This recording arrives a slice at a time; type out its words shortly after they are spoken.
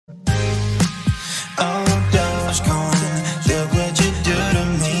Oh, Dogecoin, look what you do to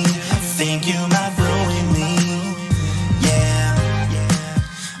me. I think you might ruin me. Yeah.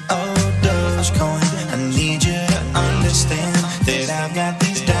 Oh, Dogecoin, I need you to understand that I've got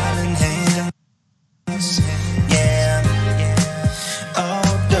these diamond hands. Yeah. Oh,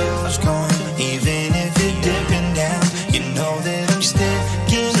 Dogecoin, even if you're dipping down, you know that I'm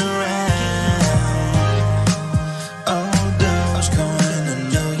sticking around. Oh, Dogecoin, I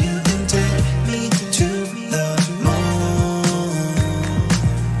know you can take me to the moon.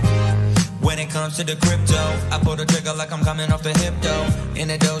 When it comes to the crypto, I pull the trigger like I'm coming off the hip though. In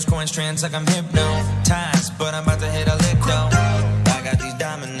the Dogecoin strands like I'm hypnotized, but I'm about to hit a lick though. I got these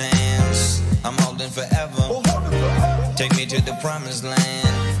diamond hands, I'm holding forever. Take me to the promised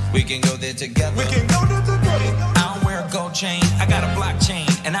land, we can go there together. I don't wear a gold chain, I got a blockchain,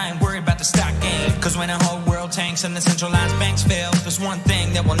 and I ain't worried about the stock game. Cause when the whole world tanks and the centralized banks fail, there's one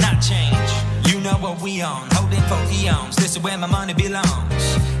thing that will not change. You know what we on, holding for eons, this is where my money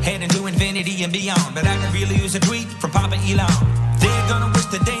belongs. Heading to infinity and beyond, but I could really use a tweet from Papa Elon. They're gonna wish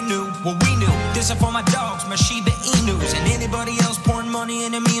that they knew what we knew. This is for my dogs, my Shiba Inus, and anybody else pouring money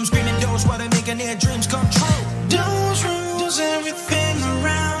into me and screaming Doge while they're making their dreams come true. Doge rules everything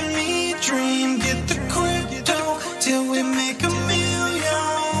around me. Dream, get the crypto till we make a million.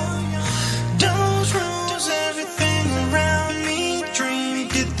 Doge rules everything around me. Dream,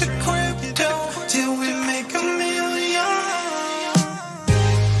 get the crypto till we make a million.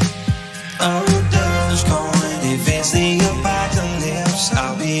 Oh, Dogecoin, if it's the apocalypse,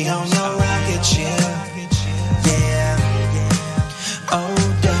 I'll be on your rocket ship. Yeah. Oh,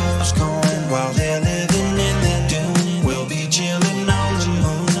 Dogecoin, while they're living in their doom, we'll be chilling on the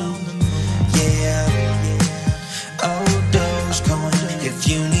moon. Yeah. Oh, Dogecoin, if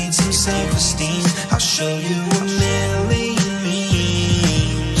you need some self-esteem, I'll show you a million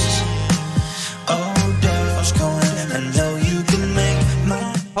memes. Oh, Dogecoin, I know you can make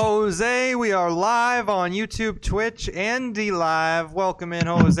my Jose, we are live on YouTube, Twitch, and DLive. Welcome in,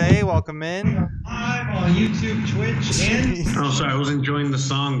 Jose. Welcome in. Live on YouTube, Twitch, and Oh, sorry, I was enjoying the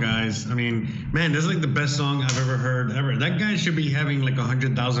song, guys. I mean, man, this is like the best song I've ever heard ever. That guy should be having like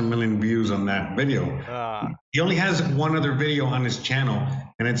 100,000 million views on that video. He only has one other video on his channel,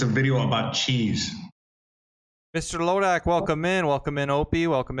 and it's a video about cheese. Mr. Lodak, welcome in. Welcome in, Opie.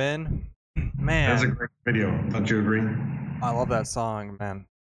 Welcome in. Man, That's a great video. Don't you agree? I love that song, man.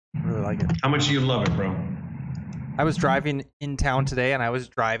 I really like it. How much do you love it, bro? I was driving in town today, and I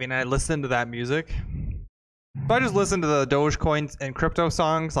listened to that music. So I just listened to the Dogecoin and crypto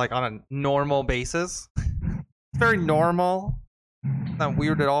songs like on a normal basis. It's very normal. Not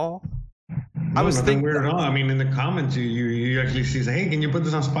weird at all. I was nothing thinking weird at all. I mean, in the comments, you actually see, hey, can you put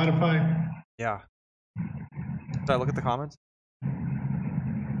this on Spotify? Yeah. Did I look at the comments?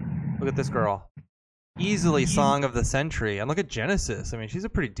 Look at this girl. Easily song of the century. And look at Genesis. I mean, she's a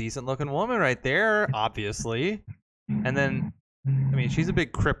pretty decent looking woman right there, obviously. And then, I mean, she's a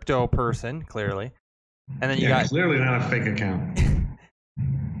big crypto person, clearly. And then you got clearly not a fake account.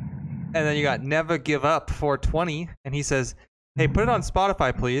 and then you got Never Give Up 420, and he says, "Hey, put it on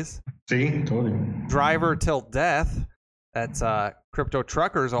Spotify, please." See, told you. Driver Till Death. That's Crypto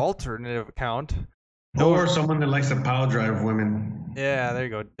Trucker's alternative account. Or someone that likes to power drive women. Yeah, there you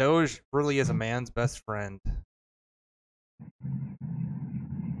go. Doge really is a man's best friend.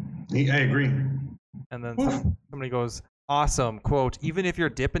 I agree. And then somebody goes, "Awesome." Quote, "Even if you're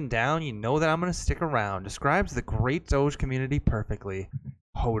dipping down, you know that I'm going to stick around." Describes the great Doge community perfectly.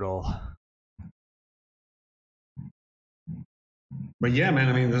 Hodl. But yeah, man,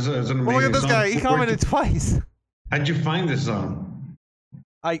 I mean, this is an amazing Well, look at this song. guy. He commented twice. How'd you find this song?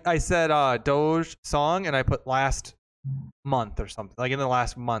 I said Doge song, and I put last month or something. Like in the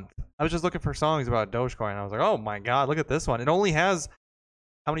last month. I was just looking for songs about Dogecoin. I was like, oh my god, look at this one. It only has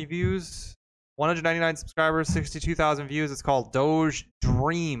how many views? 199 subscribers, 62,000 views. It's called Doge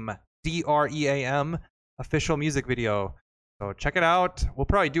Dream. DREAM. Official music video. So check it out. We'll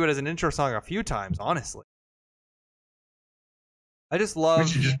probably do it as an intro song a few times, honestly. I just We love...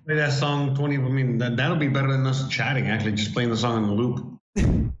 should just play that song 20. I mean, that'll be better than us chatting, actually, just playing the song on the loop.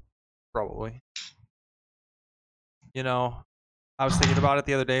 Probably. You know, I was thinking about it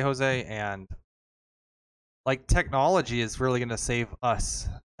the other day, Jose, and like technology is really going to save us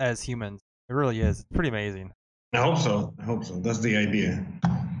as humans. It really is. It's pretty amazing. I hope so. I hope so. That's the idea.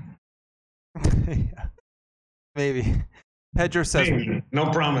 Yeah. Maybe. Pedro says... Maybe. No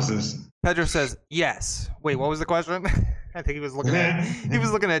promises. Pedro says, yes. Wait, what was the question? I think he was looking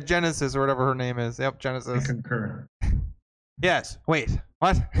at Genesis or whatever her name is. Yep, I Genesis. concur. Yes. Wait.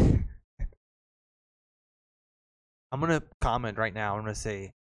 What? I'm going to comment right now. I'm going to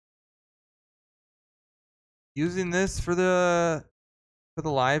say, using this for the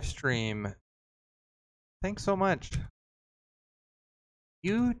live stream. Thanks so much.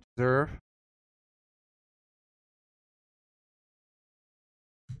 You deserve.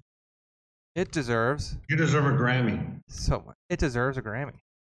 It deserves. You deserve a Grammy. So much. It deserves a Grammy.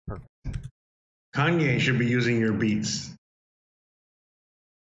 Perfect. Kanye should be using your beats.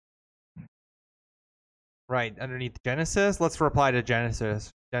 Right, underneath Genesis. Let's reply to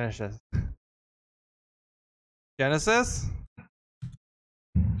Genesis. Genesis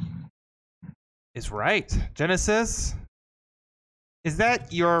is right. Genesis, is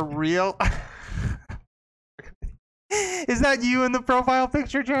that your real? Is that you in the profile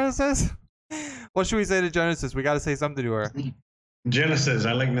picture, Genesis? What should we say to Genesis? We got to say something to her. Genesis,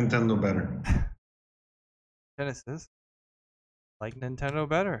 I like Nintendo better. Genesis, like Nintendo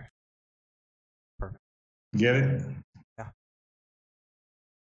better. Perfect. Get it? Yeah.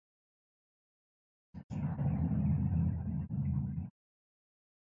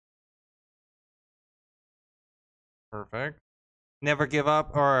 Perfect. Never give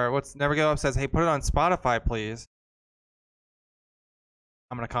up, or what's Never Give Up says, hey, put it on Spotify, please.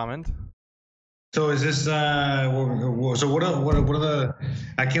 I'm gonna comment. So is this so what are the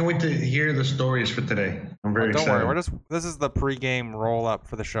I can't wait to hear the stories for today. I'm very excited. Don't worry, this is the pregame roll up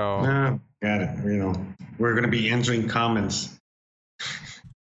for the show. No, got it. You know, we're gonna be answering comments.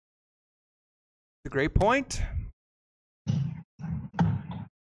 A great point.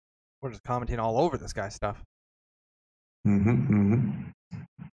 We're just commenting all over this guy's stuff. All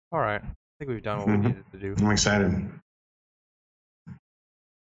right, I think we've done what we needed to do. I'm excited.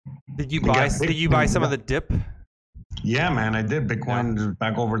 Did you buy some of the dip? Yeah, man, I did. Bitcoin is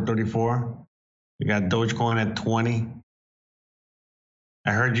back over 34. We got Dogecoin at 20.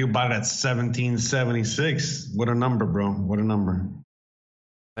 I heard you bought it at 1776. What a number, bro. What a number.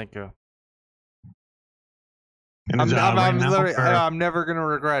 Thank you. And I'm never going to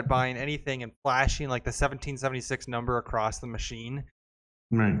regret buying anything and flashing like the 1776 number across the machine.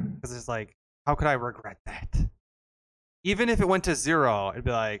 Right. Because it's like, how could I regret that? Even if it went to 0, it'd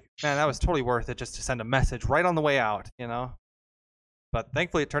be like, man, that was totally worth it just to send a message right on the way out, you know? But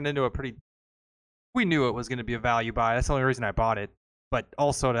thankfully, it turned into a pretty... We knew it was going to be a value buy. That's the only reason I bought it. But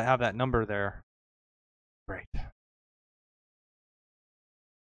also to have that number there. Great.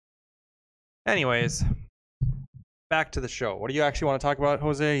 Anyways, back to the show. What do you actually want to talk about,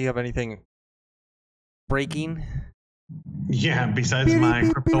 Jose? You have anything breaking? Yeah, besides my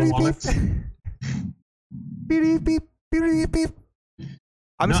crypto wallets. Beep, beep.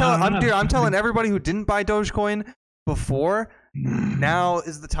 I'm telling everybody who didn't buy Dogecoin before, now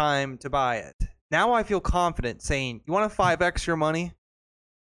is the time to buy it. Now I feel confident saying, you want to 5x your money?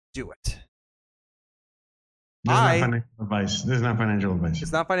 Do it. This is not financial advice.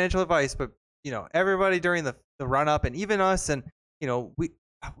 It's not financial advice, but you know, everybody during the run up, and even us, and you know, we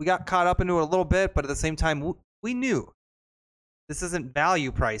got caught up into it a little bit, but at the same time, we knew this isn't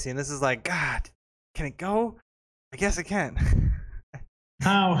value pricing. This is like, God, can it go? I guess it can.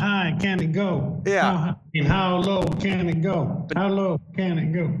 How high can it go? Yeah. How low can it go? How low can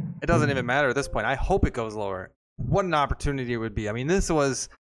it go? It doesn't even matter at this point. I hope it goes lower. What an opportunity it would be. I mean, still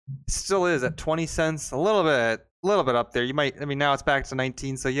is at 20 cents, a little bit up there. Now it's back to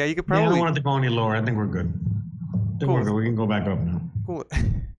 19. So yeah, you could probably. I don't want it to go any lower. I think we're good. We're good. We can go back up now. Cool.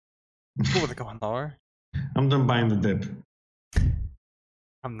 Cool with it going lower. I'm done buying the dip.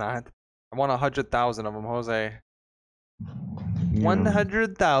 I'm not. I want 100,000 of them, Jose. Yeah.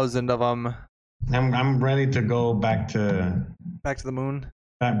 100,000 of them. I'm ready to go back to the moon.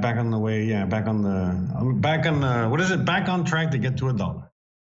 Back on the way. Yeah, back on the. What is it? Back on track to get to $1.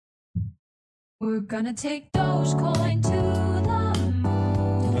 We're gonna take Dogecoin to the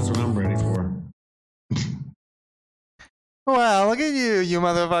moon. That's what I'm ready for. Well, look at you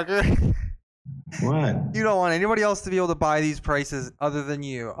motherfucker. What? You don't want anybody else to be able to buy these prices other than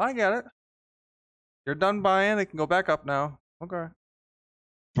you. I get it. You're done buying. It can go back up now. Okay.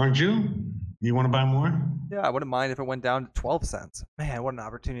 Aren't you? You want to buy more? Yeah, I wouldn't mind if it went down to 12 cents. Man, what an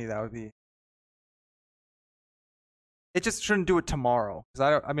opportunity that would be. It just shouldn't do it tomorrow.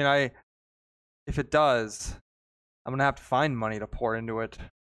 Because if it does, I'm going to have to find money to pour into it.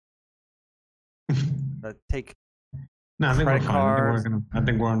 Take no, I think credit we're fine. cards. I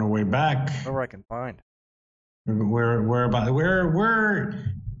think we're on our way back. Whatever I can find. We're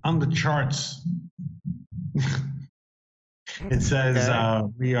on the charts. It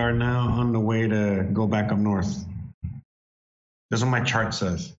says we are now on the way to go back up north. That's what my chart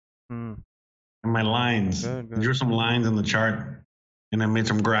says. And my lines. Good. I drew some lines on the chart, and I made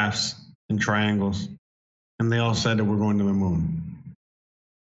some graphs and triangles, and they all said that we're going to the moon.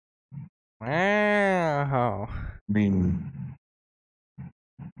 Wow. I mean,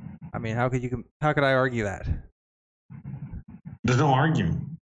 how could I argue that? There's no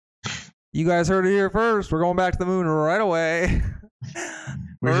arguing. You guys heard it here first. We're going back to the moon right away.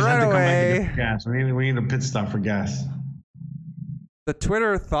 We just Right have to come back away. and get gas. We need a pit stop for gas. The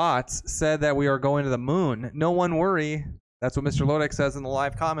Twitter thoughts said that we are going to the moon. No one worry. That's what Mr. Lodek says in the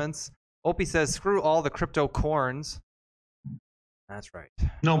live comments. Opie says, screw all the crypto corns. That's right.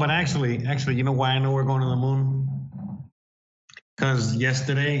 No, but actually, you know why I know we're going to the moon? Because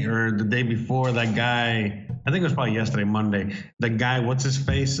yesterday or the day before, that guy, I think it was probably yesterday, Monday, the guy, what's his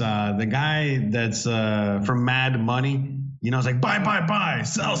face? The guy that's from Mad Money, you know, it's like, buy,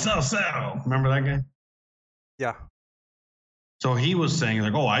 sell, sell. Remember that guy? Yeah. So he was saying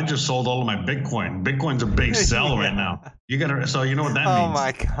like, oh, I just sold all of my Bitcoin. Bitcoin's a big sell right now. So you know what that means? Oh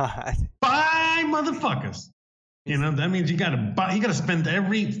my God. Buy, motherfuckers. You know, that means you gotta buy, you gotta spend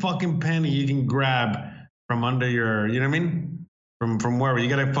every fucking penny you can grab from under your, you know what I mean? From wherever. You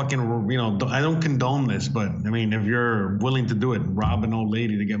gotta fucking, you know, I don't condone this, but I mean, if you're willing to do it, rob an old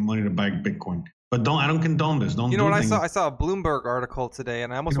lady to get money to buy Bitcoin. But I don't condone this. Don't. You know do what things. I saw a Bloomberg article today,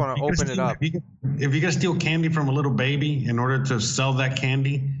 and I almost want to open it up. If you gotta steal candy from a little baby in order to sell that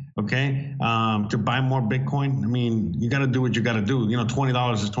candy, okay, to buy more Bitcoin, I mean, you gotta do what you gotta do. You know,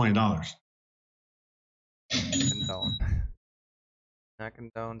 $20 is $20. Condone. Not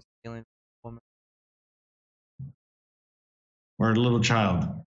condone stealing from a woman. Or a little child.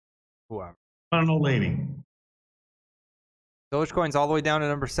 Whoever. Not an old lady. Dogecoin's all the way down to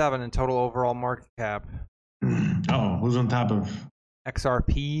number 7 in total overall market cap. Oh, who's on top of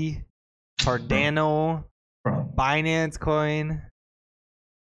XRP, Cardano, Binance Coin.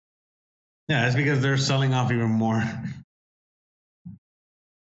 Yeah, that's because they're selling off even more.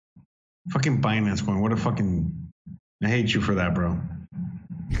 Fucking Binance Coin. What a fucking... I hate you for that, bro.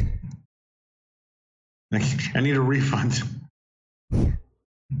 I need a refund.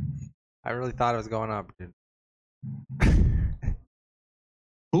 I really thought it was going up, dude.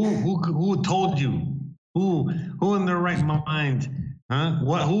 Who told you? Who in their right mind? Huh?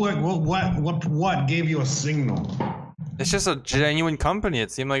 What gave you a signal? It's just a genuine company. It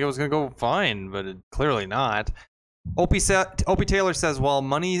seemed like it was gonna go fine, but clearly not. Opie Taylor says, well,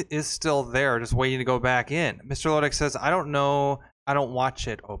 money is still there, just waiting to go back in. Mr. Lodek says, I don't know. I don't watch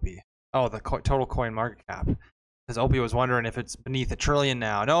it, Opie. Oh, the total coin market cap. Because Opie was wondering if it's beneath $1 trillion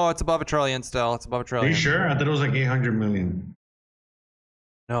now. No, it's above $1 trillion still. It's above $1 trillion. Are you sure? I thought it was like 800 million.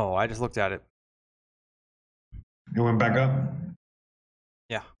 No, I just looked at it. It went back up?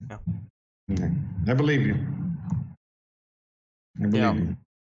 Yeah. Okay. I believe you. I believe you.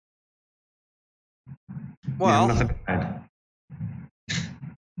 Well, nothing to add.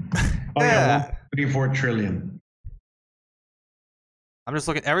 Oh yeah, 134 trillion. I'm just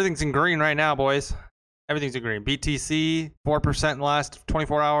looking. Everything's in green right now, boys. Everything's in green. BTC 4% in the last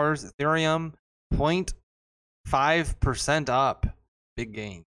 24 hours. Ethereum 0.5% up. Big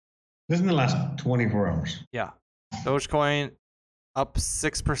gain. This is in the last 24 hours. Yeah. Dogecoin up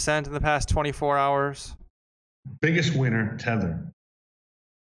 6% in the past 24 hours. Biggest winner, Tether.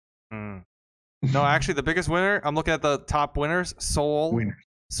 No, actually, the biggest winner, I'm looking at the top winners, Sol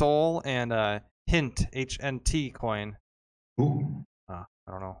and Hint, HNT coin. Who? I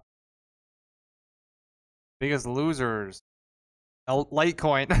don't know. Biggest losers,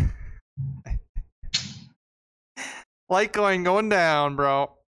 Litecoin. Litecoin going down,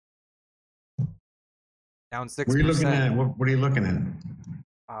 bro. Down 6%. What are you looking at? What are you looking at?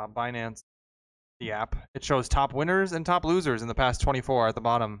 Binance, the app. It shows top winners and top losers in the past 24 at the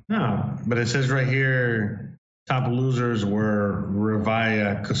bottom. No, but it says right here, top losers were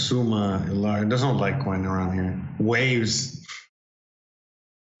Revaya, Kasuma, there's no Litecoin around here. Waves.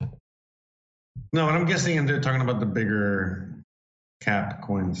 No, but I'm guessing they're talking about the bigger cap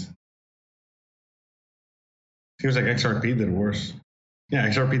coins. Seems like XRP did worse. Yeah,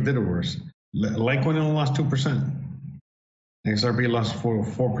 XRP did it worse. Litecoin only lost 2%. XRP lost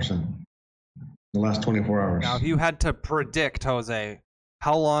 4% the last 24 hours. Now, if you had to predict, Jose,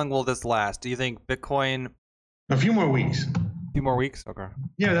 how long will this last? Do you think Bitcoin? A few more weeks. A few more weeks? Okay.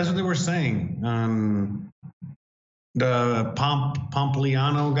 Yeah, that's what they were saying. The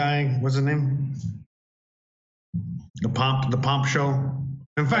Pompliano guy, what's his name? The Pomp show.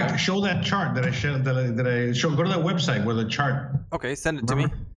 In fact, show that chart that I showed. That I showed. Go to that website where the chart. Okay, send it to me.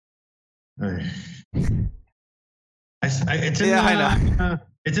 It's in I know.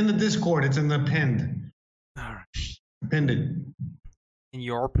 It's in the Discord. It's in the pinned. All right. Pinned it. In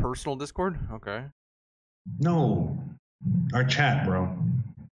your personal Discord? Okay. No, our chat, bro.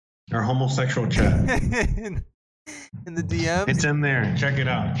 Our homosexual chat. In the DMs? It's in there. Check it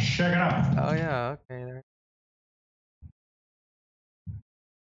out. Check it out. Oh yeah, okay. There.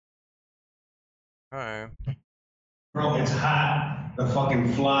 All right. Bro, it's hot. The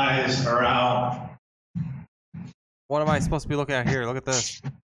fucking flies are out. What am I supposed to be looking at here? Look at this.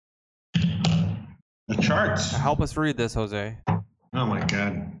 The charts. Help us read this, Jose. Oh my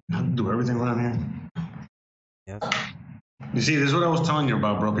god. I have to do everything around here. Yes. You see, this is what I was telling you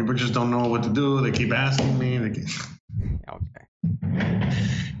about, bro. People just don't know what to do. They keep asking me. Okay.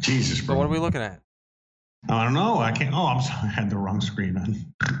 Jesus, So bro. what are we looking at? I don't know. I can't. Oh, I'm sorry. I had the wrong screen on.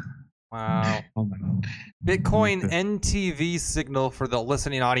 Wow. Oh my god. Bitcoin NTV signal for the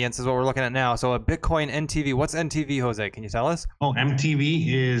listening audience is what we're looking at now. So a Bitcoin NTV. What's NTV, Jose? Can you tell us? Oh,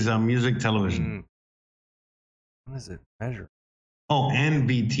 MTV is music television. What does it measure? Oh,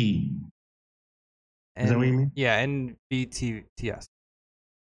 NVT. Is that what you mean? Yeah, NVTS.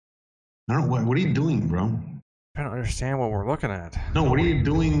 I don't. What are you doing, bro? I'm trying to understand what we're looking at. No, what are you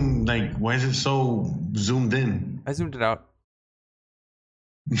doing? Like, why is it so zoomed in? I zoomed it out.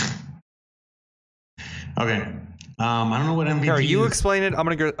 Okay. I don't know what MVT Here, you is. explain it. I'm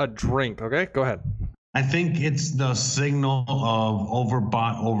gonna get a drink. Okay, go ahead. I think it's the signal of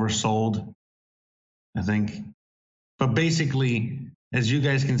overbought, oversold. I think. But basically, as you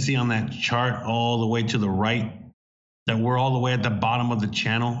guys can see on that chart all the way to the right, that we're all the way at the bottom of the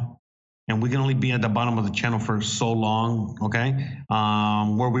channel. And we can only be at the bottom of the channel for so long, okay?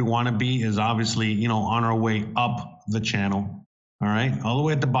 Where we want to be is obviously, you know, on our way up the channel, all right? All the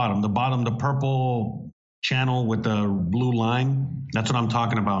way at the bottom, the purple channel with the blue line, that's what I'm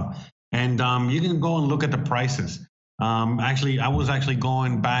talking about. And you can go and look at the prices. Actually, I was actually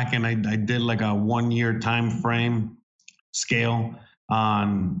going back and I did like a 1 year time frame scale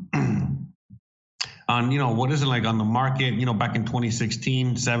on you know, what is it like on the market, you know, back in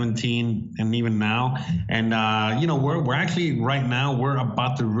 2016, 17, and even now. And you know, we're actually right now we're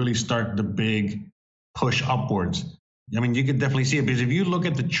about to really start the big push upwards. I mean, you could definitely see it because if you look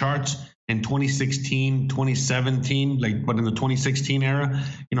at the charts in 2016, 2017, like, but in the 2016 era,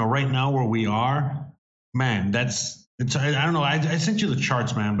 you know, right now where we are, man, it's I don't know. I sent you the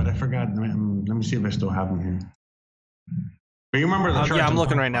charts, man, but I forgot. Let me see if I still have them here. But you remember the charts? Yeah, I'm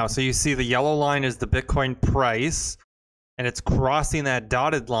looking right now. So you see the yellow line is the Bitcoin price, and it's crossing that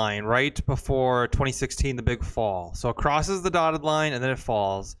dotted line right before 2016, the big fall. So it crosses the dotted line and then it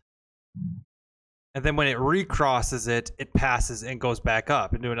falls. And then when it recrosses it, it passes and goes back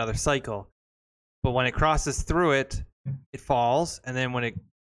up into another cycle. But when it crosses through it, it falls, and then when it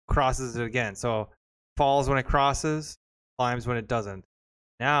crosses it again. So falls when it crosses, climbs when it doesn't.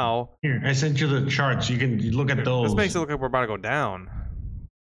 Now, here, I sent you the charts. You can look at those. This makes it look like we're about to go down.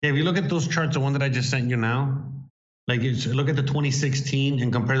 Yeah, if you look at those charts, the one that I just sent you now, like look at the 2016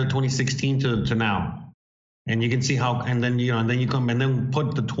 and compare the 2016 to now, and you can see how. And then you know, and then you come and then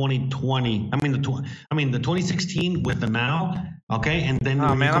put the 2020. I mean the 2016 with the now. Okay, and then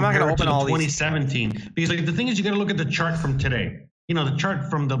oh man, I'm not gonna open all 2017 these. because like the thing is, you got to look at the chart from today. You know, the chart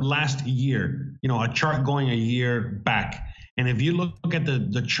from the last year. You know, a chart going a year back. And if you look at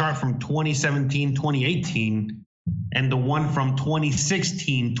the chart from 2017, 2018, and the one from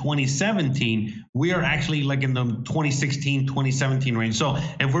 2016, 2017, we are actually like in the 2016, 2017 range. So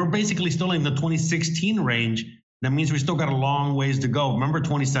if we're basically still in the 2016 range, that means we still got a long ways to go. Remember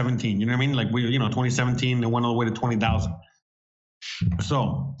 2017, you know what I mean? Like we, you know, 2017, it went all the way to 20,000.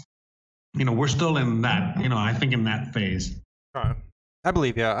 So, you know, we're still in that, you know, I think in that phase. I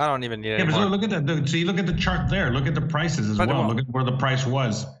believe you. I don't even need it. Yeah, but so look at that. So you look at the chart there. Look at the prices as well. Look at where the price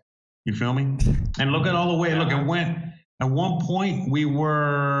was. You feel me? And look at all the way. Look, it went at one point. We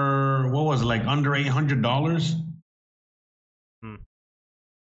were what was it, like under $800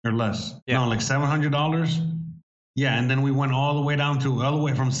 or less? Yeah. No, like $700. Yeah, and then we went all the way down to all the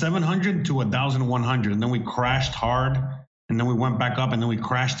way from 700 to 1,100, and then we crashed hard, and then we went back up, and then we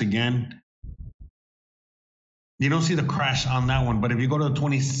crashed again. You don't see the crash on that one, but if you go to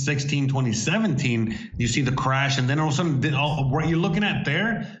 2016, 2017, you see the crash, and then all of a sudden, what you're looking at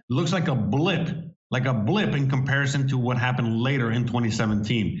there looks like a blip in comparison to what happened later in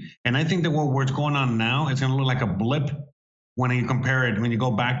 2017. And I think that what's going on now, it's going to look like a blip when you compare it, when you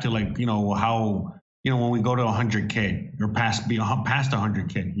go back to like, you know, how, you know, when we go to 100K or past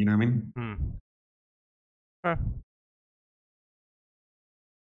 100K, you know what I mean? Okay.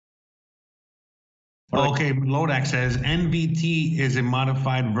 Okay, Lodak says NVT is a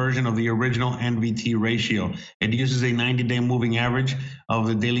modified version of the original NVT ratio. It uses a 90-day moving average of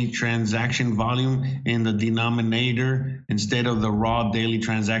the daily transaction volume in the denominator instead of the raw daily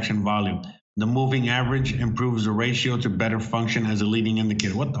transaction volume. The moving average improves the ratio to better function as a leading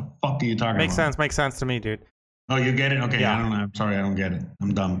indicator. What the fuck are you talking about? Makes sense to me, dude. Oh, you get it? Okay, Yeah. I don't know. I'm sorry, I don't get it.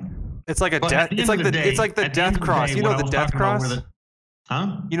 I'm dumb. It's like a But death. at the It's end like of the. the day- It's like the at the end death of the cross. day, You know what I the was death talking about cross. were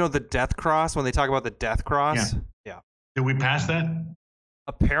Huh? You know the death cross when they talk about the death cross. Yeah. Did we pass that?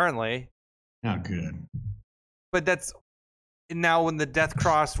 Apparently, Oh, good. but that's now when the death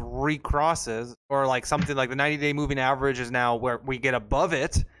cross recrosses, or like something like the 90-day moving average is now where we get above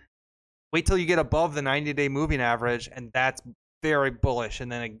it. Wait till you get above the 90-day moving average, and that's very bullish. And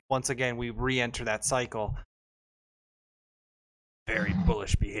then once again, we re-enter that cycle. Very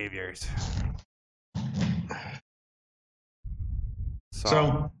bullish behaviors.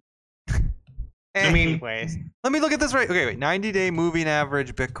 So, I mean- anyways, let me look at this right. Okay, wait. 90-day moving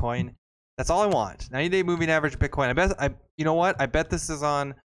average Bitcoin. That's all I want. 90-day moving average Bitcoin. You know what? I bet this is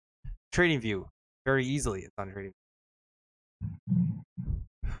on TradingView. Very easily, it's on TradingView.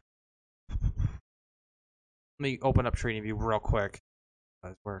 Let me open up TradingView real quick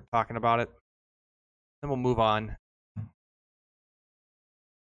as we're talking about it. Then we'll move on.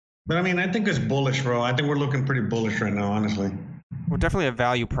 but I mean, I think it's bullish, bro. I think we're looking pretty bullish right now, honestly. We're definitely at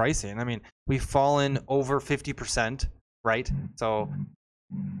value pricing. I mean, we've fallen over 50%, right? So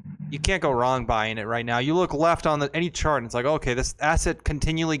you can't go wrong buying it right now. You look left on any chart, and it's like, okay, this asset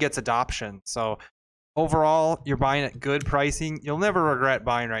continually gets adoption. So overall, you're buying at good pricing. You'll never regret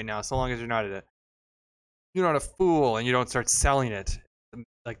buying right now, so long as you're not a fool and you don't start selling it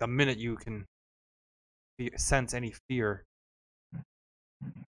like the minute you can sense any fear.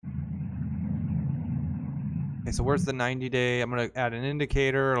 Okay, so where's the 90-day? I'm going to add an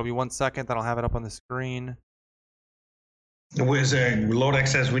indicator. It'll be 1 second. Then I'll have it up on the screen. Lodex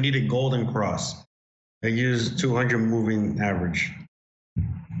says we need a golden cross. They use 200 moving average.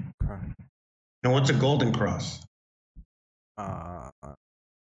 Okay. Now, what's a golden cross?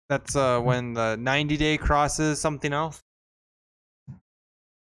 That's when the 90-day crosses something else.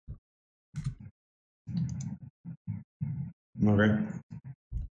 Okay.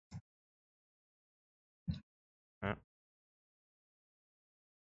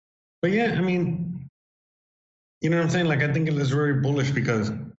 But yeah, I mean, you know what I'm saying? Like, I think it is very bullish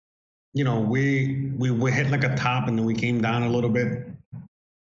because, you know, we hit like a top and then we came down a little bit.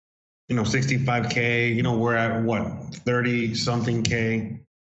 You know, 65K, you know, we're at what, 30 something K.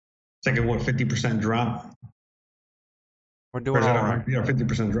 It's like a what, 50% drop? We're doing all right. Yeah,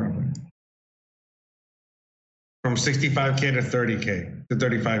 50% drop. Right? From 65K to 30K to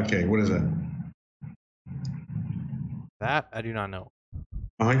 35K. What is that? That I do not know.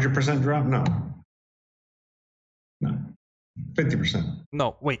 100% drop? No. No. 50%.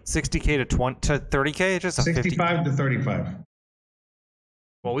 No, wait, 60K to 30K? Just a 50. 65 to 35.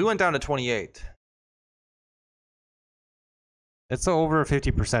 Well, we went down to 28. It's over a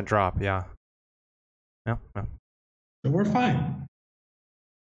 50% drop, yeah. No. So we're fine.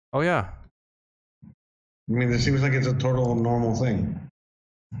 Oh, yeah. I mean, it seems like it's a total normal thing.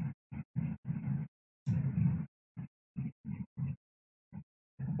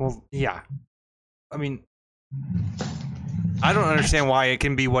 Well, yeah. I mean, I don't understand why it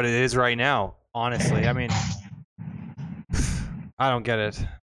can be what it is right now, honestly. I mean, I don't get it.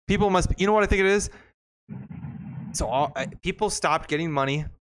 People must, you know what I think it is? So people stopped getting money,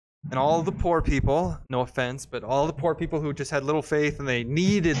 and all the poor people, no offense, but all the poor people who just had little faith and they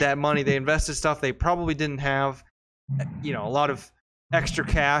needed that money, they invested stuff they probably didn't have, you know, a lot of extra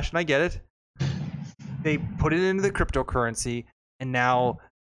cash, and I get it. They put it into the cryptocurrency, and now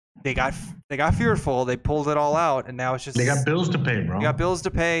they got fearful. They pulled it all out, and now it's just They got bills to pay, bro. they got bills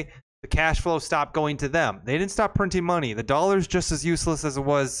to pay. The cash flow stopped going to them. They didn't stop printing money. The dollar's just as useless as it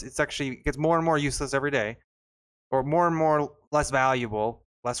was. It gets more and more useless every day, or more and more less valuable,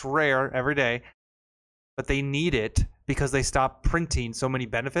 less rare every day. But they need it because they stopped printing so many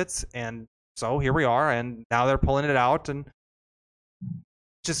benefits, and so here we are. And now they're pulling it out, and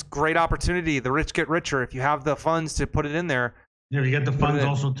just great opportunity. The rich get richer if you have the funds to put it in there. Yeah, you get the funds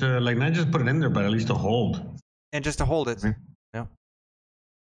also to, like, not just put it in there, but at least to hold. And just to hold it. Mhm. Yeah.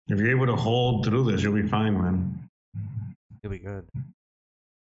 If you're able to hold through this, you'll be fine, man. It'll be good.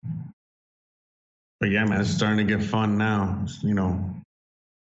 But yeah, man, it's starting to get fun now. It's, you know,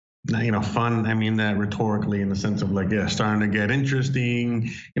 fun. I mean that rhetorically in the sense of like, yeah, starting to get interesting.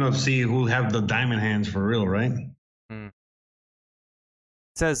 You know, to see who have the diamond hands for real, right? It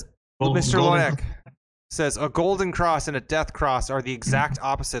says, Well, Mr. golden- Lonek says, a golden cross and a death cross are the exact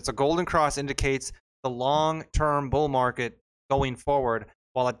opposites. A golden cross indicates the long-term bull market going forward,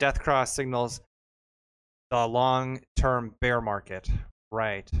 while a death cross signals the long-term bear market.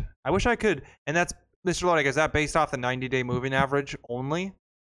 Right. I wish I could. And that's, Mr. Lonek, is that based off the 90-day moving average only?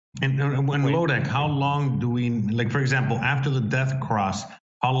 And when Wait. Lodec, how long do we, like, for example, after the death cross,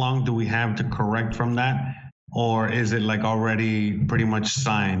 how long do we have to correct from that or is it like already pretty much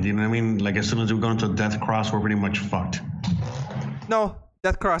signed? You know what I mean? Like as soon as we go into death cross, we're pretty much fucked. No,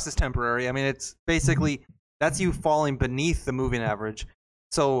 death cross is temporary. I mean, it's basically that's you falling beneath the moving average.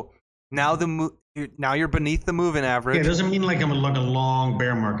 So now now you're beneath the moving average. Yeah, it doesn't mean like I'm like a long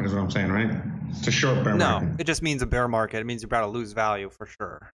bear market is what I'm saying, right? It's a short bear market. No, it just means a bear market. It means you're about to lose value for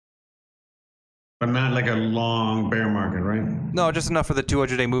sure. But not like a long bear market, right? No, just enough for the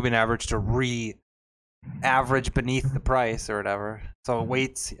 200-day moving average to re-average beneath the price or whatever. So it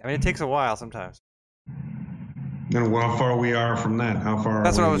waits. I mean, it takes a while sometimes. And how far we are from that? How far?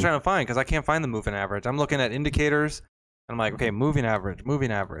 That's what I was trying to find because I can't find the moving average. I'm looking at indicators, and I'm like, okay, moving average.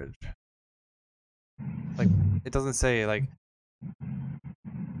 Like, it doesn't say like.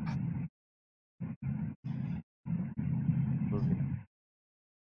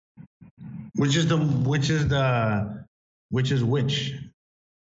 Which is which?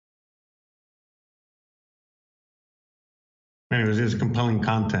 Anyways, it's compelling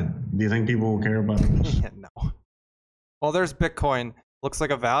content. Do you think people will care about this? Yeah, no. Well, there's Bitcoin. Looks like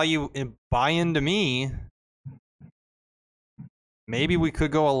a value in buy-in to me. Maybe we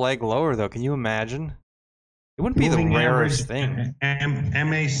could go a leg lower though. Can you imagine? It wouldn't be the rarest thing.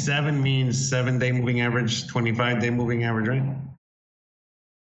 MA7 means 7-day moving average, 25-day moving average, right?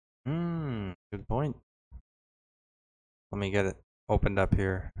 Good point. Let me get it opened up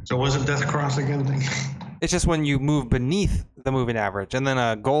here. So was it death cross again? It's just when you move beneath the moving average, and then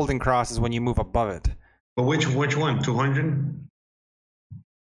a golden cross is when you move above it. But which one? 200?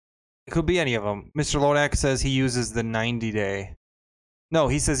 It could be any of them. Mr. Lodak says he uses the 90-day. No,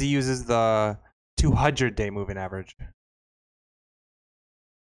 he says he uses the 200-day moving average.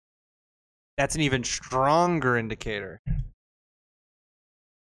 That's an even stronger indicator.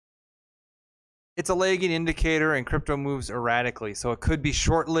 It's a lagging indicator, and crypto moves erratically, so it could be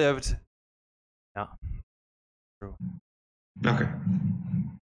short-lived. No. True. Okay.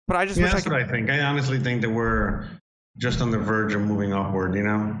 But I just wish that's what I think. I honestly think that we're just on the verge of moving upward, you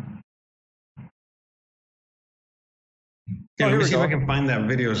know? Yeah, let me see if I can find that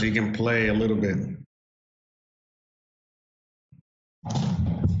video so you can play a little bit.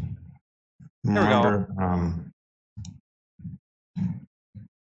 There we go.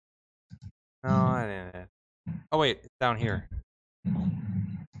 No, I didn't. Oh wait, it's down here.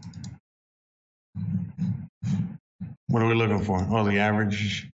 What are we looking for? Oh, the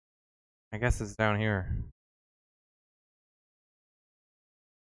average. I guess it's down here.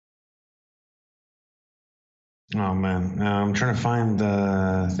 Oh man, I'm trying to find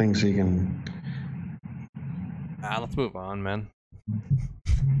the thing so you can. Let's move on, man.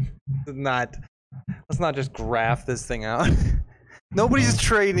 Let's not just graph this thing out. Nobody's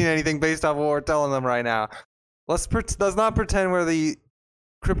trading anything based off what we're telling them right now. Let's not pretend we're the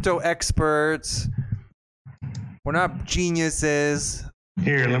crypto experts. We're not geniuses.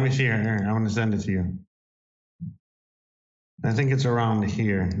 Here, let me see here. I want to send it to you. I think it's around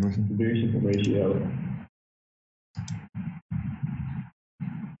here. Very simple ratio.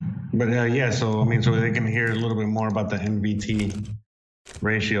 But yeah, so I mean, so they can hear a little bit more about the NVT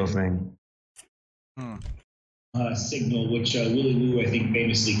ratio thing. Signal, which Willy Woo, I think,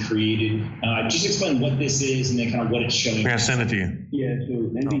 famously created. Just explain what this is and then kind of what it's showing. Yeah, send it to you. Yeah, so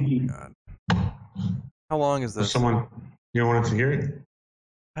NVT. Oh, how long is this? Someone, you want to hear it?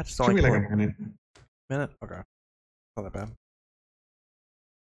 I just Should be like a minute. Minute? Okay. Not that bad.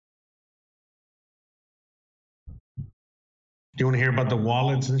 Do you want to hear about the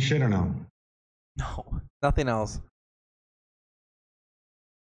wallets and shit or no? No, nothing else.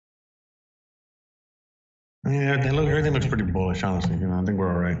 Yeah, everything looks pretty bullish, honestly. You know, I think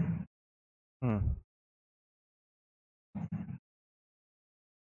we're all right.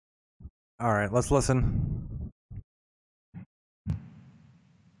 All right, let's listen.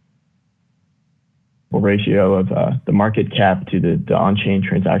 Ratio of the market cap to the on-chain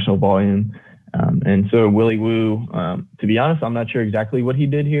transactional volume. And so Willy Woo, to be honest, I'm not sure exactly what he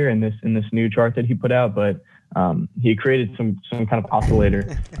did here in this new chart that he put out, but he created some kind of oscillator.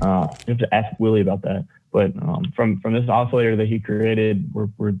 You have to ask Willy about that. But from this oscillator that he created, we're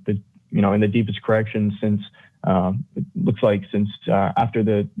in the deepest correction since it looks like since after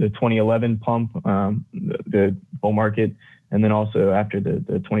the 2011 pump, the bull market, and then also after the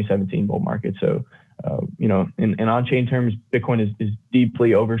 2017 bull market. So in on-chain terms, Bitcoin is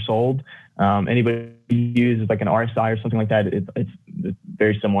deeply oversold. Anybody who uses like an RSI or something like that, it's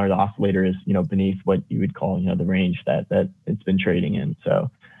very similar. The oscillator is beneath what you would call the range that it's been trading in. So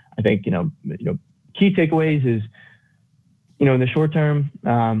I think key takeaways is in the short term,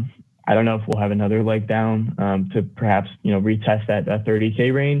 I don't know if we'll have another leg down to perhaps retest that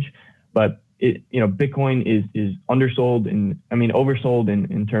 30K range, but Bitcoin is undersold and oversold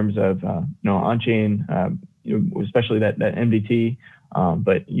in terms of on-chain, especially that MDT.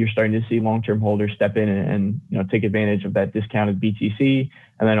 But you're starting to see long-term holders step in and take advantage of that discounted BTC.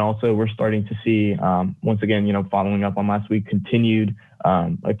 And then also we're starting to see, once again, following up on last week, continued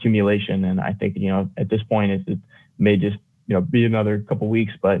accumulation. And I think, at this point, it may just, be another couple of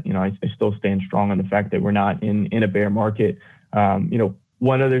weeks, but, I still stand strong on the fact that we're not in a bear market.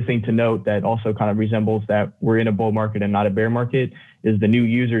 One other thing to note that also kind of resembles that we're in a bull market and not a bear market is the new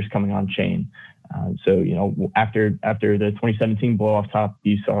users coming on chain. So, after the 2017 blow off top,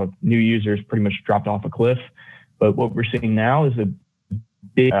 you saw new users pretty much dropped off a cliff. But what we're seeing now is a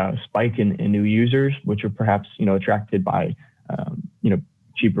big spike in new users, which are perhaps, attracted by,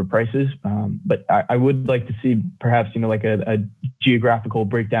 cheaper prices. But I would like to see perhaps, like a geographical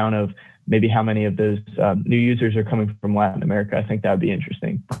breakdown of maybe how many of those new users are coming from Latin America. I think that would be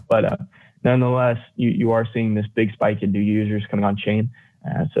interesting. But nonetheless, you are seeing this big spike in new users coming on chain.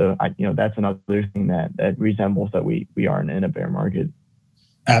 So that's another thing that resembles that we are in a bear market.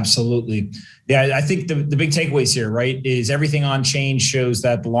 Absolutely. Yeah, I think the big takeaways here, right, is everything on chain shows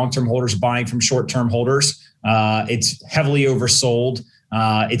that the long-term holders are buying from short-term holders. It's heavily oversold.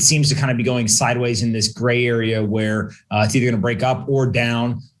 It seems to kind of be going sideways in this gray area where it's either going to break up or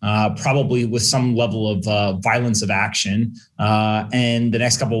down, probably with some level of violence of action. And the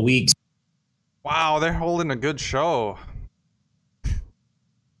next couple of weeks. Wow, they're holding a good show.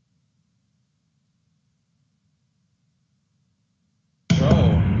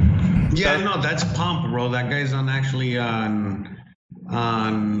 Yeah, no, that's Pump, bro. That guy's on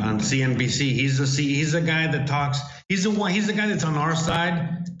CNBC. He's the guy that talks. He's the guy that's on our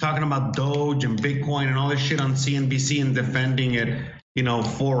side talking about Doge and Bitcoin and all this shit on CNBC and defending it,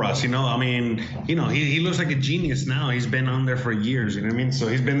 for us. He looks like a genius now. He's been on there for years. You know what I mean? So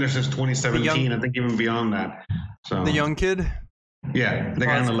he's been there since 2017. I think even beyond that. So the young kid. Yeah, the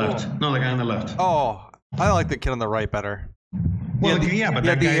guy on the left. No, the guy on the left. Oh, I like the kid on the right better. Well, but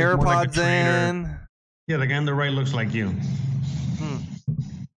that the guy is more like a AirPods trader. in. Yeah, the guy on the right looks like you.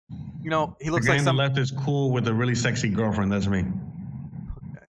 He looks the guy like on the left is cool with a really sexy girlfriend. That's me.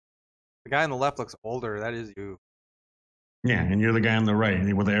 Okay. The guy on the left looks older. That is you. Yeah, and you're the guy on the right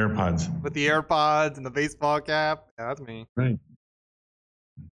with the AirPods. With the AirPods and the baseball cap. Yeah, that's me. Right.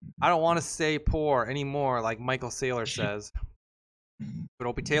 I don't want to say poor anymore, like Michael Saylor says. But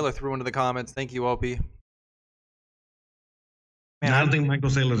Opie Taylor threw into the comments. Thank you, Opie. Man, I don't think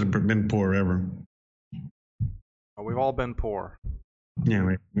Michael Saylor's been poor ever. Oh, we've all been poor. Yeah,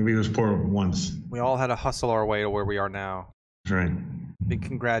 maybe he was poor once. We all had to hustle our way to where we are now. That's right. Big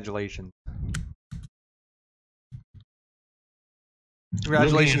congratulations.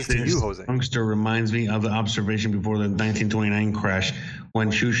 Congratulations to you, Jose. Youngster reminds me of the observation before the 1929 crash when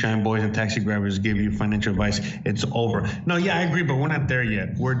shoe shine boys and taxi grabbers give you financial advice. It's over. No, yeah, I agree, but we're not there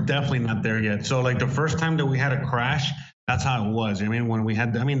yet. We're definitely not there yet. So, like the first time that we had a crash, that's how it was. I mean, when we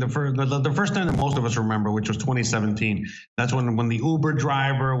had, the first time that most of us remember, which was 2017, that's when the Uber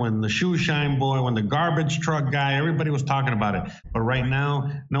driver, when the shoe shine boy, when the garbage truck guy, everybody was talking about it. But right now,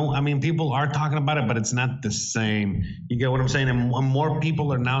 no, I mean, people are talking about it, but it's not the same. You get what I'm saying? And more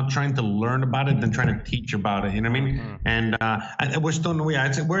people are now trying to learn about it than trying to teach about it. You know what I mean? And we're still,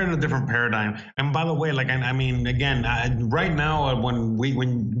 we're in a different paradigm. And by the way, like, I mean, again, right now, when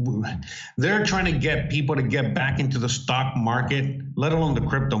they're trying to get people to get back into the stock market, let alone the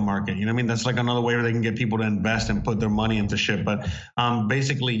crypto market. You know what I mean? That's like another way where they can get people to invest and put their money into shit. But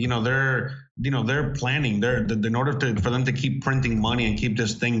basically, they're planning. In order for them to keep printing money and keep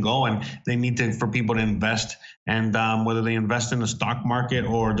this thing going, they need for people to invest. And whether they invest in the stock market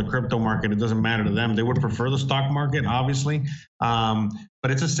or the crypto market, it doesn't matter to them. They would prefer the stock market, obviously. But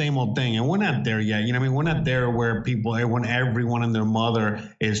it's the same old thing. And we're not there yet. You know what I mean? We're not there where when everyone and their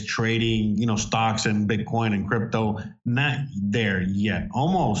mother is trading, stocks and Bitcoin and crypto. Not there yet.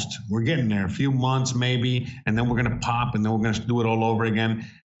 Almost. We're getting there. A few months maybe, and then we're going to pop, and then we're going to do it all over again.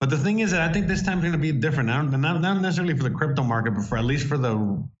 But the thing is that I think this time is going to be different. Not necessarily for the crypto market, but for at least for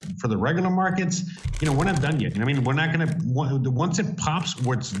the regular markets. We're not done yet. I mean, we're not going to. Once it pops,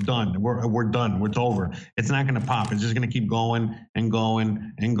 it's done. We're done. It's over. It's not going to pop. It's just going to keep going and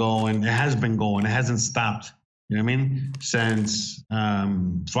going and going. It has been going. It hasn't stopped. You know what I mean? Since I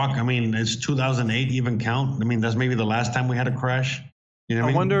mean, it's 2008 even count. I mean, that's maybe the last time we had a crash. You know what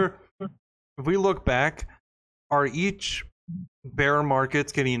I mean? Wonder if we look back, are each bear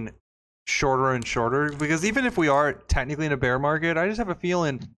markets getting shorter and shorter? Because even if we are technically in a bear market, I just have a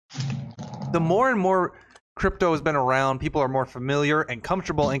feeling the more and more crypto has been around, people are more familiar and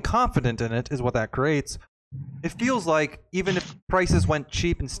comfortable and confident in it, is what that creates. It feels like even if prices went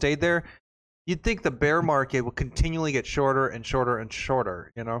cheap and stayed there, You'd think the bear market will continually get shorter and shorter and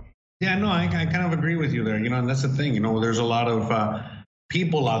shorter, you know? Yeah, no, I kind of agree with you there. And that's the thing. There's a lot of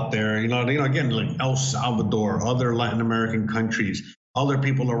people out there. Again, like El Salvador, other Latin American countries, other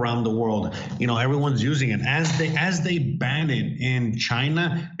people around the world. Everyone's using it. As they ban it in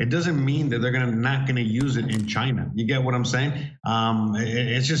China, it doesn't mean that they're not gonna use it in China. You get what I'm saying?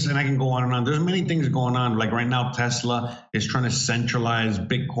 It's just, and I can go on and on. There's many things going on. Like right now, Tesla is trying to centralize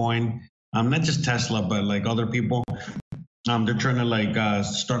Bitcoin. Not just Tesla, but like other people. They're trying to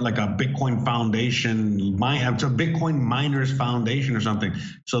start like a Bitcoin foundation, to a Bitcoin miners foundation or something,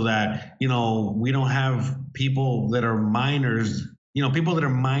 so that we don't have people that are miners, people that are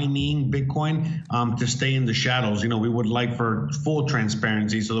mining Bitcoin to stay in the shadows. We would like for full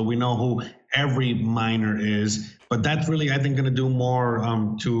transparency so that we know who every miner is. But that's really, I think, going to do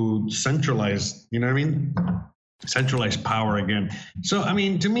more to centralize. You know what I mean? Centralized power again. So I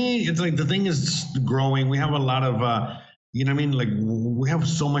mean, to me, it's like the thing is growing. We have a lot of. Like we have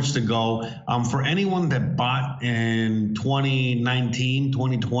so much to go. For anyone that bought in 2019,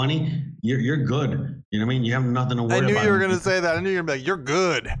 2020, you're good. You know what I mean? You have nothing to worry about. I knew you were going to say that. I knew you were going to be like, you're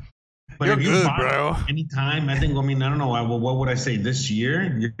good. But you're if you good, bought bro. Anytime, I think, I don't know. What would I say? This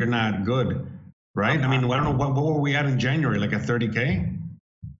year, you're not good, right? I don't know. What were we at in January? Like a 30K?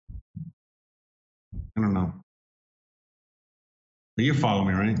 I don't know. But you follow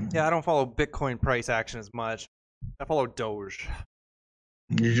me, right? Yeah, I don't follow Bitcoin price action as much. I follow Doge.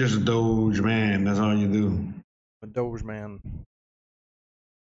 You're just a Doge man. That's all you do. I'm a Doge man.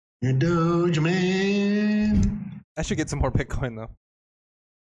 You're a Doge man. I should get some more Bitcoin though.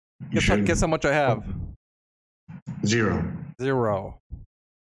 You Guess how much I have? Zero.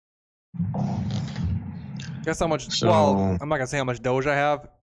 Guess how much? So, well, I'm not gonna say how much Doge I have,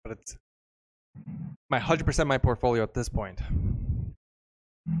 but it's my 100% my portfolio at this point.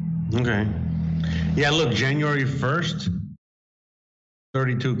 Okay. Yeah, look, January 1st,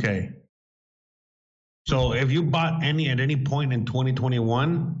 32K. So if you bought at any point in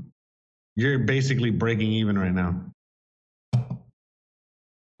 2021, you're basically breaking even right now.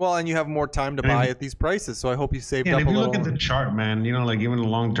 Well, and you have more time to buy at these prices, so I hope you saved up a little. And if you look at the chart, man, like even the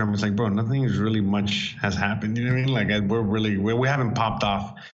long term, it's like, bro, nothing is really much has happened. You know what I mean? Like we haven't popped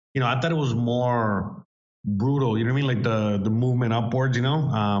off. I thought it was more brutal, you know what I mean? Like the movement upwards,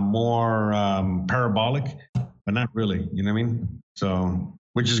 more parabolic, but not really, you know what I mean? So,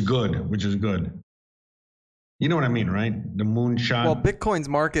 which is good. You know what I mean, right? The moonshot. Well, Bitcoin's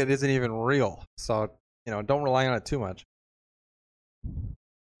market isn't even real, so don't rely on it too much.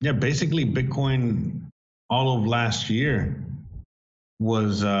 Yeah, basically Bitcoin all of last year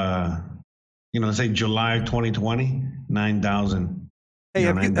was, say July 2020, 9,000. Hey,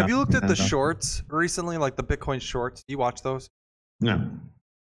 have you looked at the shorts recently, like the Bitcoin shorts? Do you watch those? No.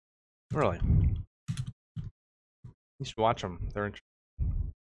 Really? You should watch them. They're interesting.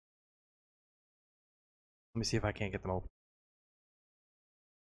 Let me see if I can't get them open.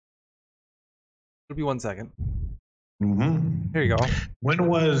 It'll be 1 second. Mm-hmm. Here you go.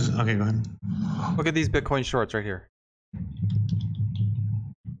 Okay, go ahead. Look at these Bitcoin shorts right here.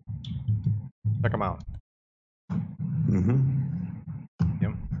 Check them out. Mm-hmm.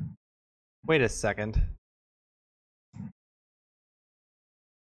 Yep. Wait a second.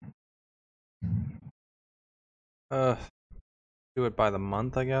 Do it by the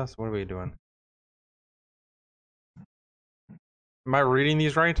month, I guess. What are we doing? Am I reading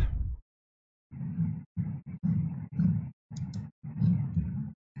these right?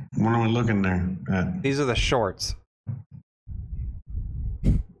 What am I looking there at? These are the shorts.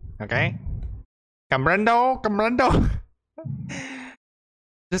 Okay. Comprendo.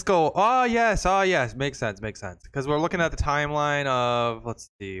 Just go, oh yes, makes sense. Because we're looking at the timeline of, let's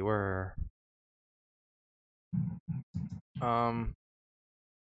see, we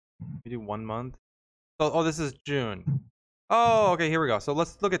do 1 month. Oh, this is June. Oh, okay, here we go. So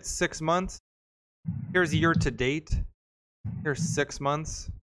let's look at 6 months. Here's year to date. Here's 6 months.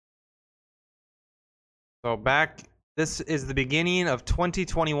 So this is the beginning of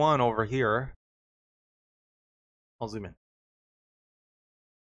 2021 over here. I'll zoom in.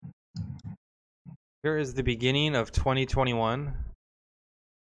 Here is the beginning of 2021.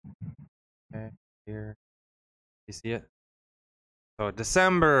 Okay, here. You see it? So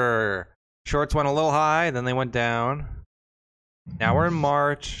December, shorts went a little high, then they went down. Now we're in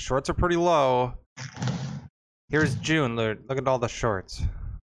March. Shorts are pretty low. Here's June. Look at all the shorts.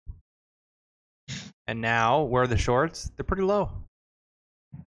 And now, where are the shorts? They're pretty low.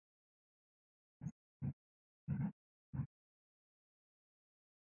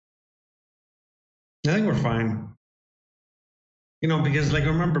 I think we're fine. You know, because like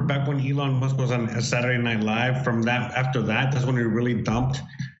remember back when Elon Musk was on Saturday Night Live. From that, after that, that's when he really dumped.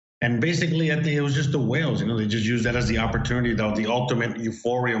 And basically, I think it was just the whales. You know, they just used that as the opportunity, though, the ultimate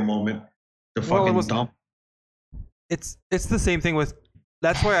euphoria moment to fucking dump. It's the same thing with.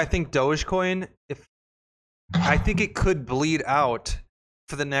 That's why I think Dogecoin. I think it could bleed out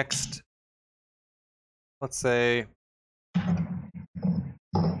for the next, let's say,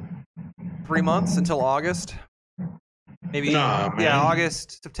 3 months until August. Maybe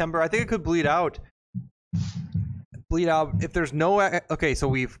August, September. I think it could bleed out. If there's no okay, so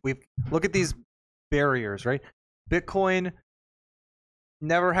we've look at these barriers, right? Bitcoin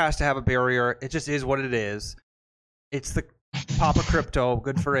never has to have a barrier. It just is what it is. It's the pop of crypto,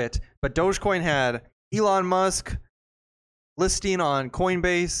 good for it. But Dogecoin had Elon Musk listing on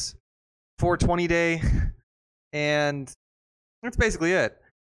Coinbase, 420 day, and that's basically it.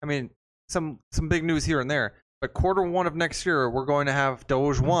 I mean, some big news here and there. But Q1 of next year, we're going to have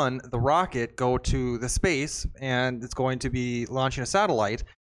Doge 1, the rocket, go to the space, and it's going to be launching a satellite.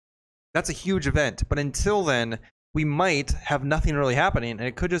 That's a huge event. But until then, we might have nothing really happening, and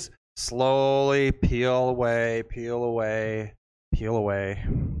it could just slowly peel away.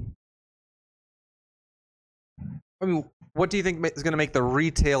 I mean, what do you think is going to make the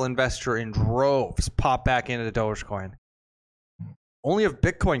retail investor in droves pop back into Dogecoin? Only if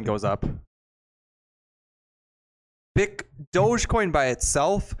Bitcoin goes up. Dogecoin by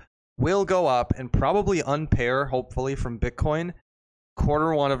itself will go up and probably unpair, hopefully, from Bitcoin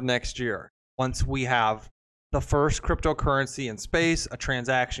Q1 of next year. Once we have the first cryptocurrency in space, a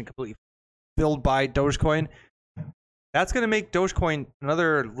transaction completely filled by Dogecoin, that's going to make Dogecoin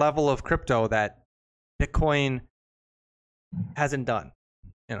another level of crypto that Bitcoin hasn't done,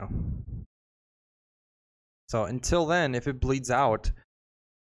 you know. So until then, if it bleeds out,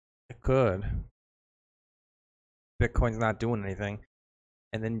 it could. Bitcoin's not doing anything,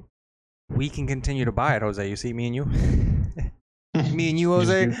 and then we can continue to buy it, Jose. You see, me and you,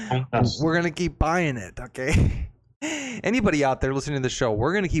 Jose, we're gonna keep buying it. Okay. Anybody out there listening to the show,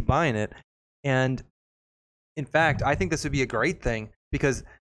 we're gonna keep buying it, and in fact, I think this would be a great thing because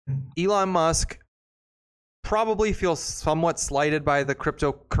Elon Musk probably feels somewhat slighted by the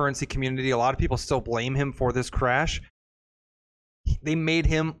cryptocurrency community. A lot of people still blame him for this crash. They made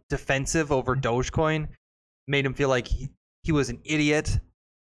him defensive over Dogecoin. Made him feel like he was an idiot.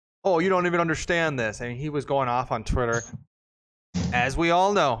 Oh, you don't even understand this. I mean, he was going off on Twitter, as we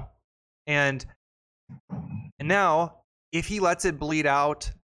all know. And now, if he lets it bleed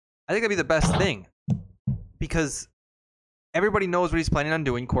out, I think that'd be the best thing. Because everybody knows what he's planning on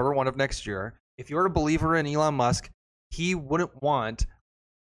doing Q1 of next year. If you're a believer in Elon Musk, he wouldn't want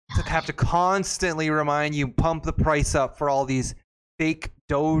to have to constantly remind you, pump the price up for all these fake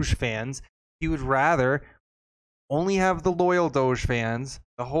Doge fans. He would rather only have the loyal Doge fans,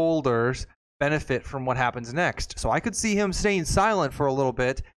 the holders, benefit from what happens next. So I could see him staying silent for a little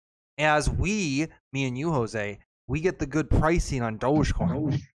bit as me and you, Jose, we get the good pricing on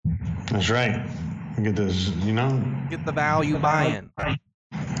Dogecoin. That's right. We get this, you know. Get the value buy-in.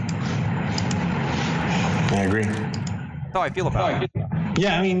 I agree. That's how I feel about it.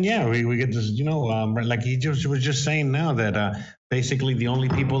 Yeah, I mean, yeah, we get this, you know, like he just was just saying now that basically the only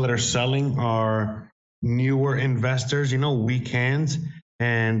people that are selling are newer investors, you know, weak hands,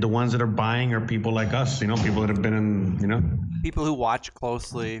 and the ones that are buying are people like us, you know, people that have been in, you know. People who watch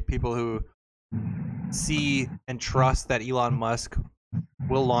closely, people who see and trust that Elon Musk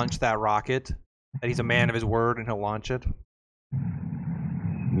will launch that rocket, that he's a man of his word and he'll launch it.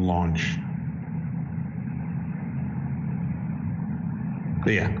 Launch.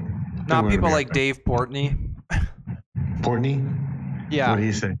 But yeah. Not people like Dave Portnoy. Portnoy? Yeah. What did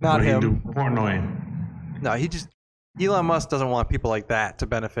he say? Not what him. He do? Portnoy. No, Elon Musk doesn't want people like that to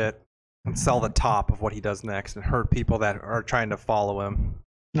benefit and sell the top of what he does next and hurt people that are trying to follow him.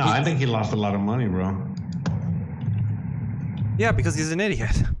 No, I think he lost a lot of money, bro. Yeah, because he's an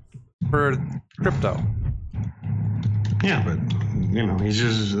idiot for crypto. Yeah, but, you know, he's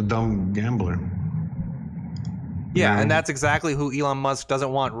just a dumb gambler. Yeah, and that's exactly who Elon Musk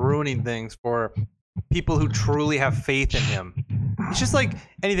doesn't want ruining things for people who truly have faith in him. It's just like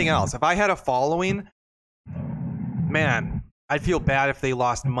anything else. If I had a following, man, I'd feel bad if they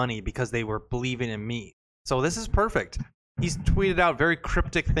lost money because they were believing in me. So this is perfect. He's tweeted out very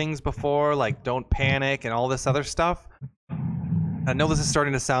cryptic things before, like don't panic and all this other stuff. I know this is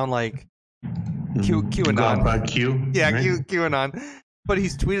starting to sound like QAnon. About Q? Yeah, right? QAnon. But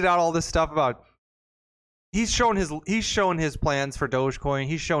he's tweeted out all this stuff about. He's shown his plans for Dogecoin.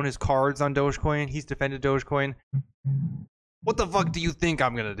 He's shown his cards on Dogecoin. He's defended Dogecoin. What the fuck do you think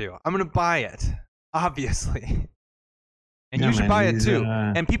I'm gonna do? I'm gonna buy it, obviously. And Yeah, you should man, buy it he's, too.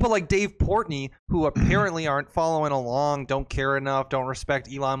 And people like Dave Portnoy, who apparently aren't following along, don't care enough, don't respect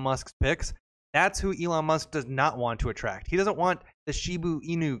Elon Musk's picks. That's who Elon Musk does not want to attract. He doesn't want the Shibu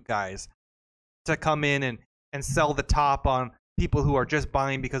Inu guys to come in and sell the top on people who are just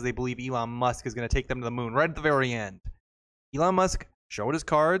buying because they believe Elon Musk is going to take them to the moon right at the very end. Elon Musk showed his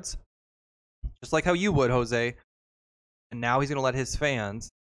cards, just like how you would, Jose. And now he's going to let his fans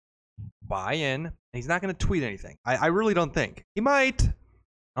buy in. And he's not going to tweet anything. I really don't think. He might. I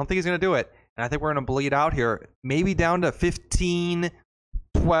don't think he's going to do it. And I think we're going to bleed out here. Maybe down to 15,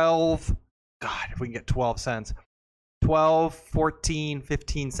 12. God, if we can get 12 cents. 12, 14,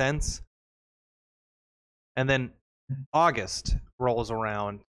 15 cents. And then August rolls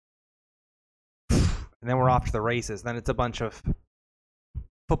around. And then we're off to the races. Then it's a bunch of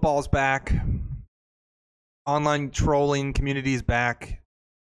football's back. Online trolling community's back.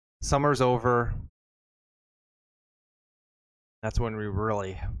 Summer's over. That's when we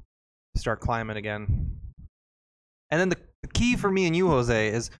really start climbing again. And then the key for me and you, Jose,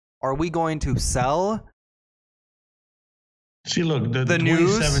 is are we going to sell? See, look, the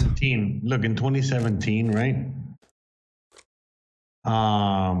 2017. Look, in 2017, right?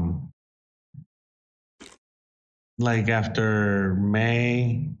 Like after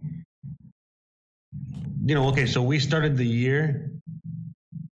May, okay, so we started the year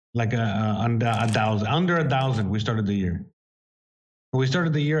like under 1,000. We started the year. We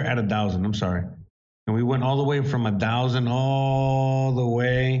started the year at 1,000. I'm sorry, and we went all the way from 1,000 all the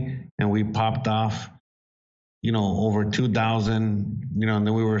way, and we popped off, over 2,000. And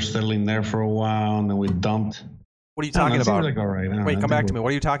then we were settling there for a while, and then we dumped. What are you talking about? Like all right. Wait, come back to me. What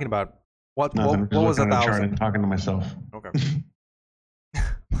are you talking about? What was 1,000? Talking to myself. Okay.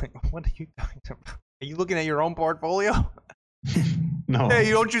 What are you talking about? Are you looking at your own portfolio? No. Hey,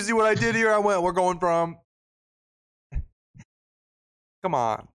 don't you see what I did here? We're going from. Come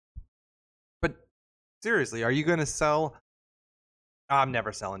on. But seriously, are you going to sell? I'm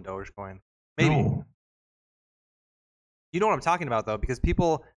never selling Dogecoin. Maybe. No. You know what I'm talking about though, because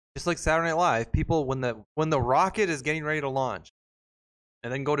people, just like Saturday Night Live, people when the rocket is getting ready to launch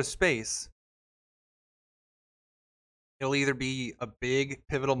and then go to space, it'll either be a big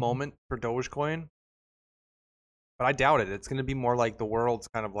pivotal moment for Dogecoin, but I doubt it. It's going to be more like the world's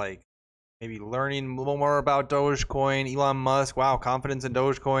kind of like maybe learning a little more about Dogecoin. Elon Musk, wow, confidence in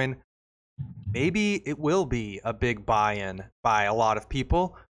Dogecoin. Maybe it will be a big buy-in by a lot of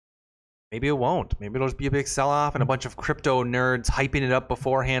people. Maybe it won't. Maybe it'll just be a big sell-off and a bunch of crypto nerds hyping it up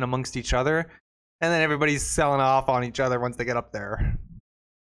beforehand amongst each other. And then everybody's selling off on each other once they get up there.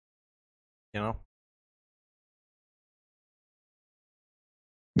 Yeah,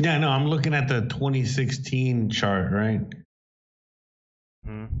 no, I'm looking at the 2016 chart, right?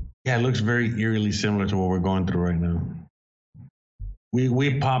 Mm-hmm. Yeah, it looks very eerily similar to what we're going through right now.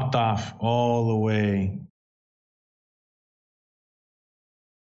 We popped off all the way.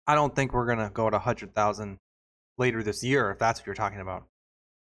 I don't think we're going to go to 100,000 later this year, if that's what you're talking about.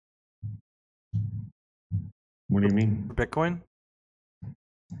 What do you mean? For Bitcoin?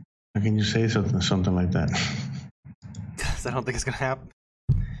 How can you say something like that? Because I don't think it's going to happen.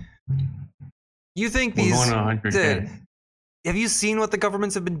 You think We're these... going to 100K. Have you seen what the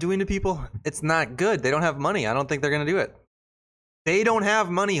governments have been doing to people? It's not good. They don't have money. I don't think they're going to do it. They don't have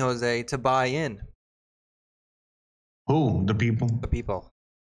money, Jose, to buy in. Who? The people? The people.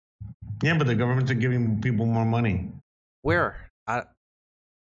 Yeah, but the governments are giving people more money. Where? I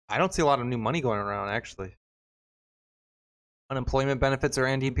don't see a lot of new money going around, actually. Unemployment benefits are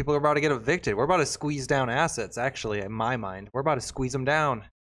ending. People are about to get evicted. We're about to squeeze down assets, actually, in my mind. We're about to squeeze them down.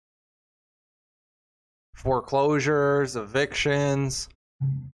 Foreclosures, evictions,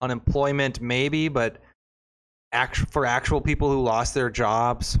 unemployment, maybe, but for actual people who lost their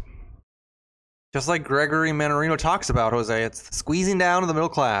jobs. Just like Gregory Mannarino talks about, Jose, it's squeezing down to the middle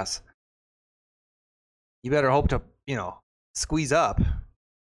class. You better hope to, squeeze up,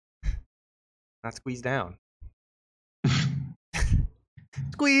 not squeeze down.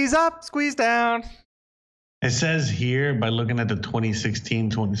 Squeeze up, squeeze down. It says here, by looking at the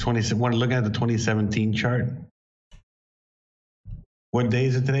 2016, when looking at the 2017 chart, what day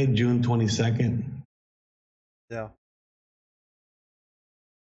is it today? June 22nd? Yeah.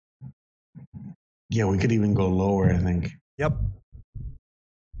 Yeah, we could even go lower, I think. Yep.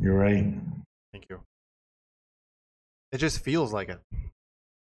 You're right. Thank you. It just feels like it.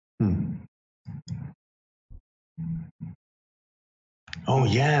 Oh,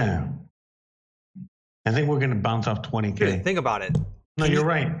 yeah. I think we're going to bounce off 20K. Dude, think about it. No, you're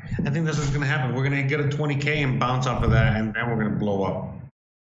right. I think that's what's going to happen. We're going to get a 20K and bounce off of that, and then we're going to blow up.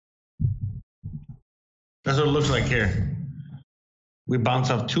 That's what it looks like here. we bounce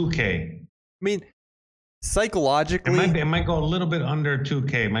off 2K. I mean, psychologically, it might go a little bit under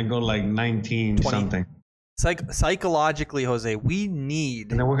 2K. It might go like 19 20. something. Psychologically, Jose, we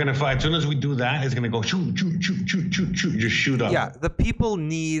need. And then we're gonna fight. As soon as we do that, it's gonna go shoot, just shoot up. Yeah, the people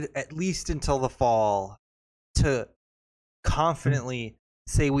need at least until the fall to confidently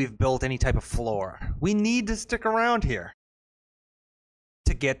say we've built any type of floor. We need to stick around here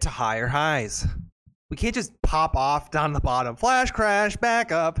to get to higher highs. We can't just pop off down the bottom, flash crash,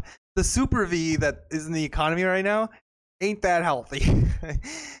 back up. The super V that is in the economy right now ain't that healthy.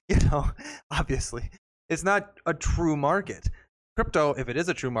 You know, obviously. It's not a true market. Crypto, if it is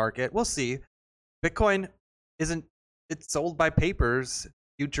a true market, we'll see. Bitcoin isn't, it's sold by papers,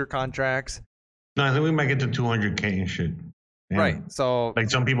 future contracts. No, I think we might get to 200K and shit. Damn. Right. So, like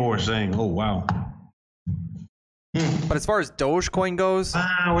some people were saying, oh, wow. But as far as Dogecoin goes,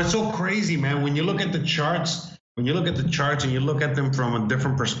 it's so crazy, man. When you look at the charts, and you look at them from a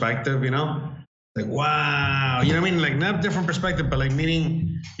different perspective, you know, like, wow, you know what I mean? Like, not a different perspective, but like,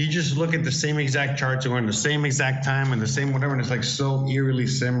 meaning you just look at the same exact charts and we're in the same exact time and the same whatever, and it's like so eerily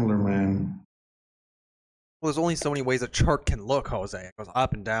similar, man. Well, there's only so many ways a chart can look, Jose. It goes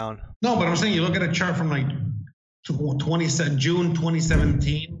up and down. No, but I'm saying you look at a chart from like June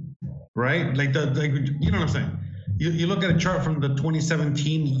 2017, right? Like you know what I'm saying? You look at a chart from the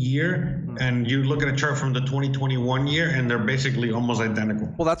 2017 year and you look at a chart from the 2021 year and they're basically almost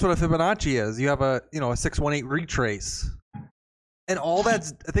identical. Well, that's what a Fibonacci is. You have a 618 retrace. And all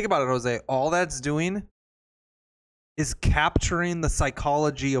that's, think about it, Jose, all that's doing is capturing the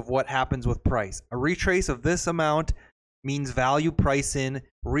psychology of what happens with price. A retrace of this amount means value price in,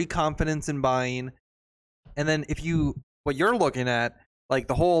 reconfidence in buying. And then what you're looking at, like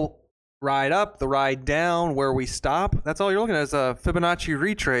the whole ride up, the ride down, where we stop, that's all you're looking at is a Fibonacci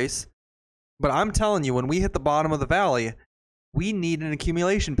retrace. But I'm telling you, when we hit the bottom of the valley, we need an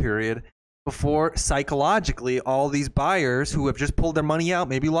accumulation period before psychologically all these buyers who have just pulled their money out,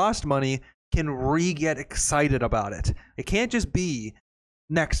 maybe lost money, can get excited about it. It can't just be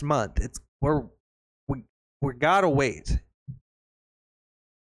next month. We gotta wait.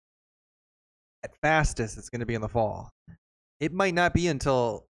 At fastest, it's gonna be in the fall. It might not be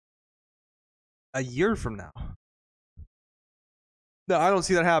until a year from now. No, I don't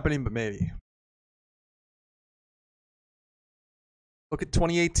see that happening, but maybe. Look at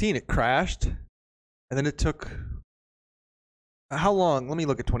 2018. It crashed, and then it took... How long? Let me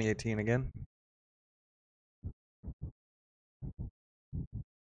look at 2018 again.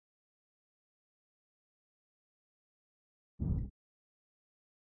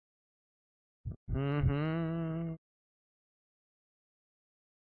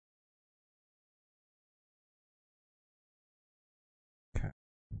 Okay.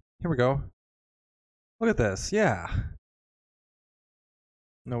 Here we go. Look at this. Yeah.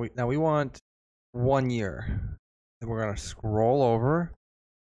 Now we want 1 year. Then we're gonna scroll over.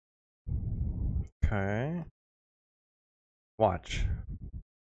 Okay. Watch.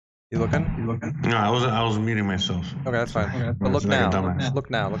 You looking? No, I was muting myself. Okay, that's fine. Okay, but look now. Look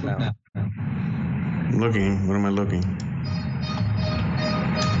now. I'm looking. What am I looking?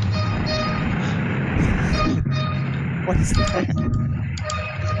 What is that?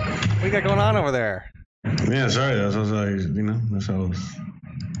 What you got going on over there? Yeah, sorry. That's what I was, that's how I was.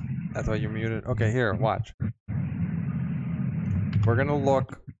 That's why you're muted. Okay, here, watch. We're gonna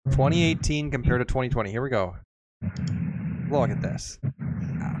look 2018 compared to 2020. Here we go. Look at this.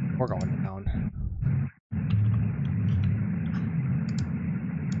 We're going down.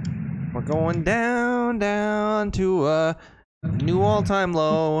 We're going down to a new all-time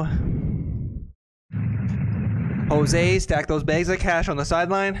low. Jose, stack those bags of cash on the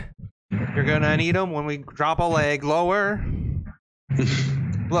sideline. You're gonna need them when we drop a leg lower.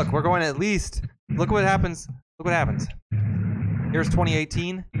 Look, we're going at least. Look what happens. Look what happens. Here's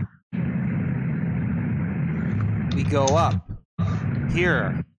 2018. We go up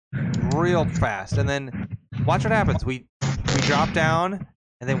here real fast, and then watch what happens. We drop down,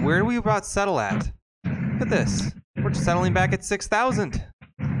 and then where do we about settle at? Look at this. We're just settling back at 6,000.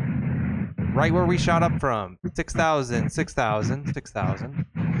 Right where we shot up from. 6,000, 6,000, 6,000.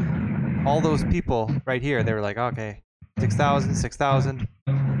 All those people right here, they were like, okay, 6,000, 6,000.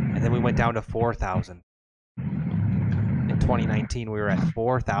 And then we went down to 4,000. In 2019, we were at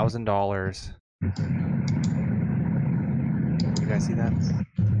 $4,000. You guys see that?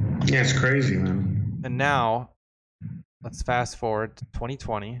 Yeah, it's crazy, man. And now, let's fast forward to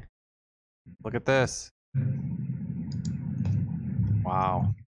 2020. Look at this.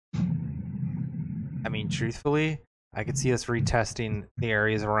 Wow. I mean, truthfully, I could see us retesting the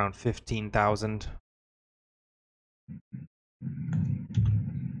areas around 15,000.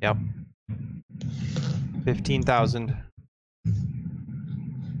 Yep. 15,000.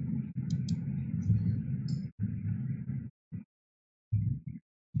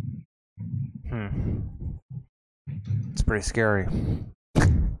 It's pretty scary.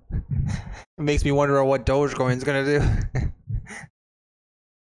 It makes me wonder what Dogecoin's gonna do.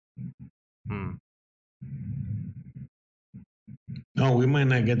 No, we might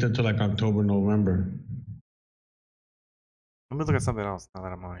not get there till like October, November. Let me look at something else now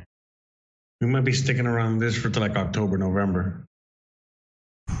that I'm on it. We might be sticking around this for till like October, November.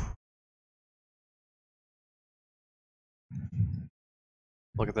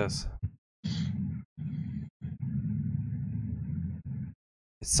 Look at this.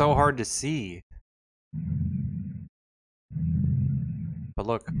 It's so hard to see. But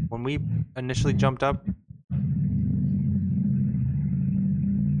look, when we initially jumped up,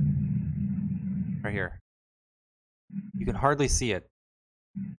 right here, you can hardly see it.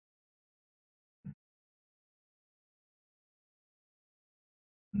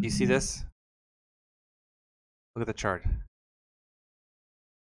 Do you see this? Look at the chart.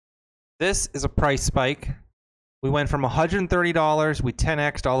 This is a price spike. We went from $130, we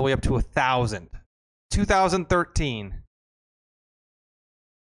 10x'd all the way up to 1,000. 2013.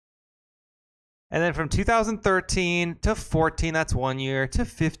 And then from 2013 to 14, that's 1 year. To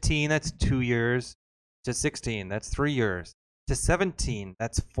 15, that's 2 years. To 16, that's 3 years. To 17,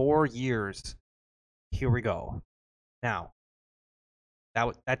 that's 4 years. Here we go. Now,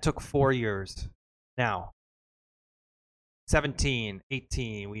 that took 4 years. Now, 17,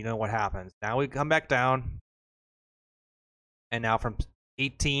 18, we know what happens. Now we come back down. And now from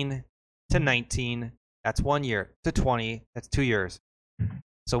 18 to 19, that's 1 year. To 20, that's 2 years.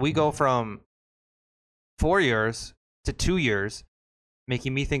 So we go from 4 years to 2 years,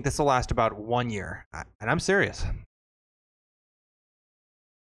 making me think this will last about 1 year. And I'm serious.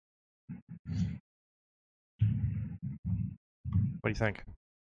 What do you think?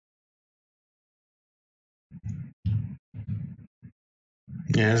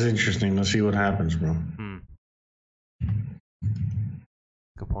 Yeah, it's interesting. Let's see what happens, bro.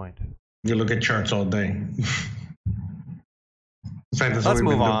 Good point. You look at charts all day. In fact, that's let's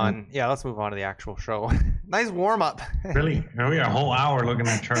move on. Yeah, let's move on to the actual show. Nice warm up. Really? Oh, yeah, a whole hour looking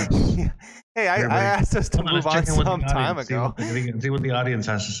at charts. Hey, I asked us to move on some time ago. See what the audience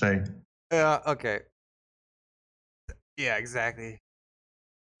has to say. Yeah, okay. Yeah, exactly.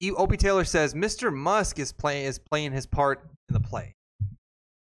 Opie Taylor says Mr. Musk is playing his part in the play.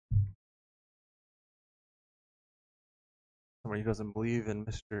 Somebody who doesn't believe in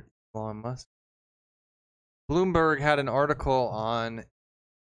Mr. Elon Musk. Bloomberg had an article on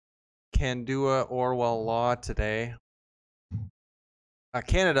Kandua Orwell law today.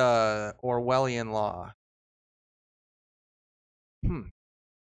 Canada Orwellian law.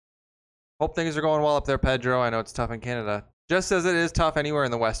 Hope things are going well up there, Pedro. I know it's tough in Canada. Just as it is tough anywhere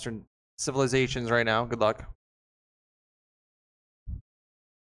in the Western civilizations right now. Good luck.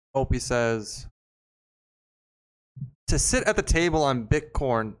 Opie says, to sit at the table on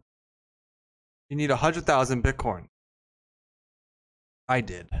Bitcoin, you need 100,000 Bitcoin. I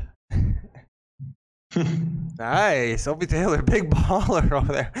did. Nice. Opie Taylor, big baller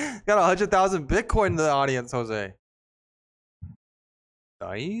over there. Got 100,000 Bitcoin in the audience, Jose.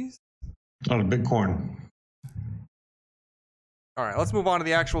 Nice. Oh, the Bitcoin. All right, let's move on to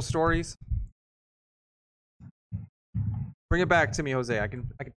the actual stories. Bring it back to me, Jose. I can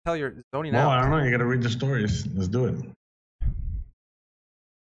tell you're zoning out. Well, I don't know. You got to read the stories. Let's do it.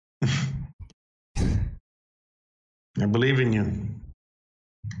 I believe in you.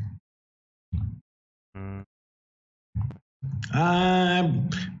 I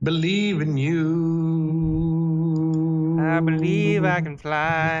believe in you. I believe I can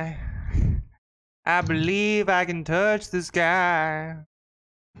fly. I believe I can touch the sky.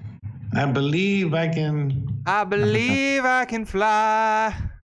 I believe I can. I believe I can fly.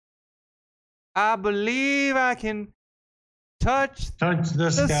 I believe I can touch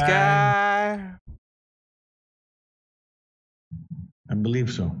the sky. I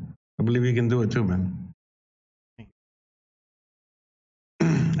believe so. I believe you can do it too, man.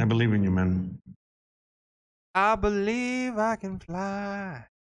 I believe in you, man. I believe I can fly.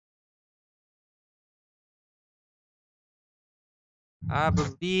 I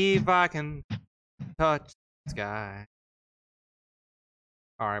believe I can touch the sky.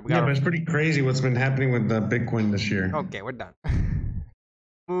 All right, but it's pretty crazy what's been happening with Bitcoin this year. Okay, we're done.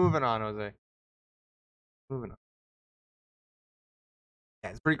 Moving on, Jose. Moving on.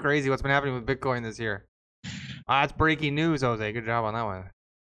 Yeah, it's pretty crazy what's been happening with Bitcoin this year. That's breaking news, Jose. Good job on that one.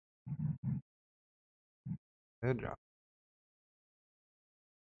 Good job.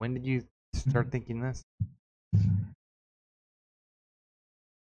 When did you start thinking this?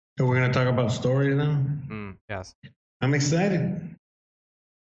 So we're gonna talk about stories now. Yes. I'm excited.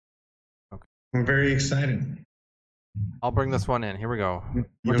 Okay. I'm very excited. I'll bring this one in. Here we go. You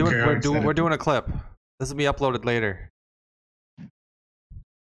don't care, I'm excited. We're doing a clip. This will be uploaded later.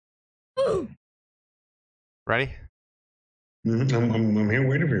 Ready? I'm here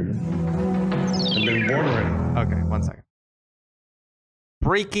waiting for you. I've been bored already. Okay, 1 second.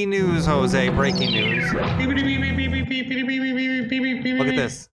 Breaking news, Jose. Breaking news. Look at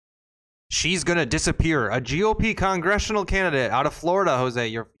this. She's gonna disappear. A GOP congressional candidate out of Florida, Jose,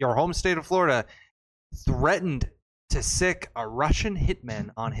 your home state of Florida, threatened to sick a Russian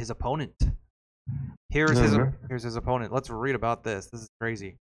hitman on his opponent. Here's his opponent. Let's read about this. This is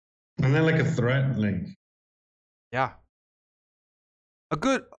crazy. Isn't that like a threat? Like, yeah. A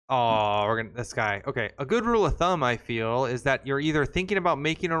good this guy. Okay. A good rule of thumb, I feel, is that you're either thinking about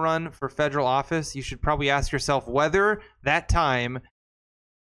making a run for federal office. You should probably ask yourself whether that time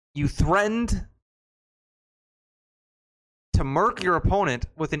you threatened to murk your opponent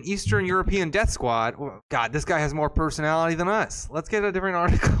with an Eastern European death squad. God, this guy has more personality than us. Let's get a different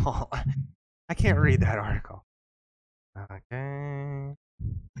article. I can't read that article. Okay.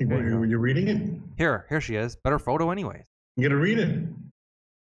 You're reading it? Here she is. Better photo anyways. You gotta read it.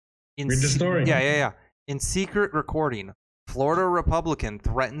 Read the story. Yeah. In secret recording, Florida Republican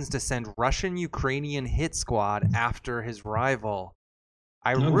threatens to send Russian-Ukrainian hit squad after his rival.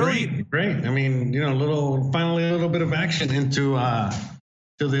 Great. I mean, finally a little bit of action into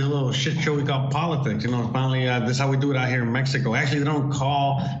this little shit show we call politics. Finally, this is how we do it out here in Mexico. Actually, they don't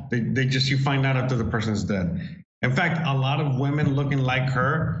call. They just, you find out after the person's dead. In fact, a lot of women looking like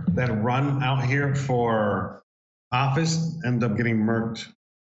her that run out here for office end up getting murked.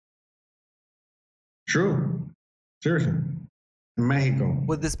 True. Seriously. In Mexico.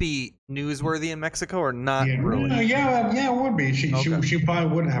 Would this be newsworthy in Mexico or not really? Yeah, it would be. She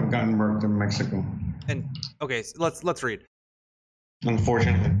probably would have gotten murked in Mexico. And okay, so let's read.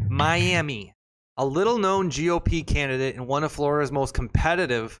 Unfortunately. Miami. A little-known GOP candidate in one of Florida's most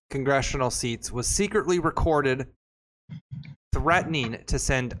competitive congressional seats was secretly recorded threatening to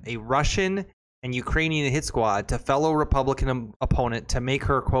send a Russian and Ukrainian hit squad to fellow Republican opponent to make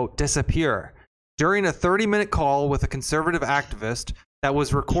her, quote, disappear. During a 30-minute call with a conservative activist that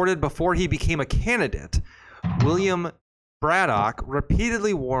was recorded before he became a candidate, William Braddock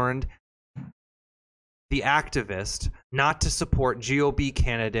repeatedly warned the activist not to support GOP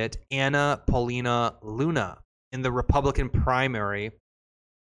candidate Anna Paulina Luna in the Republican primary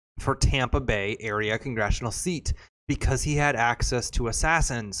for Tampa Bay area congressional seat because he had access to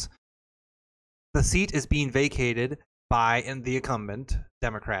assassins. The seat is being vacated by the incumbent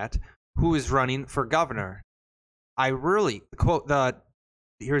Democrat who is running for governor. Here's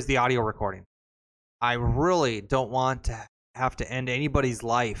the audio recording. I really don't want to have to end anybody's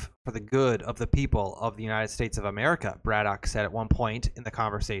life for the good of the people of the United States of America, Braddock said at one point in the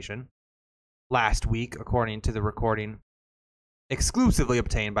conversation last week, according to the recording exclusively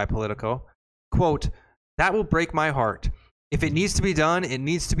obtained by Politico. Quote, that will break my heart. If it needs to be done, it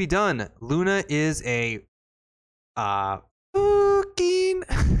needs to be done. Luna is a fucking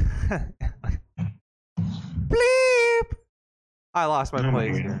bleep. I lost my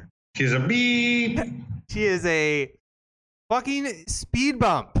place here. She's a beep. She is a fucking speed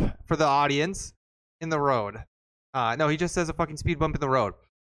bump for the audience in the road. No, he just says a fucking speed bump in the road.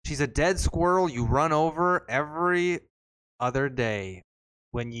 She's a dead squirrel you run over every other day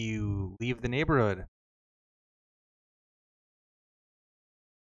when you leave the neighborhood.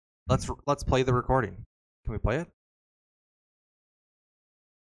 Let's play the recording. Can we play it?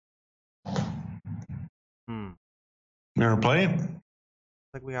 Never play it?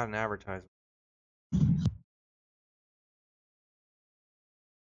 Like we got an advertisement.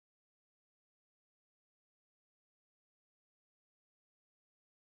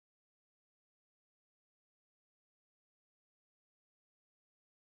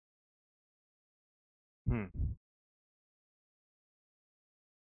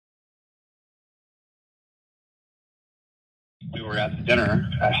 We were at dinner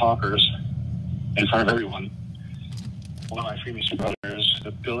at Hawkers in front of everyone. One of my Freemason brothers,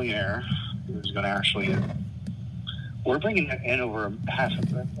 a billionaire, who's going to actually, we're bringing in over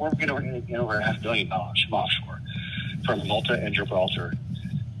 $500 million from offshore, from Malta and Gibraltar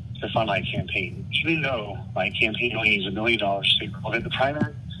to fund my campaign. Even though my campaign only needs $1 million to hit the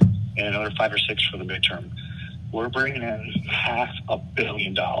primary and another 5 or 6 for the midterm, we're bringing in $500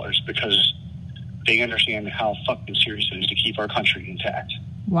 million because they understand how fucking serious it is to keep our country intact.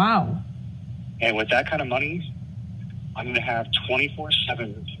 Wow. And with that kind of money, I'm going to have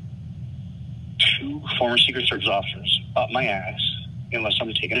 24/7 2 former Secret Service officers up my ass unless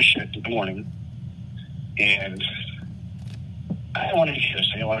I'm taking a shit in the morning. And I don't want to hear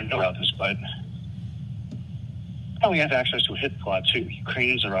this. I don't want to know about this, but we have access to a hit squad too,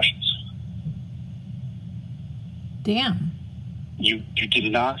 Ukrainians and Russians. Damn. You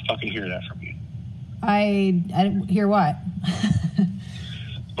did not fucking hear that from me. I didn't hear what?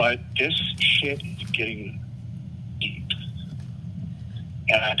 But this shit is getting deep.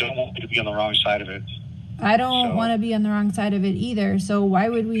 And I don't want you to be on the wrong side of it. I don't want to be on the wrong side of it either. So why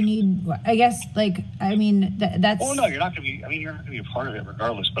would we need, I guess, like, I mean, that's... Well, no, you're not going to be, I mean, you're not going to be a part of it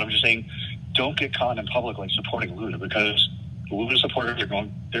regardless. But I'm just saying, don't get caught in public, like, supporting Luna, because the Luna supporters are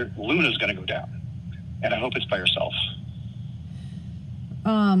going, Luna's going to go down. And I hope it's by yourself.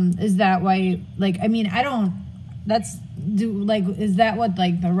 Is that why, like, I mean, I don't, is that what,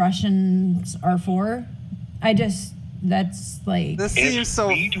 like, the Russians are for? That's like... This seems so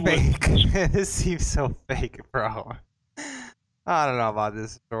fake. This seems so fake, bro. I don't know about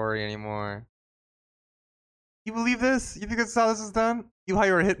this story anymore. You believe this? You think that's how this is done? You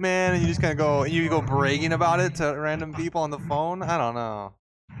hire a hitman and you just kind of go bragging about it to random people on the phone? I don't know.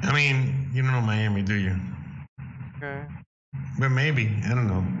 I mean, you don't know Miami, do you? Okay. But maybe. I don't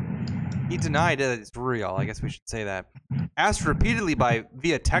know. He denied that it's real. I guess we should say that. Asked repeatedly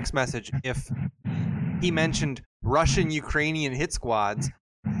via text message if he mentioned Russian-Ukrainian hit squads,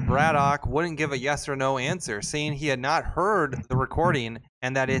 Braddock wouldn't give a yes or no answer, saying he had not heard the recording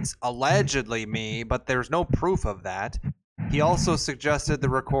and that it's allegedly me, but there's no proof of that. He also suggested the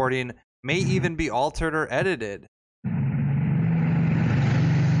recording may even be altered or edited.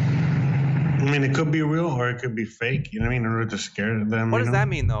 I mean, it could be real or it could be fake. You know what I mean? In order to scare them. What does that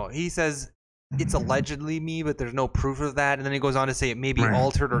mean, though? He says it's allegedly me, but there's no proof of that. And then he goes on to say it may be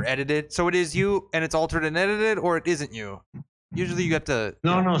altered or edited. So it is you, and it's altered and edited, or it isn't you? Usually you have to...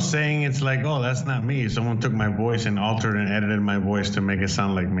 No, saying it's like, oh, that's not me. Someone took my voice and altered and edited my voice to make it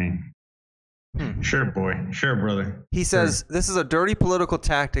sound like me. Sure, boy. Sure, brother. He says, this is a dirty political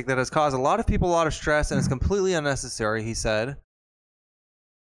tactic that has caused a lot of people a lot of stress and is completely unnecessary, he said.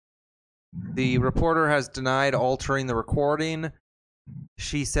 The reporter has denied altering the recording.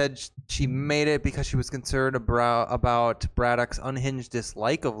 She said she made it because she was concerned about Braddock's unhinged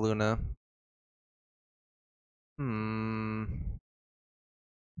dislike of Luna.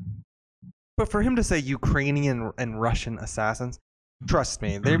 But for him to say Ukrainian and Russian assassins, trust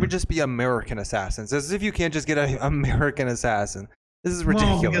me, they would just be American assassins. As if you can't just get an American assassin. This is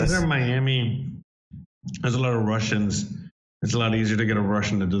ridiculous. Well, because they're in Miami. There's a lot of Russians. It's a lot easier to get a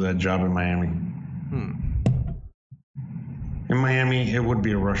Russian to do that job in Miami. In Miami, it would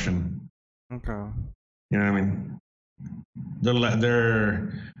be a Russian. Okay. You know what I mean?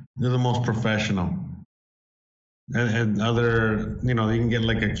 They're the most professional. And other, you know, you can get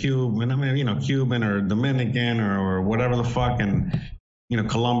like a Cuban, I mean, you know, Cuban or Dominican or whatever the fuck, and, you know,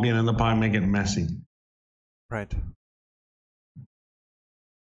 Colombian, and they'll probably make it messy. Right.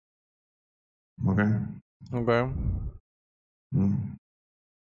 Okay.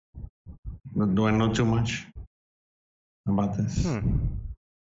 But do I know too much about this?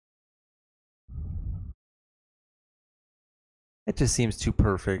 It just seems too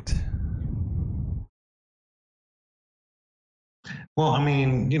perfect. Well, I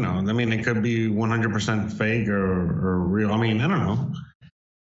mean, you know, it could be 100% fake or real. I mean, I don't know.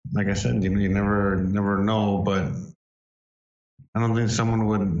 Like I said, you know, you never know, but I don't think someone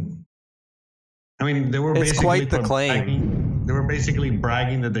would. I mean, they were It's basically quite the claim. They were basically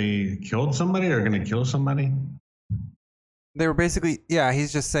bragging that they killed somebody or going to kill somebody. They were basically, yeah,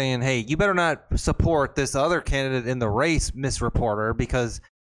 he's just saying, hey, you better not support this other candidate in the race, Miss Reporter, because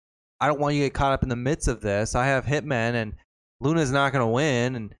I don't want you to get caught up in the midst of this. I have hitmen, and Luna's not going to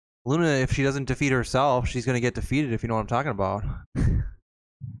win. And Luna, if she doesn't defeat herself, she's going to get defeated, if you know what I'm talking about.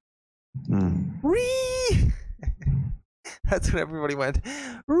 Ree! That's what everybody went.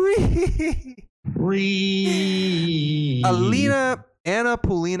 Ree! Anna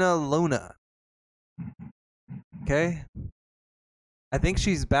Paulina Luna. Okay? I think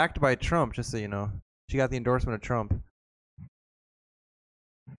she's backed by Trump, just so you know. She got the endorsement of Trump.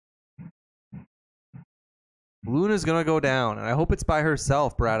 Luna's gonna go down, and I hope it's by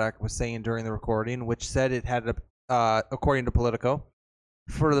herself, Braddock was saying during the recording, which said it had, according to Politico,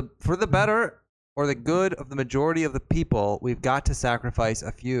 for the better or the good of the majority of the people, we've got to sacrifice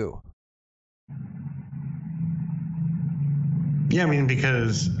a few. Yeah, I mean,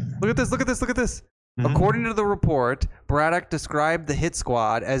 because... Look at this. According to the report, Braddock described the hit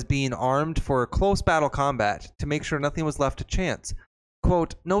squad as being armed for close battle combat to make sure nothing was left to chance.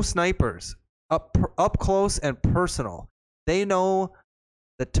 Quote, no snipers. Up close and personal. They know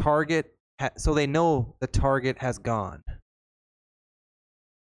the target so they know the target has gone.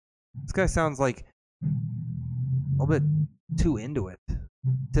 This guy sounds like a little bit too into it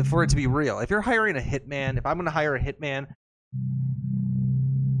for it to be real. If you're hiring a hitman, if I'm going to hire a hitman,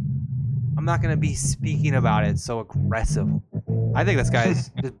 I'm not going to be speaking about it so aggressive. I think this guy's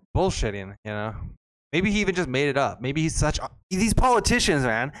just bullshitting, you know? Maybe he even just made it up. Maybe he's these politicians,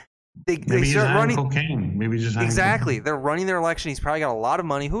 man. They start running cocaine. Maybe just exactly. They're running their election. He's probably got a lot of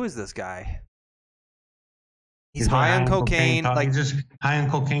money. Who is this guy? He's high on cocaine. Like just high on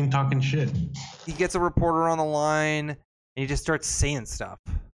cocaine, talking shit. He gets a reporter on the line, and he just starts saying stuff.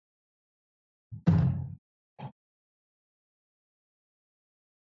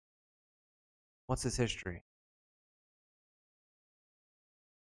 What's his history?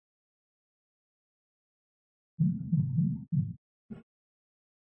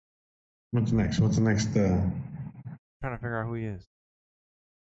 What's next? What's the next? Trying to figure out who he is.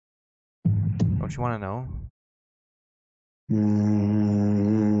 Don't you want to know?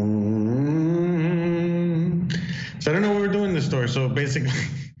 So I don't know what we're doing this story. So basically,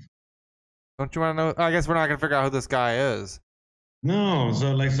 don't you want to know? I guess we're not gonna figure out who this guy is. No.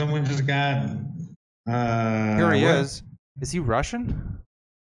 So like someone just got. Here he is. Is he Russian?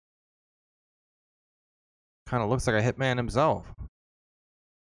 Kind of looks like a hitman himself.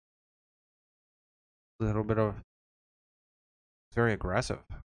 A little bit of. It's very aggressive.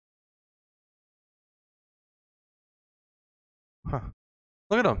 Huh.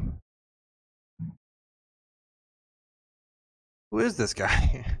 Look at him. Who is this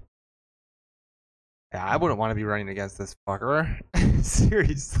guy? Yeah, I wouldn't want to be running against this fucker.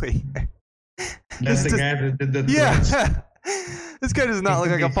 Seriously. That's the guy that did the threats. Yeah. This guy does not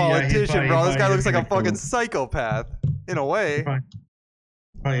look like a politician, bro. This guy looks like a fucking psychopath. In a way.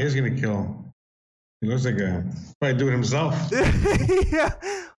 Probably is gonna kill. He looks like probably do it himself. Yeah.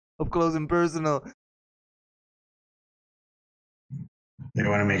 Up close and personal. They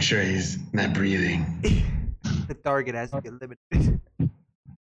want to make sure he's not breathing. The target has to be limited.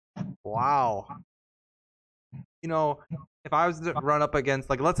 Wow. You know, if I was to run up against,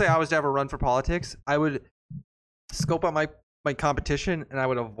 like, let's say I was to have a run for politics, I would scope out my competition and I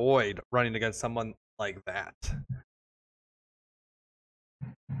would avoid running against someone like that.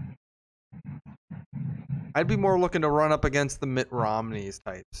 I'd be more looking to run up against the Mitt Romney's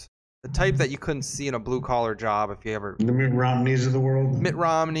types. The type that you couldn't see in a blue-collar job if you ever... The Mitt Romneys of the world? Mitt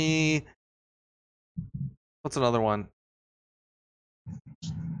Romney. What's another one?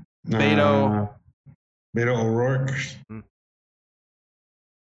 Beto. Beto O'Rourke.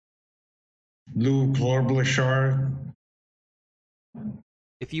 Lou Klobuchar.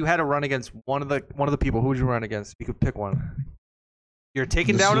 If you had to run against one of the people, who would you run against? If you could pick one. You're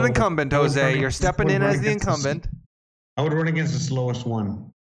taking down an incumbent, Jose. You're stepping in as the incumbent. I would run against the slowest one.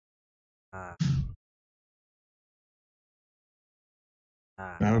 I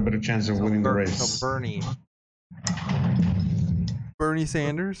have a better chance of winning the race. So Bernie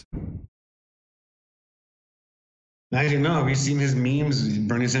Sanders? I don't know. Have you seen his memes?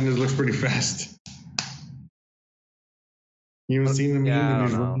 Bernie Sanders looks pretty fast. You haven't seen the meme? Yeah, I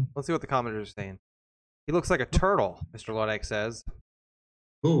don't know. Let's see what the commenters are saying. He looks like a turtle, Mr. Lodek says.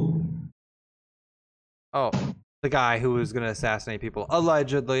 Who? Oh, the guy who was going to assassinate people,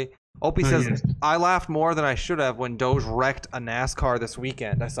 allegedly. Opie says, yes. I laughed more than I should have when Doge wrecked a NASCAR this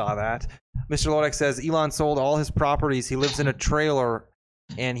weekend. I saw that. Mr. Lodek says, Elon sold all his properties. He lives in a trailer,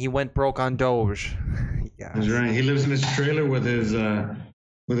 and he went broke on Doge. Yeah, that's right. He lives in his trailer with his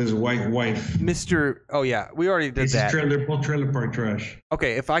white wife. Oh, yeah. We already did that. They're both trailer park trash.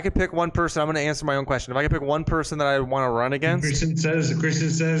 Okay, if I could pick one person, I'm going to answer my own question. If I could pick one person that I want to run against. Christian says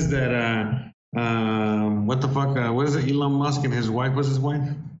that, what the fuck? What is it? Elon Musk and his wife. What's his wife?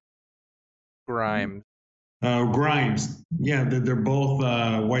 Grimes. Grimes. Yeah, they're both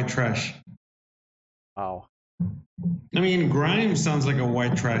white trash. Oh. I mean, Grimes sounds like a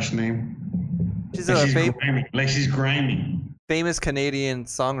white trash name. She's she's grimy. Famous Canadian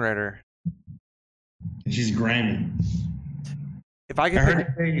songwriter. She's grimy. If I could, I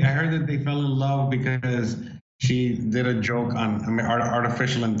heard that they fell in love because she did a joke on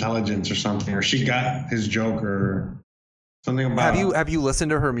artificial intelligence or something, or she got his joke or something about. Have you listened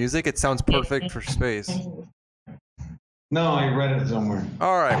to her music? It sounds perfect for space. No, I read it somewhere.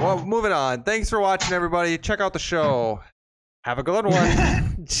 All right, well, moving on. Thanks for watching, everybody. Check out the show. Have a good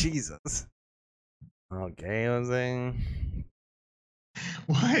one. Jesus. Okay, Jose.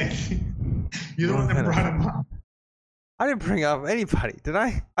 What? You don't want to brought him up. I didn't bring up anybody, did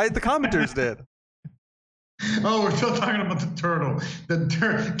I? The commenters did. Oh, we're still talking about the turtle,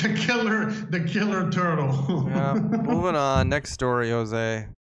 the killer turtle. Yeah, moving on. Next story, Jose.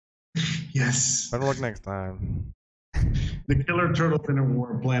 Yes. Better luck next time. The killer turtle didn't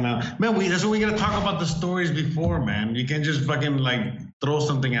work playing out. Man, that's what we gotta talk about the stories before, man. You can't just fucking like throw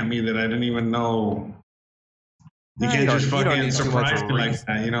something at me that I didn't even know. You can't just fucking surprise me like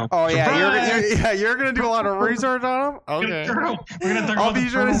that, you know. Oh yeah, you're gonna do a lot of research on them. Okay. We're gonna talk I'll about be the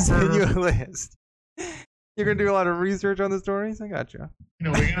sure to turtle send you murder. a list. You're gonna do a lot of research on the stories. I got you. You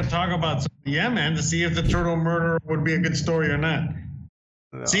know, we're gonna talk about yeah, man, to see if the turtle murder would be a good story or not.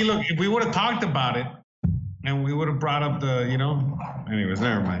 No. See, look, if we would have talked about it, and we would have brought up the, you know, anyways,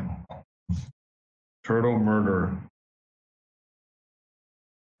 never mind. Turtle murder.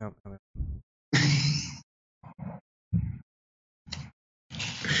 Nope.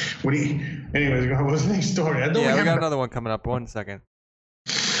 What do you? Anyways, what's the next story? We got another one coming up. 1 second.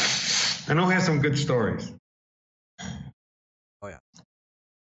 I know he has some good stories. Oh yeah.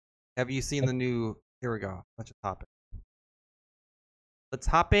 Have you seen the new? Here we go. Let's just hop in. Let's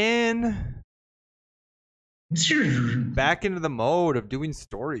hop in. Back into the mode of doing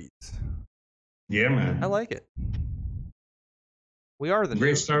stories. Yeah, man. I like it. We are the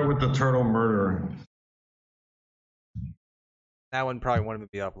Great new. start with the turtle murder. That one probably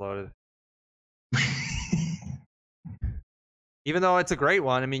wouldn't be uploaded. Even though it's a great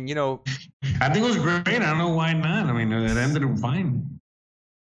one. I mean, you know. I think it was great. I don't know why not. I mean, it ended up fine.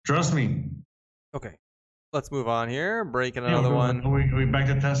 Trust me. Okay. Let's move on here. Breaking another one. Are we back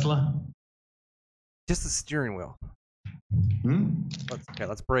to Tesla? Just the steering wheel.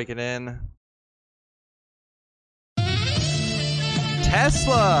 Let's break it in.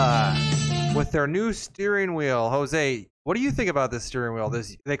 Tesla with their new steering wheel. Jose, what do you think about this steering wheel?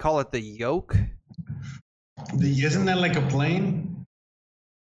 They call it the yoke. Isn't that like a plane?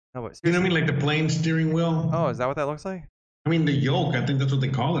 No, but you know what I mean, like the plane steering wheel. Oh, is that what that looks like? I mean, the yoke. I think that's what they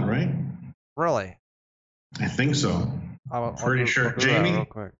call it, right? Really? I think so. Pretty sure. Jamie? Real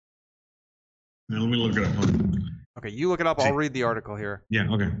quick. Now, let me look it up. Okay, you look it up. I'll read the article here. Yeah,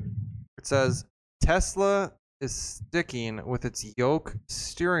 okay. It says Tesla is sticking with its yoke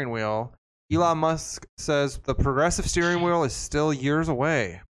steering wheel. Elon Musk says the progressive steering wheel is still years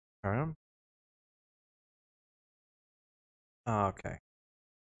away. Okay.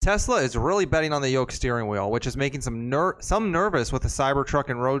 Tesla is really betting on the yoke steering wheel, which is making some nervous with the Cybertruck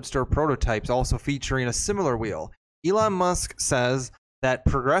and Roadster prototypes also featuring a similar wheel. Elon Musk says that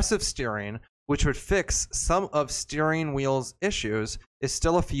progressive steering, which would fix some of steering wheel's issues, is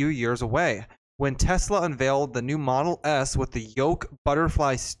still a few years away. When Tesla unveiled the new Model S with the yoke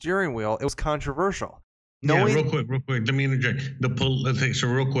butterfly steering wheel, it was controversial. Real quick. Let me interject. So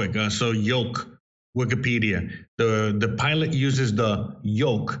real quick. So yoke. Wikipedia. The pilot uses the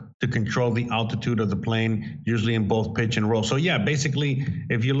yoke to control the altitude of the plane, usually in both pitch and roll. So yeah, basically,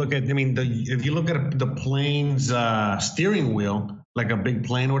 if you look at, the plane's steering wheel, like a big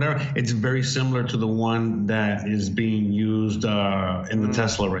plane or whatever, it's very similar to the one that is being used in the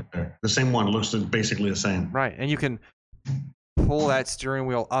Tesla right there. The same one looks basically the same. Right, and you can pull that steering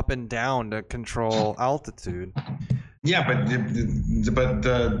wheel up and down to control altitude. Yeah, but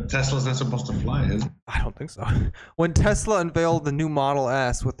the Tesla's not supposed to fly, is it? I don't think so. When Tesla unveiled the new Model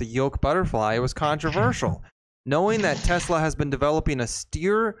S with the yoke butterfly, it was controversial. Knowing that Tesla has been developing a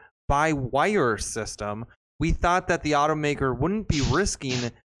steer-by-wire system, we thought that the automaker wouldn't risk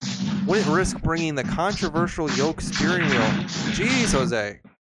bringing the controversial yoke steering wheel. Jeez, Jose.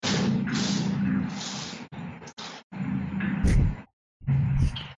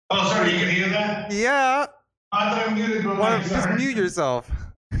 Oh, sorry, you can hear that? Yeah. I thought I muted my mic. Just mute yourself.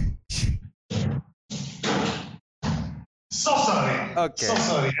 So sorry. Okay. So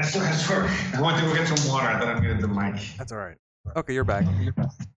sorry. I swear. I went to go get some water. I thought I muted the mic. That's all right. Okay, you're back.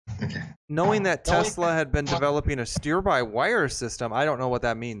 Okay. Knowing that Tesla had been developing a steer-by-wire system, I don't know what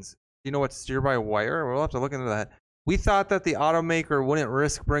that means. Do you know what steer-by-wire? We'll have to look into that. We thought that the automaker wouldn't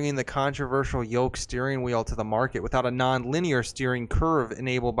risk bringing the controversial yoke steering wheel to the market without a non-linear steering curve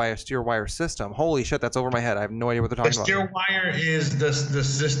enabled by a steer-wire system. Holy shit, that's over my head. I have no idea what they're talking about. Steer-wire is the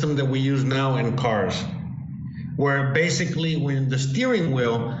system that we use now in cars, where basically when the steering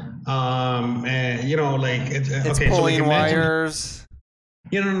wheel, it's pulling wires.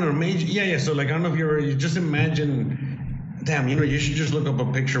 Yeah. So like, I don't know if you just imagine. Damn, you should just look up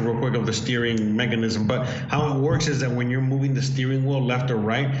a picture real quick of the steering mechanism. But how it works is that when you're moving the steering wheel left or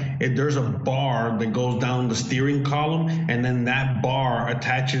right, there's a bar that goes down the steering column, and then that bar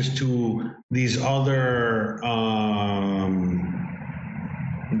attaches to these other, I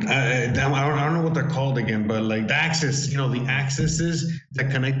don't know what they're called again, but like the axis, the axes that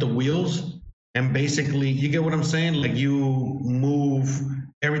connect the wheels. And basically, you get what I'm saying? Like you move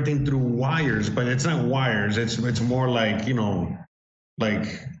everything through wires, but it's not wires. It's more like,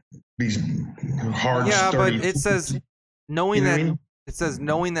 like these hard. Yeah, but sturdy it says knowing You know that what I mean? it says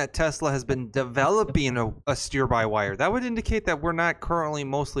knowing that Tesla has been developing a steer-by-wire. That would indicate that we're not currently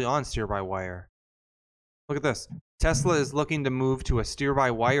mostly on steer-by-wire. Look at this. Tesla is looking to move to a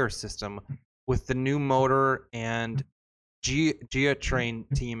steer-by-wire system with the new motor and Gia-Train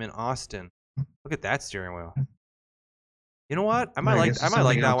team in Austin. Look at that steering wheel. You know what? I might like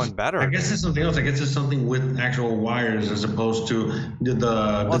that else. one better. I guess it's something else. I guess it's something with actual wires as opposed to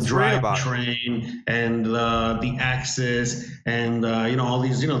the Let's read about it. drivetrain and the axis and all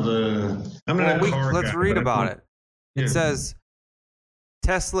these I'm not a car Let's guy, read but about it. It Yeah. says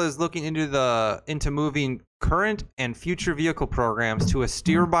Tesla is looking into moving current and future vehicle programs to a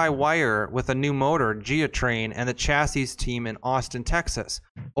steer-by-wire with a new motor, Gia-Train, and the chassis team in Austin, Texas.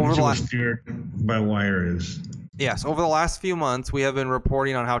 Over the last steer-by-wire is. Yes, over the last few months, we have been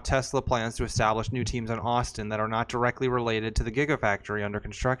reporting on how Tesla plans to establish new teams in Austin that are not directly related to the Gigafactory under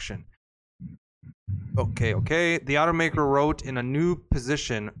construction. Okay. The automaker wrote in a new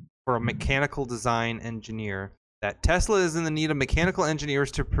position for a mechanical design engineer that Tesla is in the need of mechanical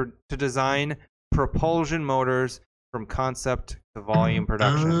engineers to design propulsion motors from concept to volume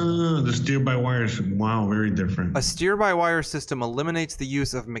production. The steer-by-wire is, wow, very different. A steer-by-wire system eliminates the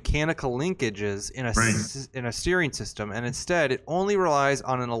use of mechanical linkages in a steering system, and instead it only relies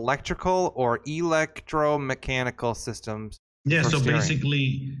on an electrical or electromechanical systems. Yeah, for so steering.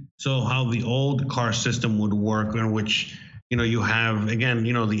 basically, how the old car system would work, in which you have, again,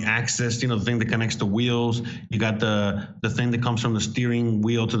 the axis, the thing that connects the wheels. You got the thing that comes from the steering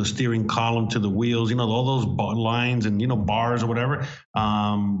wheel to the steering column to the wheels. All those lines and bars or whatever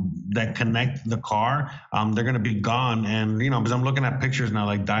that connect the car. They're gonna be gone, and because I'm looking at pictures now,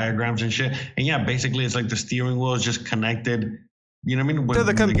 like diagrams and shit. And yeah, basically, it's like the steering wheel is just connected. You know what I mean? To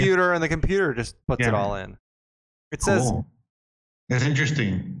the computer, and the computer just puts it all in. It says that's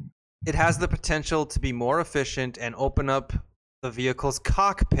interesting. it has the potential to be more efficient and open up the vehicle's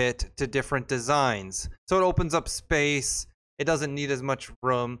cockpit to different designs. So it opens up space. It doesn't need as much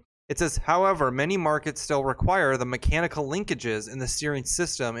room. It says, however, many markets still require the mechanical linkages in the steering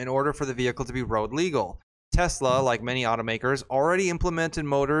system in order for the vehicle to be road legal. Tesla, like many automakers, already implemented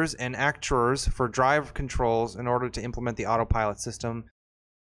motors and actuators for drive controls in order to implement the autopilot system.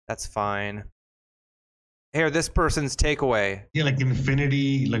 That's fine. Here, this person's takeaway. Yeah, like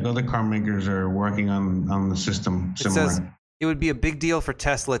Infinity, like other car makers are working on the system. It says it would be a big deal for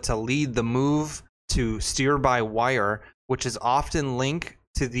Tesla to lead the move to steer-by-wire, which is often linked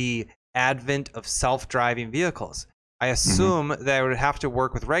to the advent of self-driving vehicles. I assume that it would have to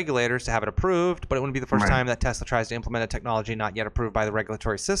work with regulators to have it approved, but it wouldn't be the first time that Tesla tries to implement a technology not yet approved by the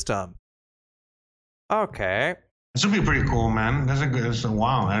regulatory system. Okay. This would be pretty cool, man.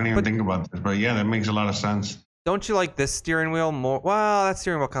 Wow. I didn't even think about this, but yeah, that makes a lot of sense. Don't you like this steering wheel more? Well, that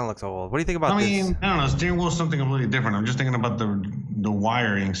steering wheel kind of looks old. What do you think about this? I don't know. Steering wheel is something completely different. I'm just thinking about the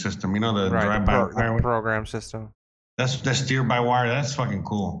wiring system. The drive-by-wire program system. That's steer-by-wire. That's fucking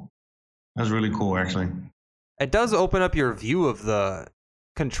cool. That's really cool, actually. It does open up your view of the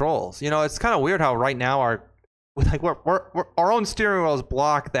controls. It's kind of weird how right now our own steering wheels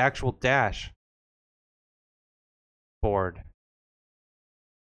block the actual dash board.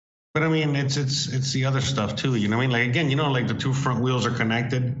 But I mean, it's the other stuff too. You know what I mean? Like again, like the two front wheels are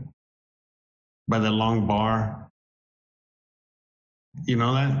connected by that long bar. You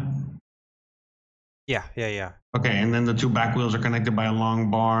know that? Yeah. Okay, and then the two back wheels are connected by a long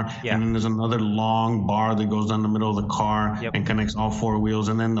bar. Yeah. And then there's another long bar that goes down the middle of the car and connects all four wheels.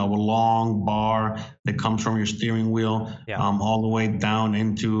 And then a long bar that comes from your steering wheel all the way down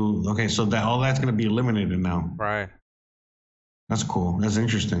into. Okay, so all that's going to be eliminated now. Right. That's cool. That's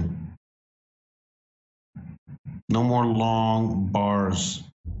interesting. No more long bars.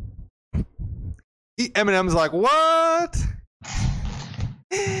 Eminem's like, what?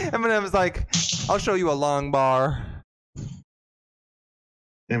 Eminem's like, I'll show you a long bar.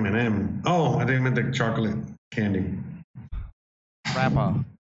 Eminem. Oh, I didn't mean the chocolate candy. Rapper.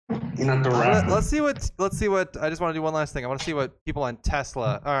 Not the rapper. Let's see what. I just want to do one last thing. I want to see what people on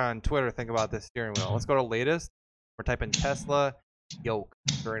Tesla or on Twitter think about this steering wheel. Let's go to latest. We're typing Tesla yoke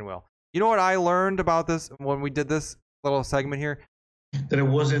steering wheel. You know what I learned about this when we did this little segment here? That it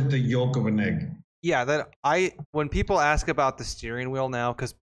wasn't the yolk of an egg. Yeah, when people ask about the steering wheel now,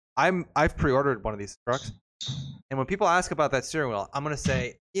 because I've pre-ordered one of these trucks, and when people ask about that steering wheel, I'm gonna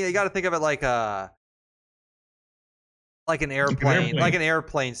say, you got to think of it like an airplane, like an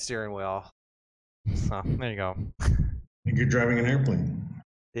airplane steering wheel. So there you go. Like you're driving an airplane.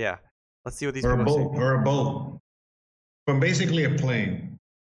 Yeah. Let's see what these or people a boat, but basically a plane.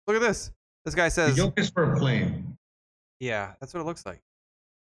 Look at this. This guy says the yoke is for a plane. Yeah, that's what it looks like.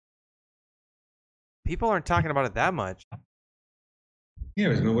 People aren't talking about it that much. Yeah,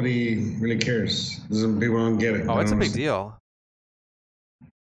 because nobody really cares. People don't get it. Oh, it's a big deal.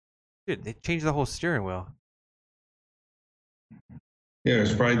 Dude, they changed the whole steering wheel. Yeah,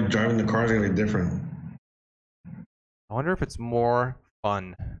 it's probably driving the cars gonna be different. I wonder if it's more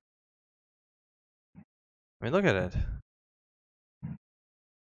fun. I mean, look at it.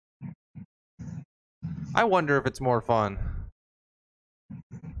 I wonder if it's more fun.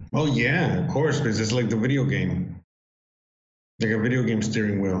 Oh yeah, of course, because it's like the video game. Like a video game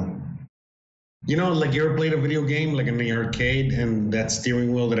steering wheel. You know, like you ever played a video game like in the arcade and that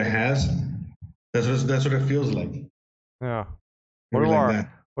steering wheel that it has? That's what it feels like. Yeah. What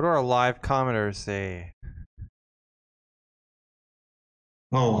do our live commenters say?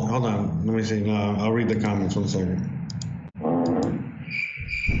 Oh, hold on. Let me see. I'll read the comments 1 second.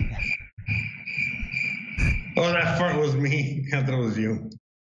 Oh, that fart was me. I thought it was you.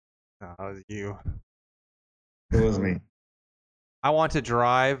 No, that was you. It was me. I want to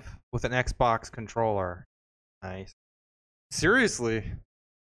drive with an Xbox controller. Nice. Seriously?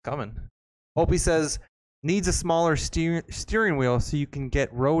 Coming. Opie says, needs a smaller steering wheel so you can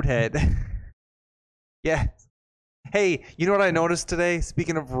get roadhead. Yeah. Hey, you know what I noticed today?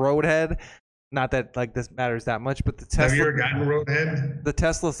 Speaking of roadhead, not that like this matters that much, but the Tesla. Have you ever gotten roadhead? The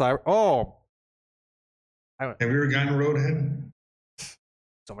Tesla Cyber. Oh. Have you ever gotten roadhead?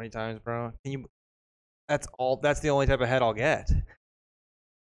 So many times, bro. Can you? That's all. That's the only type of head I'll get.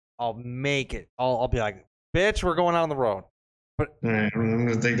 I'll make it. I'll be like, bitch, we're going out on the road. But all right, I'm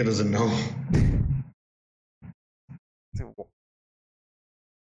gonna take that as a no.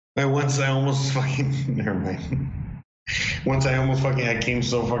 Once I almost fucking never mind. Once I almost fucking I came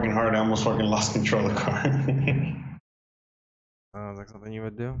so fucking hard I almost fucking lost control of the car. Sounds like something you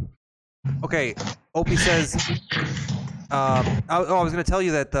would do. Okay, Opie says. I was gonna tell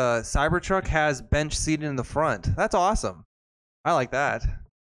you that the Cybertruck has bench seating in the front. That's awesome. I like that.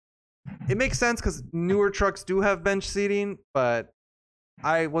 It makes sense because newer trucks do have bench seating, but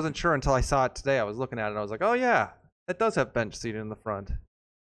I wasn't sure until I saw it today. I was looking at it and I was like, oh yeah, it does have bench seating in the front.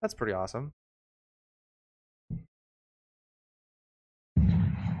 That's pretty awesome.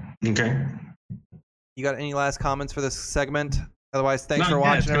 Okay. You got any last comments for this segment? Otherwise, thanks for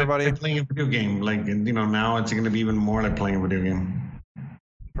watching, everybody. Like playing a video game, like now it's going to be even more like playing a video game.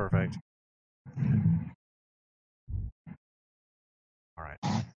 Perfect. All right.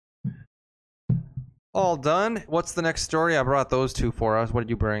 All done. What's the next story? I brought those two for us. What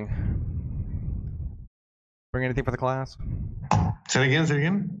did you bring? Bring anything for the class? Say it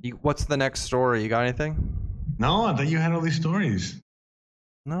again. What's the next story? You got anything? No, I thought you had all these stories.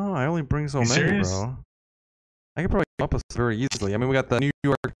 No, I only bring so many, serious? bro. I could probably come up with very easily. I mean, we got the New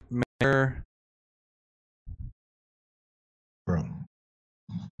York mayor. Bro.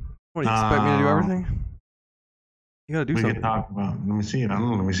 What, do you expect me to do everything? You gotta do something. We can talk about, let me see it. I don't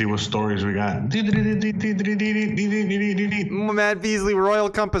know. Let me see what stories we got. Matt Beasley, Royal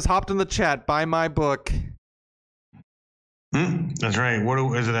Compass, hopped in the chat. Buy my book. That's right.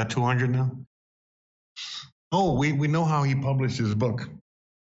 Is it at 200 now? Oh, we know how he published his book.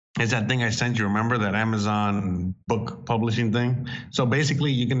 It's that thing I sent you. Remember that Amazon book publishing thing? So basically,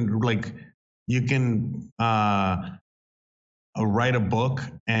 you can write a book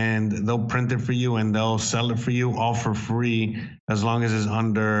and they'll print it for you and they'll sell it for you all for free as long as it's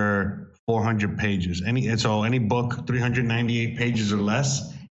under 400 pages. Any book 398 pages or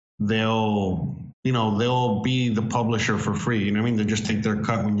less, they'll be the publisher for free. You know what I mean? They just take their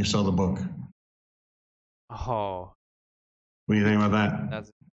cut when you sell the book. Oh. What do you think about that?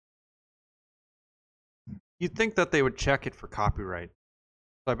 You'd think that they would check it for copyright.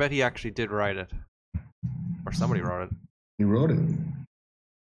 So I bet he actually did write it. Or somebody wrote it. He wrote it.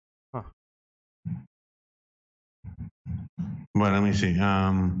 Huh. But let me see.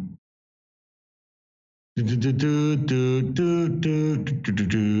 Want to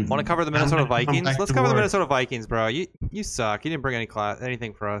cover the Minnesota Vikings? Let's cover the Minnesota Vikings, bro. You suck. You didn't bring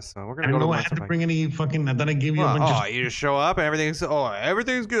anything for us, so we're gonna go to the I had to bring any fucking. Then I gave you a bunch of. You just show up and everything's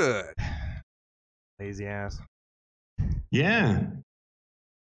good. Lazy ass. Yeah.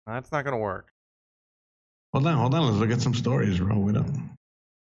 That's not gonna work. Hold on. Let's look at some stories, bro. Wait up.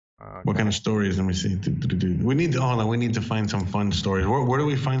 Okay. What kind of stories? Let me see. We need to find some fun stories. Where do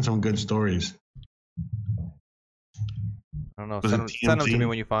we find some good stories? I don't know. Send them to me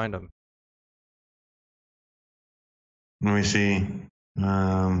when you find them. Let me see.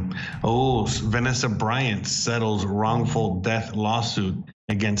 Vanessa Bryant settles wrongful death lawsuit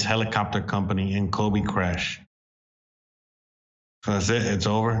against helicopter company in Kobe crash. So that's it. It's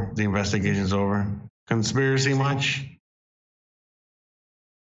over. The investigation's over. Conspiracy much?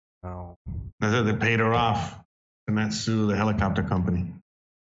 No. That's it. They paid her off to not sue the helicopter company.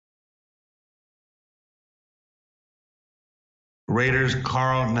 Raiders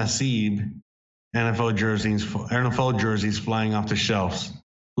Carl Nassib, NFL jerseys flying off the shelves.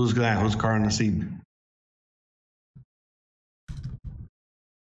 Who's that? Who's Carl Nassib?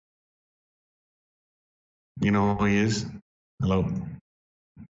 You know who he is? Hello.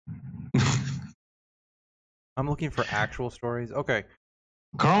 I'm looking for actual stories. Okay.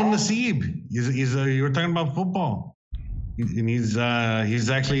 Carl Nassib. You were talking about football. And he's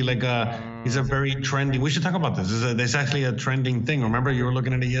actually like he's a very trending. We should talk about this. It's actually a trending thing. Remember, you were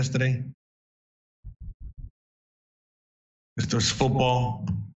looking at it yesterday. There's football.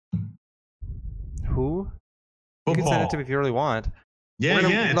 Who? Football. You can send it to me if you really want.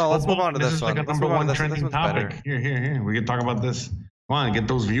 Yeah. No, let's move on to this this one. one. This is like a number one trending topic. Better. Here. We can talk about this. Come on, get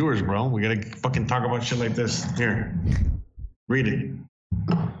those viewers, bro. We gotta fucking talk about shit like this. Here, read it.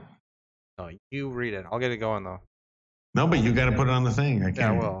 No, you read it. I'll get it going though. No, but you gotta put it on the thing. I can't.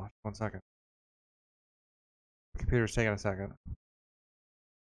 Yeah, I will. 1 second. Computer's taking a second.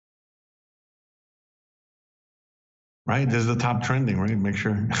 Right, this is the top trending, right? Make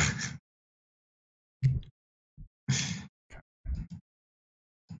sure.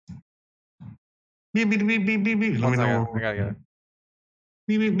 Beep, beep, beep, beep, beep, beep. Let me know. I gotta get it.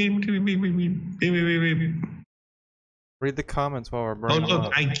 Beep, beep, beep, beep, beep, beep, beep, beep, beep, beep. Read the comments while we're Oh, burning look,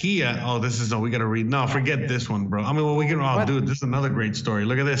 up. IKEA. Oh, this is, we got to read. No, forget this one, bro. I mean, well, we can, oh, dude, this is another great story.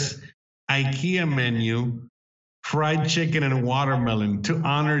 Look at this. IKEA menu, fried chicken and watermelon to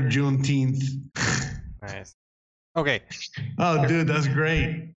honor Juneteenth. Nice. Okay. Oh, dude, that's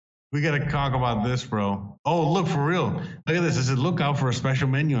great. We got to talk about this, bro. Oh, look, for real. Look at this. It says, look out for a special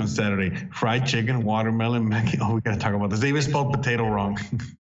menu on Saturday. Fried chicken, watermelon, mac. Oh, we got to talk about this. They even spelled potato wrong.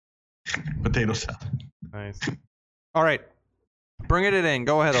 Potato salad. Nice. All right. Bring it in.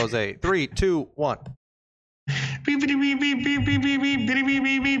 Go ahead, Jose. 3, 2, 1.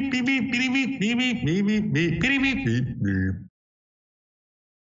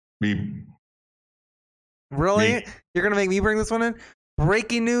 Really? You're going to make me bring this one in?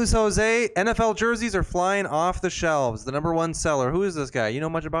 Breaking news, Jose. NFL jerseys are flying off the shelves. The number one seller. Who is this guy? You know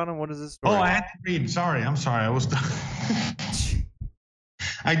much about him? What is this story? Oh, I had to read. Sorry. I'm sorry. I was.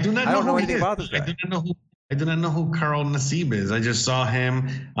 I do not know. I don't know who anything he is. about this guy. I do not know who Carl Nassib is. I just saw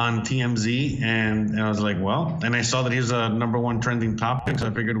him on TMZ, and I was like, well, and I saw that he's a number one trending topic, so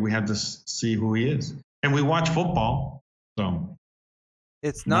I figured we had to see who he is. And we watch football, so.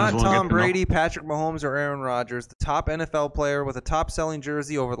 It's Might as not well Tom get to know. Brady, Patrick Mahomes, or Aaron Rodgers. The top NFL player with a top-selling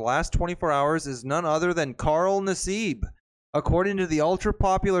jersey over the last 24 hours is none other than Carl Nassib. According to the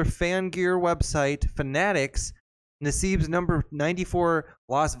ultra-popular fan gear website Fanatics, Nassib's number 94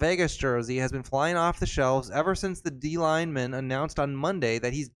 Las Vegas jersey has been flying off the shelves ever since the D lineman announced on Monday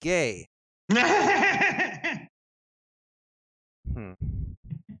that he's gay.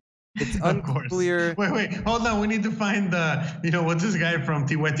 It's unclear. Wait, hold on. We need to find what's this guy from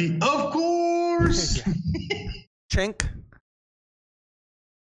Tiweti? Of course. Chenk.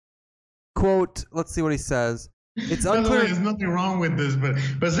 Quote, let's see what he says. It's By the way, unclear. there's nothing wrong with this, but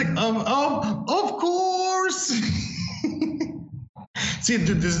it's like, of course. See,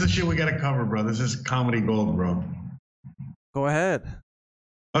 dude, this is the shit we gotta cover, bro. This is comedy gold, bro. Go ahead.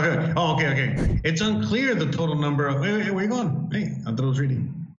 Okay. Oh, okay. It's unclear the total number of. Wait, where you going? Hey, I thought I was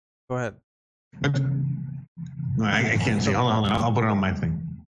reading. Go ahead. No, I can't see. Hold on. I'll put it on my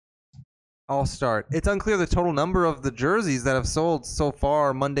thing. I'll start. It's unclear the total number of the jerseys that have sold so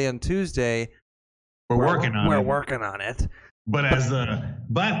far Monday and Tuesday. We're working on it. We're working on it. But as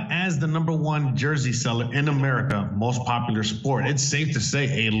the number one jersey seller in America, most popular sport, it's safe to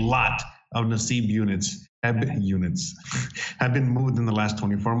say a lot of Nassib units have been moved in the last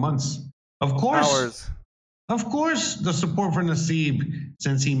 24 months. Of course. Of course, the support for Nassib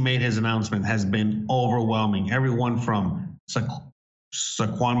since he made his announcement has been overwhelming. Everyone from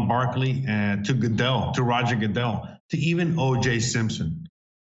Saquon Barkley to Goodell, to Roger Goodell, to even O.J. Simpson.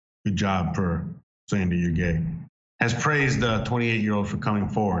 Good job for saying that you're gay. Has praised the 28-year-old for coming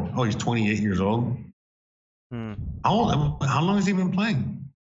forward. Oh, he's 28 years old? How long has he been playing?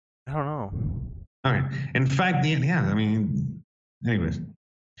 I don't know. All right. In fact, anyways.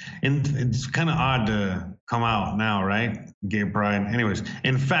 And it's kind of odd to come out now, right? Gay pride. Anyways,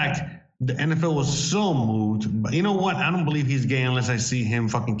 in fact, the NFL was so moved. But you know what? I don't believe he's gay unless I see him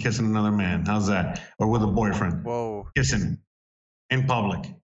fucking kissing another man. How's that? Or with a boyfriend. Whoa. Kissing in public.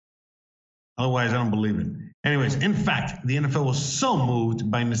 Otherwise, I don't believe it. Anyways, in fact, the NFL was so moved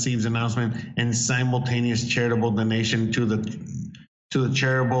by Nassib's announcement and simultaneous charitable donation to the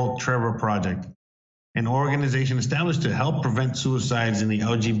charitable Trevor Project. an organization established to help prevent suicides in the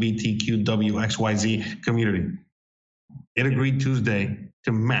LGBTQWXYZ community. It agreed Tuesday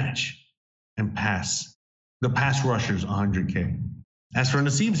to match and pass the pass rushers 100K. As for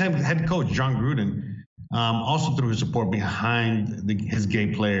Nassib's head coach, John Gruden, also threw his support behind his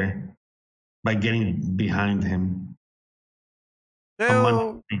gay player by getting behind him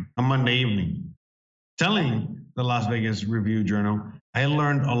on Monday evening, telling the Las Vegas Review-Journal, I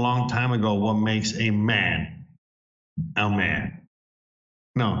learned a long time ago what makes a man a man.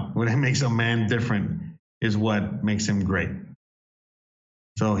 No, what makes a man different is what makes him great.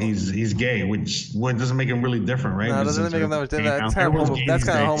 So he's gay, which doesn't make him really different, right? No, doesn't make him that much different. That's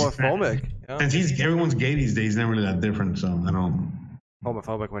kind of homophobic. Yeah. Since everyone's gay these days, not really that different. So I don't.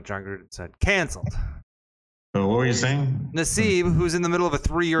 Homophobic, what John Gruden said. Canceled. So what were you saying? Nassib, who's in the middle of a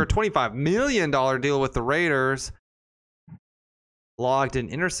 3-year, $25 million deal with the Raiders, logged an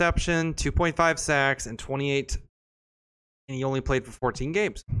interception, 2.5 sacks, and 28. And he only played for 14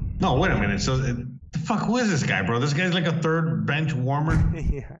 games. No, wait a minute. So, the fuck, who is this guy, bro? This guy's like a third bench warmer.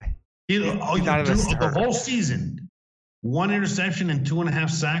 Yeah. The whole season, 1 interception and 2.5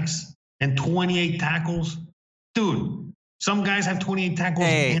 sacks and 28 tackles. Dude, some guys have 28 tackles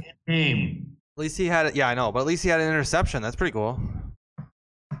in a game. At least he had it. Yeah, I know, but at least he had an interception. That's pretty cool.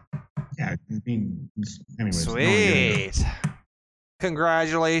 Yeah, I mean, anyways. Sweet.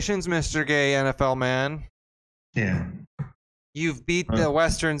 Congratulations, Mr. Gay NFL man. Yeah. You've beat the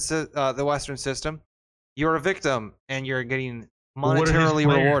Western system. You're a victim, and you're getting monetarily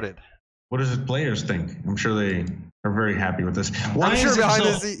rewarded. What does his players think? I'm sure they are very happy with this.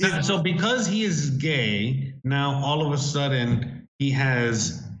 So because he is gay, now all of a sudden he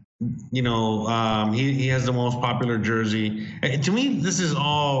has, he has the most popular jersey. To me, this is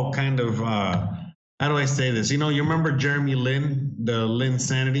all kind of, how do I say this? You remember Jeremy Lin, the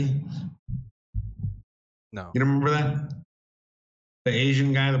Linsanity? No. You remember that? The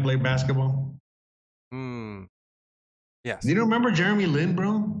Asian guy that played basketball? Yes. You don't remember Jeremy Lin,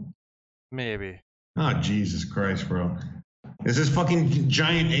 bro? Maybe. Oh, Jesus Christ, bro. It's this fucking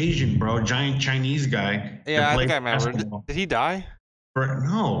giant Asian, bro. Giant Chinese guy. Yeah, I think I remember. Did he die?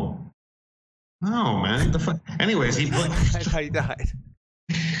 No. No, man. The fuck? Anyways, he played. I thought he died.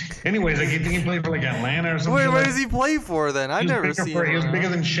 Anyways, I think he played for like Atlanta or something. Wait, where does he play for then? I've never seen him. He was bigger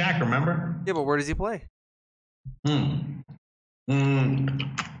than Shaq, remember? Yeah, but where does he play? I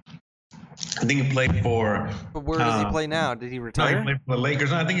think he played for. But where does he play now? Did he retire? He played for the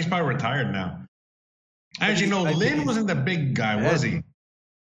Lakers. No, I think he's probably retired now. Actually, no, Lin wasn't the big guy, was he?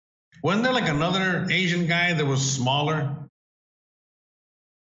 Wasn't there like another Asian guy that was smaller?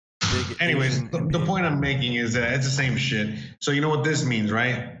 Anyways, the point I'm making is that it's the same shit. So you know what this means,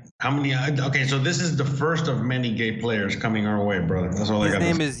 right? How many? Okay, so this is the first of many gay players coming our way, brother. That's all I got.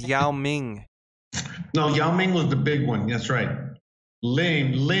 His name is Yao Ming. No, Yao Ming was the big one. That's right.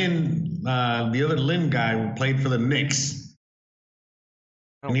 Lin, the other Lin guy who played for the Knicks.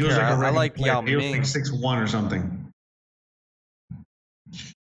 And he was like I like Yao Ming. Ming. He was like 6'1" or something.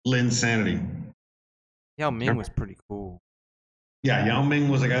 Linsanity. Yao Ming was pretty cool. Yeah, Yao Ming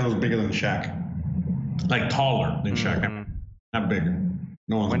was a guy that was bigger than Shaq. Like taller than Shaq. Not bigger.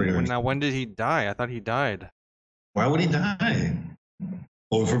 No one's bigger than Shaq. Now, when did he die? I thought he died. Why would he die?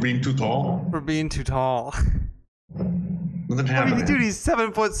 Oh, for being too tall? For being too tall. Nothing happened. I mean, dude, he's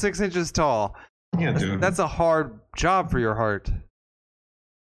 7'6" tall. Yeah, dude. That's a hard job for your heart.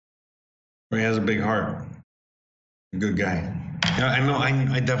 He has a big heart. A good guy. I know.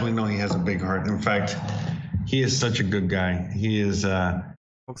 I definitely know he has a big heart. In fact, he is such a good guy. He is.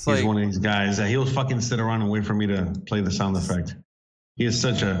 He's one of these guys that he'll fucking sit around and wait for me to play the sound effect. He is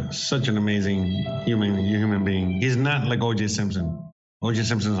such an amazing human being. He's not like O.J. Simpson. O.J.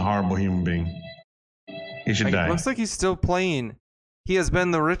 Simpson's a horrible human being. He should die. Looks like he's still playing. He has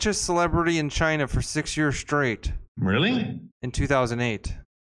been the richest celebrity in China for 6 years straight. Really? In 2008.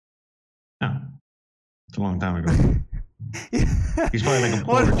 Oh, it's a long time ago. He's probably like a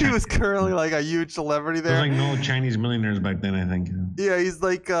what if he was currently like a huge celebrity there? There's like no Chinese millionaires back then, I think. Yeah, he's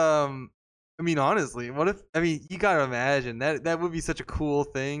like, I mean, honestly, you gotta imagine that would be such a cool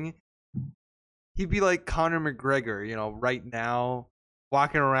thing. He'd be like Conor McGregor, right now,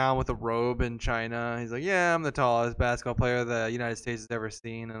 walking around with a robe in China. He's like, yeah, I'm the tallest basketball player the United States has ever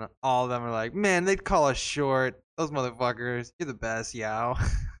seen. And all of them are like, man, they'd call us short. Those motherfuckers. You're the best, Yao.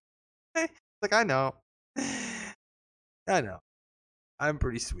 Like, I know. I'm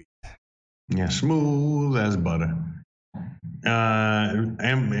pretty sweet. Yeah, smooth as butter. What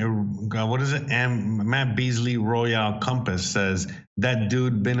is it? Matt Beasley Royale Compass says, that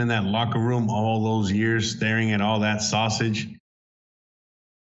dude been in that locker room all those years staring at all that sausage.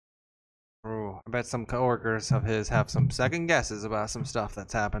 Oh, I bet some coworkers of his have some second guesses about some stuff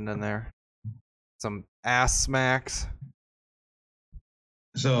that's happened in there. Some ass smacks.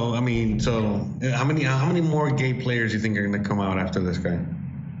 So I mean, how many more gay players do you think are going to come out after this guy?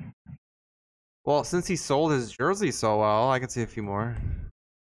 Well, since he sold his jersey so well, I could see a few more.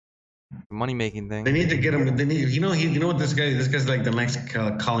 Money making thing. They need to get him. They need, you know what this guy? This guy's like the next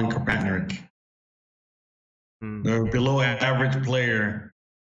Colin Kaepernick. The below average player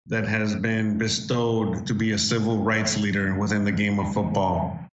that has been bestowed to be a civil rights leader within the game of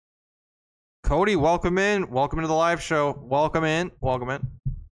football. Cody, welcome in. Welcome to the live show. Welcome in. Welcome in.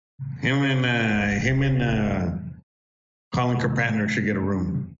 Him and Colin Kaepernick should get a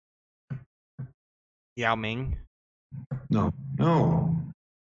room. Yao Ming. No.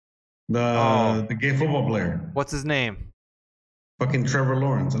 The gay football player. What's his name? Fucking Trevor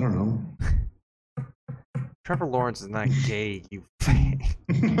Lawrence. I don't know. Trevor Lawrence is not gay, you fag.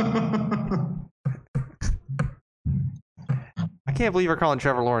 I can't believe you're calling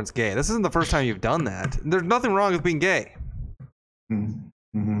Trevor Lawrence gay. This isn't the first time you've done that. There's nothing wrong with being gay.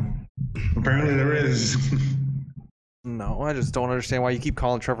 Mm-hmm. Apparently there is. No, I just don't understand why you keep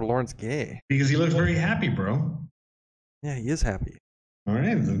calling Trevor Lawrence gay. Because he looks very happy, bro. Yeah, he is happy. All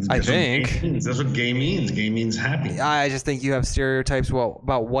right. I think. That's what gay means. Gay means happy. I just think you have stereotypes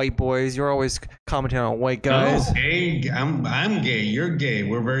about white boys. You're always commenting on white guys. No, gay. I'm gay. You're gay.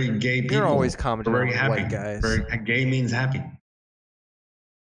 We're very gay people. You're always commenting on happy. white guys. Gay means happy.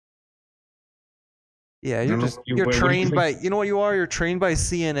 Yeah, you're trained by, you know what you are? You're trained by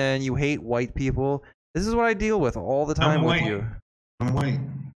CNN. You hate white people. This is what I deal with all the time with you. I'm white.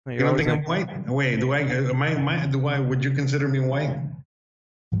 You don't think I'm white? Wait, would you consider me white?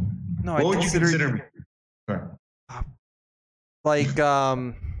 No, what would you consider me? Sorry. Like,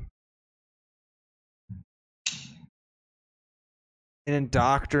 an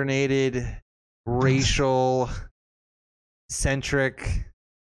indoctrinated, racial, centric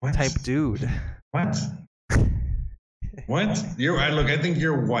type dude. What? What? Look, I think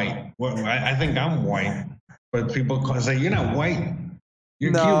you're white. Well, I think I'm white. But people say, you're not white.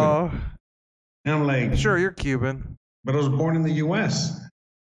 You're Cuban. And I'm like... Sure, you're Cuban. But I was born in the U.S.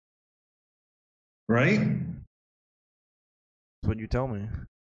 Right? That's what you tell me.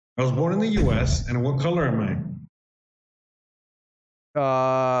 I was born in the U.S. And what color am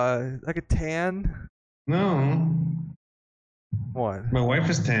I? Like a tan? No. What? My wife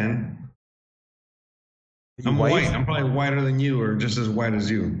is tan. I'm white. I'm probably whiter than you, or just as white as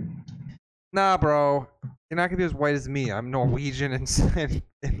you. Nah, bro. You're not gonna be as white as me. I'm Norwegian and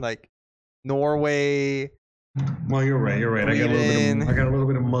like Norway. Well, you're right. You're right. I got a little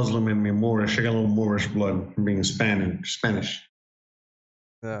bit of Muslim in me, Moorish. I got a little Moorish blood from being Spanish.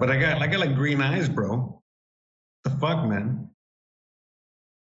 Yeah. But I got like green eyes, bro. The fuck, man.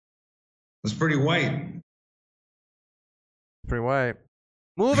 That's pretty white. Pretty white.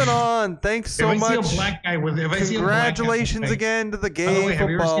 Moving on. Thanks so much. Congratulations again to the gay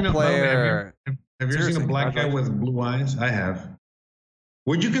football player. Have you ever seen a black guy with blue eyes? I have.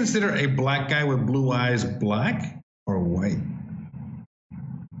 Would you consider a black guy with blue eyes black or white?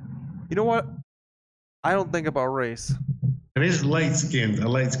 You know what? I don't think about race. And he's light-skinned, a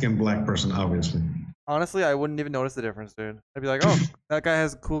light-skinned black person, obviously. Honestly, I wouldn't even notice the difference, dude. I'd be like, oh, that guy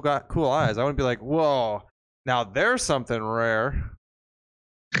has cool eyes. I wouldn't be like, whoa, now there's something rare.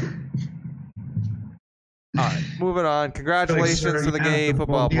 All right, moving on. Congratulations to the gay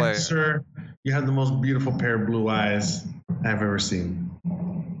football player. Sir, you have the most beautiful pair of blue eyes I've ever seen.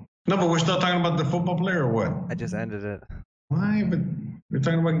 No, but we're still talking about the football player or what? I just ended it. Why? But we're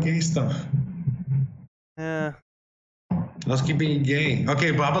talking about gay stuff. Yeah. Let's keep being gay.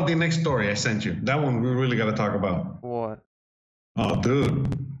 Okay, but how about the next story I sent you? That one we really got to talk about. What? Oh,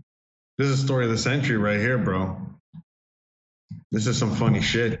 dude. This is story of the century right here, bro. This is some funny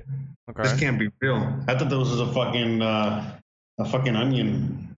shit. Okay. This can't be real. I thought this was a fucking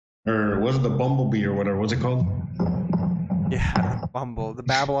onion. Or was it the bumblebee or whatever? What's it called? Yeah, the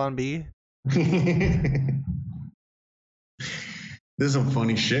Babylon bee. This is some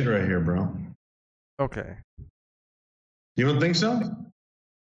funny shit right here, bro. Okay. You don't think so?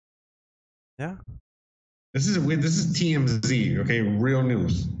 Yeah. This is TMZ, okay? Real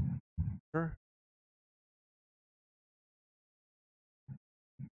news. Sure.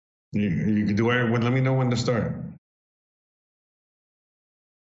 You can do it. Let me know when to start.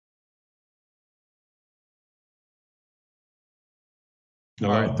 All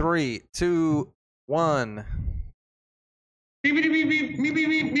right, 3, 2, 1. Breaking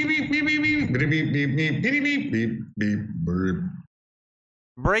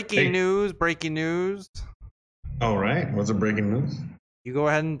news. All right. What's the breaking news? You go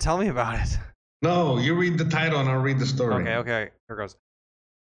ahead and tell me about it. No, you read the title and I'll read the story. Okay. Here goes.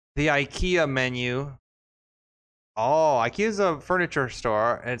 The IKEA menu. Oh, IKEA's a furniture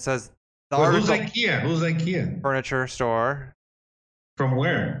store, and it says the Who's article. IKEA? Who's IKEA? Furniture store, From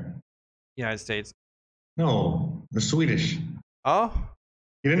where? United States. No, the Swedish. Oh,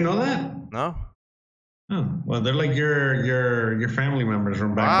 You didn't know that? no. Oh, well, they're like your family members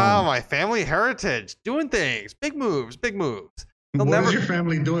from back Wow, home. my family heritage, doing things, big moves. What They'll is your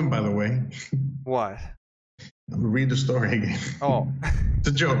family doing, by the way? What? Read the story again. Oh, It's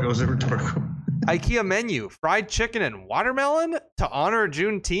a joke. It was a rhetorical. IKEA menu: fried chicken and watermelon to honor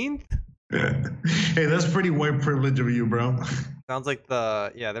Juneteenth. Hey, that's pretty white privilege of you, bro. Sounds like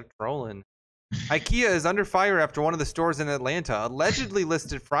they're trolling. IKEA is under fire after one of the stores in Atlanta allegedly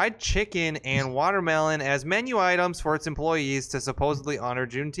listed fried chicken and watermelon as menu items for its employees to supposedly honor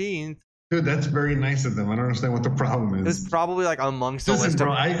Juneteenth. Dude, that's very nice of them. I don't understand what the problem is. It's probably like amongst the Listen, list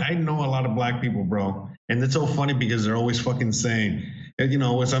bro, of. I know a lot of black people, bro. And it's so funny because they're always fucking saying, you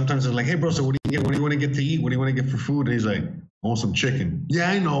know, sometimes they're like, hey, bro, so what do you get? What do you want to get to eat? What do you want to get for food? And he's like, I want some chicken.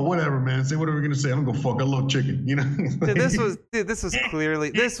 Yeah, I know, whatever, man. Say whatever you're going to say. I'm going to go fuck. I love chicken. You know? This was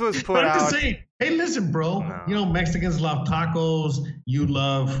clearly, this was put But I'm out. just saying, hey, listen, bro. No. You know, Mexicans love tacos. You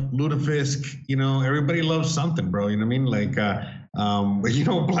love lutefisk. You know, everybody loves something, bro. You know what I mean? Like, you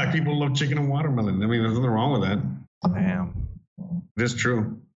know, black people love chicken and watermelon. I mean, there's nothing wrong with that. Damn. It is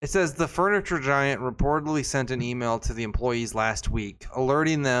true. It says the furniture giant reportedly sent an email to the employees last week,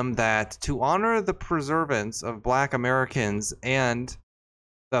 alerting them that to honor the preservance of Black Americans and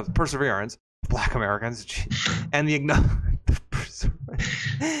the perseverance of Black Americans, and and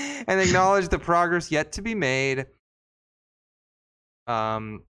acknowledge the progress yet to be made. It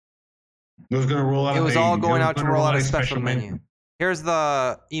was going to roll out. It was all going out to roll out a special menu. Here's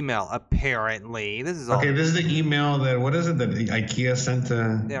the email. Apparently, this is all. Okay, this is the email that what is it that IKEA sent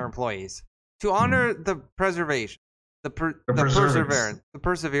to their employees to honor the preservation, the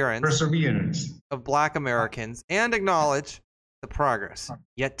perseverance of Black Americans and acknowledge the progress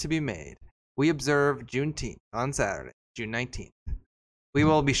yet to be made. We observe Juneteenth on Saturday, June 19th. We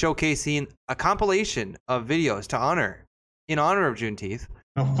will be showcasing a compilation of videos in honor of Juneteenth.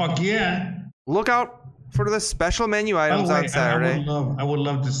 Oh fuck yeah! Look out for the special menu items on Saturday. I would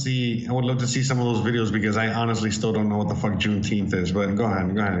love to see some of those videos because I honestly still don't know what the fuck Juneteenth is. But go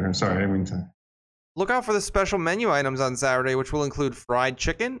ahead. I'm sorry, I didn't mean to. Look out for the special menu items on Saturday, which will include fried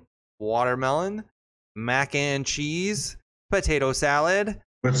chicken, watermelon, mac and cheese, potato salad.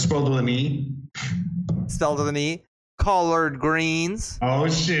 But spelled with an E. Spelled with an E. Collard greens. Oh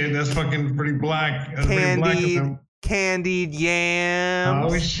shit, that's fucking pretty black. That's pretty black of them. Candied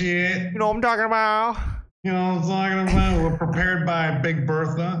yams. Oh shit. You know what I'm talking about? You know what I'm talking about? We're prepared by Big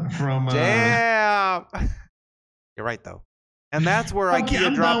Bertha from. Damn. You're right though, and that's where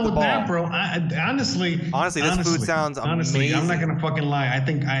IKEA dropped the ball. That, bro. Honestly, this food sounds amazing. I'm not gonna fucking lie. I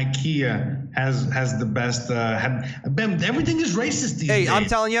think IKEA has the best. Everything is racist these days. Hey, I'm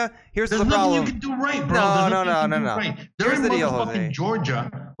telling you, here's the problem. There's nothing you can do right, bro. No. Right. They're in motherfucking Georgia.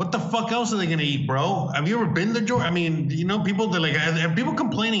 What the fuck else are they gonna eat, bro? Have you ever been to Georgia? I mean, you know, people that like, have people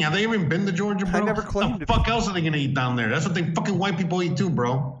complaining? Have they even been to Georgia, bro? I never claimed. What the fuck else are they gonna eat down there? That's what they fucking white people eat too,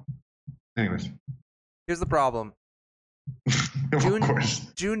 bro. Anyways, here's the problem.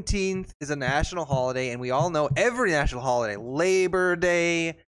 Juneteenth is a national holiday, and we all know every national holiday, Labor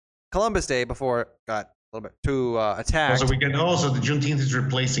Day, Columbus Day, before it got a little bit too attacked. So the Juneteenth is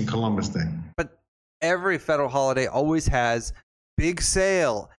replacing Columbus Day. But every federal holiday always has big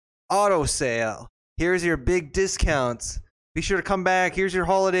sale, auto sale. Here's your big discounts. Be sure to come back. Here's your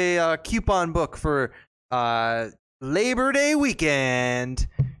holiday coupon book for Labor Day weekend.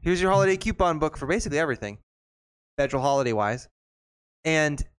 Here's your holiday coupon book for basically everything, federal holiday wise.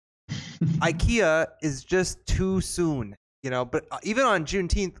 And IKEA is just too soon, you know. But even on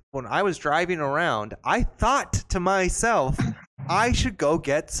Juneteenth, when I was driving around, I thought to myself, I should go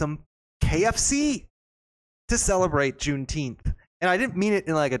get some KFC to celebrate Juneteenth. And I didn't mean it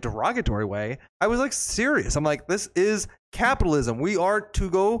in like a derogatory way. I was like serious. I'm like, this is capitalism. We are to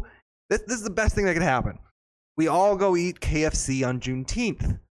go. This is the best thing that could happen. We all go eat KFC on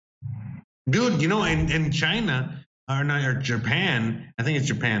Juneteenth. Dude, you know, in China or Japan, I think it's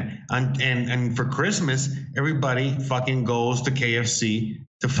Japan, and for Christmas, everybody fucking goes to KFC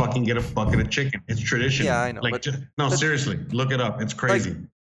to fucking get a bucket of chicken. It's tradition. Yeah, I know. Like, seriously, look it up. It's crazy.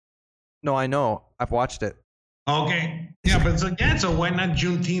 No, I know. I've watched it. Okay. Yeah, but so why not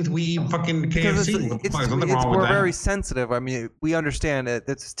Juneteenth? We eat fucking KFC. We're very sensitive. I mean, we understand it.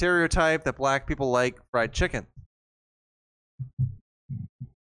 It's a stereotype that black people like fried chicken.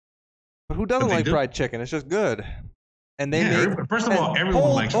 But who doesn't like fried chicken? It's just good. And they first of all, everyone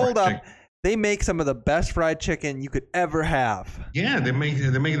likes fried chicken. They make some of the best fried chicken you could ever have. Yeah, they make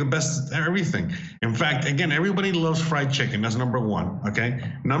the best everything. In fact, again, everybody loves fried chicken. That's number one. Okay.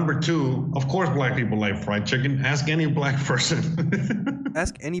 Number two, of course, black people like fried chicken. Ask any black person.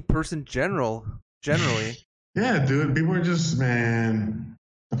 Ask any person generally. Yeah, dude. People are just, man,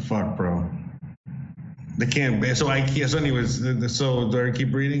 the fuck, bro. They can't. So IKEA. So anyways, so do I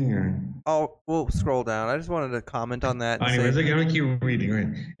keep reading or? Oh, we'll scroll down. I just wanted to comment on that. Anyways, I'm gonna keep reading, right?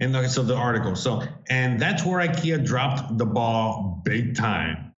 And okay, so the article. And that's where IKEA dropped the ball big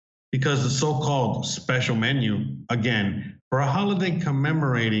time, because the so-called special menu, again, for a holiday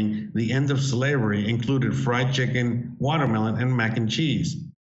commemorating the end of slavery, included fried chicken, watermelon, and mac and cheese.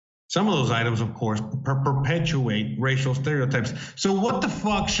 Some of those items, of course, perpetuate racial stereotypes. So what the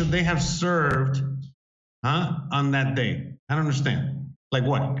fuck should they have served, on that day? I don't understand. Like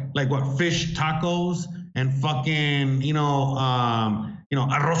what? Fish tacos and fucking,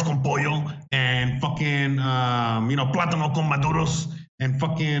 arroz con pollo and fucking, plátano con maduros and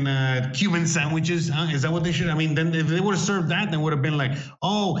fucking Cuban sandwiches. Is that what they should? I mean, then if they would have served that, then would have been like,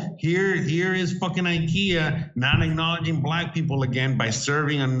 oh, here is fucking IKEA not acknowledging black people again by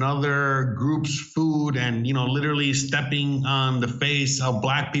serving another group's food and, literally stepping on the face of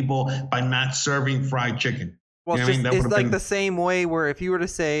black people by not serving fried chicken. Well, it's like the same way where if you were to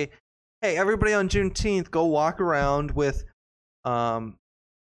say, hey, everybody on Juneteenth, go walk around with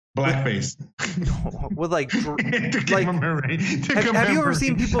blackface. With like have you ever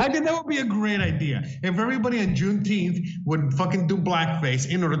seen people? I think that would be a great idea. If everybody on Juneteenth would fucking do blackface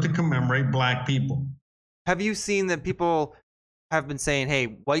in order to commemorate black people. Have you seen that people have been saying, hey,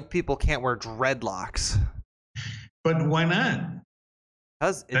 white people can't wear dreadlocks? But why not?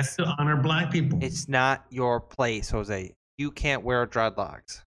 Because that's to honor black people. It's not your place, Jose. You can't wear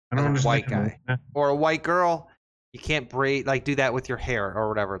dreadlocks. I don't understand. A white guy or a white girl, you can't do that with your hair or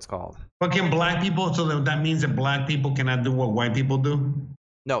whatever it's called. But can black people? So that means that black people cannot do what white people do?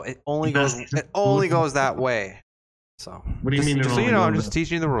 No, it only goes that way. So what do you mean? So I'm just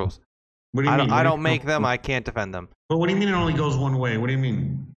teaching you the rules. What do you mean? I don't make them. I can't defend them. But what do you mean it only goes one way? What do you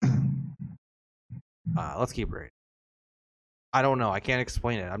mean? Let's keep reading. I don't know. I can't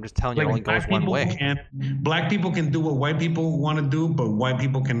explain it. I'm just telling you it only goes one way. Black people can do what white people want to do, but white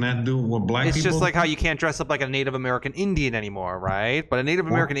people cannot do what black people do. It's just like how you can't dress up like a Native American Indian anymore, right? But a Native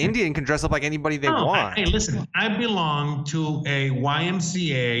American Indian can dress up like anybody they want. Hey, listen, I belong to a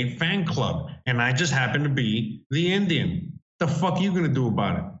YMCA fan club, and I just happen to be the Indian. The fuck are you going to do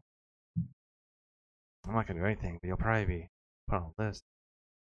about it? I'm not going to do anything, but you'll probably be put on a list.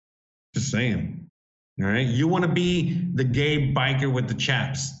 Just saying. All right, you want to be the gay biker with the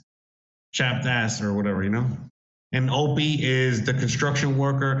chapped ass or whatever, And Opie is the construction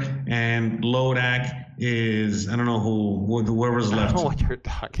worker, and Lodak is I don't know whoever's left. I don't know what you're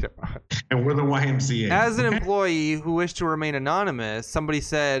talking about. And we're the YMCA. As an employee who wished to remain anonymous, somebody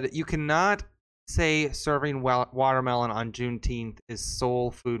said you cannot say serving watermelon on Juneteenth is soul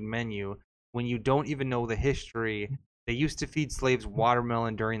food menu when you don't even know the history. They used to feed slaves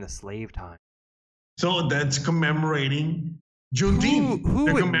watermelon during the slave time. So that's commemorating Juneteenth.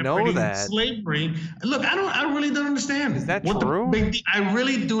 Who would know that? Slavery. Look, I really don't understand. Is that true? I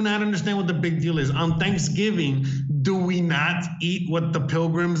really do not understand what the big deal is. On Thanksgiving, do we not eat what the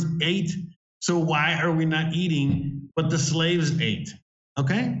pilgrims ate? So why are we not eating what the slaves ate?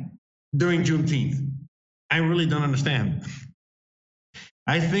 Okay? During Juneteenth. I really don't understand.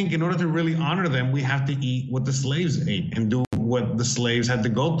 I think in order to really honor them, we have to eat what the slaves ate and do what the slaves had to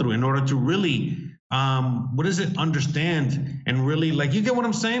go through in order to really understand and really, you get what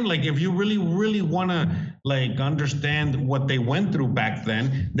I'm saying? Like, if you really, really want to, understand what they went through back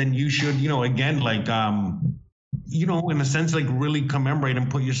then you should, again, in a sense, really commemorate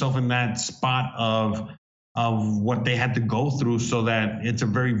and put yourself in that spot of what they had to go through so that it's a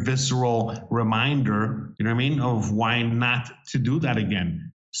very visceral reminder, of why not to do that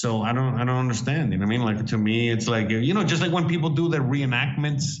again. So I don't understand, to me, it's just like when people do their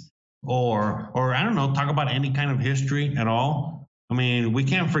reenactments, or I don't know, talk about any kind of history at all. I mean, we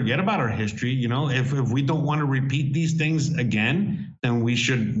can't forget about our history. If we don't want to repeat these things again, then we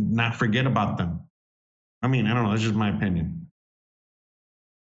should not forget about them. I mean, I don't know. That's just my opinion.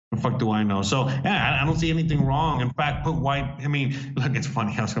 The fuck do I know? So yeah, I don't see anything wrong. In fact, look, it's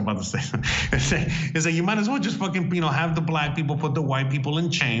funny. I was about to say, it's like you might as well just fucking, have the black people put the white people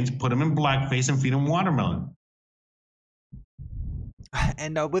in chains, put them in blackface, and feed them watermelon.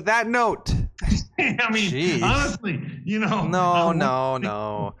 And with that note, I mean, jeez. Honestly,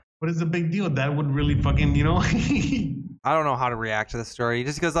 No. What is the big deal? That would really fucking, I don't know how to react to this story.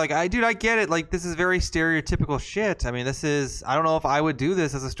 Just because, like, I get it. Like, this is very stereotypical shit. I mean, I don't know if I would do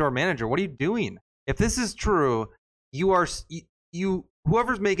this as a store manager. What are you doing? If this is true,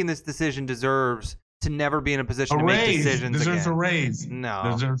 whoever's making this decision deserves to never be in a position to make decisions deserves again. a raise.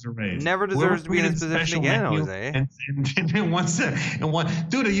 No. Deserves a raise. Never deserves to be in this position again, Jose.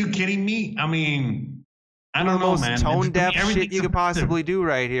 Dude, are you kidding me? I mean, I don't know, man. Most tone-deaf shit you could possibly do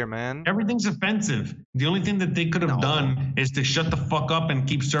right here, man. Everything's offensive. The only thing that they could have done is to shut the fuck up and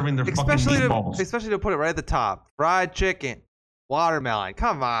keep serving their fucking meatballs. Especially to put it right at the top. Fried chicken, watermelon.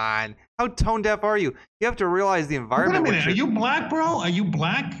 Come on. How tone-deaf are you? You have to realize the environment. Wait a minute. Are you black, bro? Are you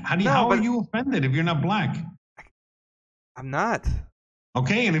black? How are you offended if you're not black? I'm not.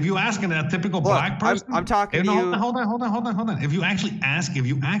 Okay, and if you ask a typical black person, I'm talking to you. Hold on. If you actually ask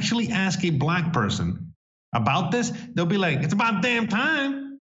a black person about this, they'll be like, "It's about damn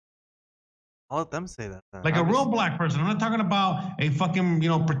time." I'll let them say that then. Like a real black person. I'm not talking about a fucking,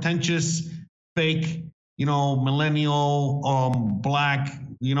 pretentious, fake, millennial, black,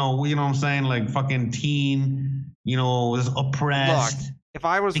 you know what I'm saying? Like fucking teen, is oppressed. Look, if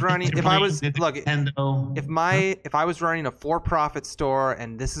I was running a for-profit store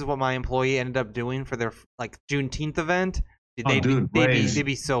and this is what my employee ended up doing for their like Juneteenth event, they'd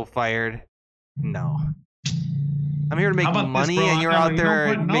be so fired. No. I'm here to make money, and you're out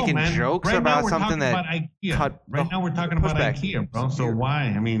there making jokes about something that. Right now, we're talking about IKEA, bro. So why?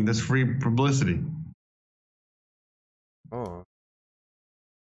 I mean, that's free publicity. Oh.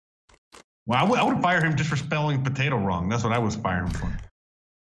 Well, I would fire him just for spelling potato wrong. That's what I was firing him for.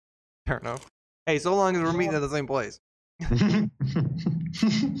 Fair enough. Hey, so long as we're meeting at the same place.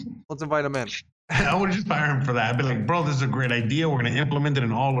 Let's invite him in. I would just fire him for that. I'd be like, bro, this is a great idea. We're going to implement it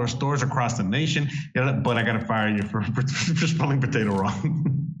in all our stores across the nation. Yeah, but I got to fire you for spelling potato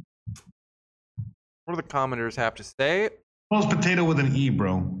wrong. What do the commenters have to say? Well, it's potato with an E,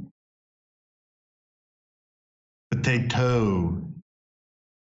 bro. Potato.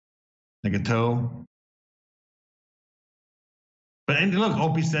 Like a toe. But and look,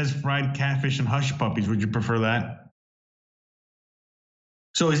 Opie says fried catfish and hush puppies. Would you prefer that?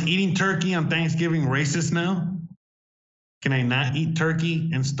 So is eating turkey on Thanksgiving racist now? Can I not eat turkey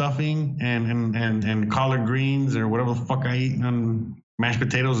and stuffing and collard greens or whatever the fuck I eat on mashed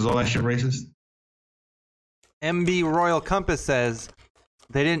potatoes? Is all that shit racist? MB Royal Compass says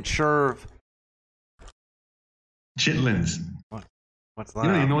they didn't serve chitlins. What's that? You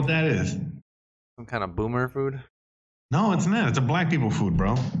don't even know what that is. Some kind of boomer food? No, it's not. It's a black people food,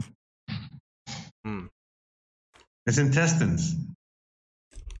 bro. It's intestines.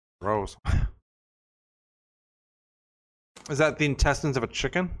 Gross. Is that the intestines of a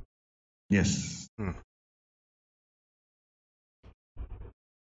chicken? Yes.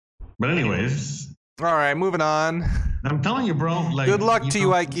 But anyways. All right, moving on. I'm telling you, bro. Like, good luck to you,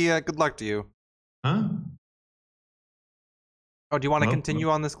 IKEA. Good luck to you. Huh? Oh, do you want to continue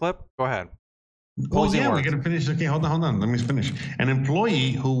on this clip? Go ahead. Oh, yeah, we got to finish. Okay, hold on. Let me finish. An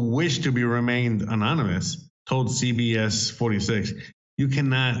employee who wished to be remained anonymous told CBS 46, you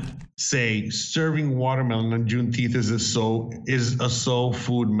cannot say serving watermelon on Juneteenth is a soul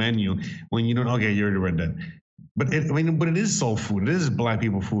food menu when you don't. Okay, you already read that. But it is soul food. It is black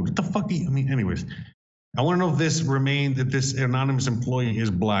people food. What the fuck? Anyways. I want to know if this anonymous employee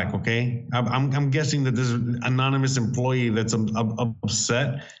is black, okay? I'm guessing that this anonymous employee that's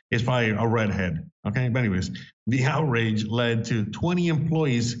upset is probably a redhead, okay? But anyways, the outrage led to 20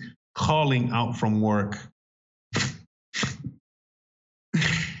 employees calling out from work.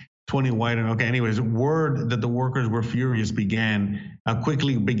 20 white, okay, anyways, word that the workers were furious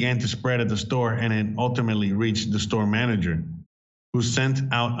quickly began to spread at the store, and it ultimately reached the store manager, who sent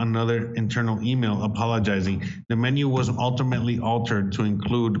out another internal email apologizing. The menu was ultimately altered to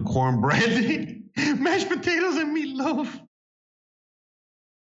include cornbread, mashed potatoes, and meatloaf.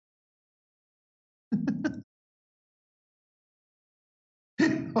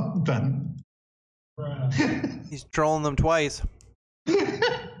 Hold on. He's trolling them twice.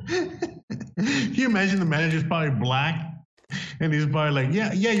 Can you imagine the manager's probably black? And he's probably like,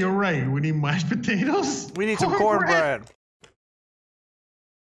 yeah, you're right. We need mashed potatoes. We need some cornbread.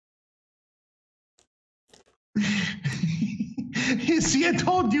 See, I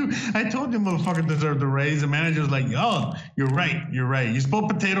told you, motherfucker deserved the raise. The manager was like, "Oh, you're right. You spelled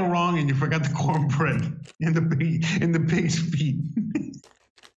potato wrong, and you forgot the cornbread in the pig's feet."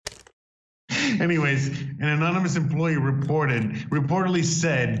 Anyways, an anonymous employee reportedly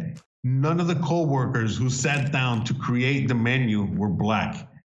said none of the co-workers who sat down to create the menu were black,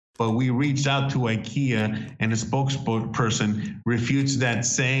 but we reached out to IKEA, and a spokesperson refutes that,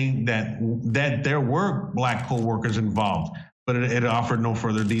 saying that there were black co-workers involved, but it offered no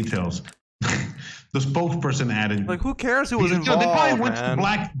further details. The spokesperson added, like, who cares who was involved? They probably went to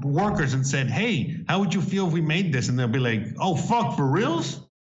black workers and said, "Hey, how would you feel if we made this?" And they'll be like, "Oh, fuck, for reals?"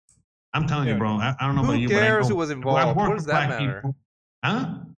 I'm telling you, bro. I don't know about you. Who cares but who was involved? What does that matter? People.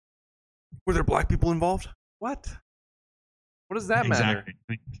 Huh? Were there black people involved? What? What does that matter?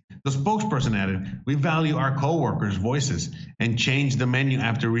 The spokesperson added, "We value our co-workers' voices and changed the menu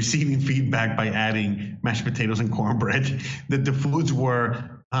after receiving feedback by adding mashed potatoes and cornbread that the foods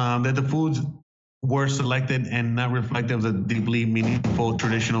were selected and not reflective of the deeply meaningful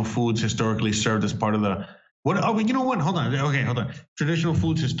traditional foods historically served as part of the you know what? Hold on. Okay, hold on. Traditional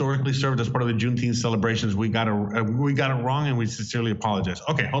foods historically served as part of the Juneteenth celebrations. We got it wrong, and we sincerely apologize."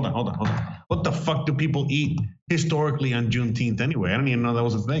 Okay, hold on. What the fuck do people eat historically on Juneteenth anyway? I didn't even know that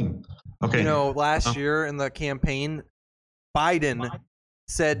was a thing. Okay. You know, last year in the campaign, Biden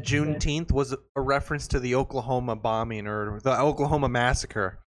said Juneteenth was a reference to the Oklahoma bombing or the Oklahoma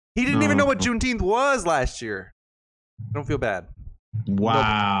massacre. He didn't even know what Juneteenth was last year. I don't feel bad.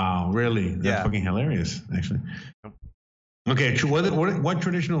 Wow, really? That's fucking hilarious, actually. Okay, what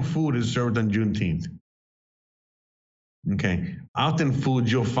traditional food is served on Juneteenth? Okay, often foods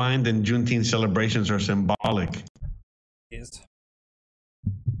you'll find in Juneteenth celebrations are symbolic. Yes.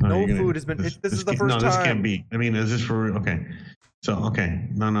 No food has been. This is the first time. No, this can't be. I mean, is this for? Okay, so okay,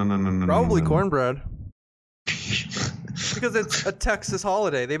 no. Probably cornbread. Because it's a Texas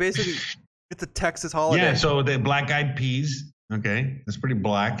holiday. It's a Texas holiday. Yeah, so the black-eyed peas. Okay, that's pretty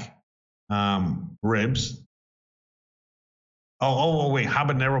black. Ribs. Oh, wait,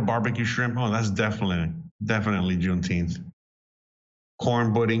 habanero barbecue shrimp. Oh, that's definitely Juneteenth.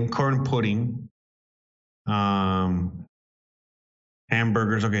 Corn pudding.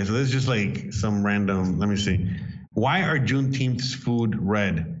 Hamburgers. Okay, so this is just like some random. Let me see. Why are Juneteenth's food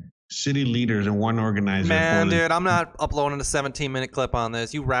red? City leaders and one organizer. Man, dude, I'm not uploading a 17-minute clip on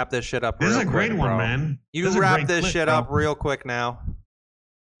this. You wrap this shit up. This is a great one, man. You wrap this shit up real quick now.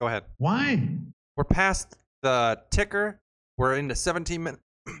 Go ahead. Why? We're past the ticker. We're into 17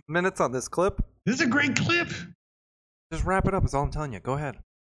 minutes on this clip. This is a great clip. Just wrap it up. Is all I'm telling you. Go ahead.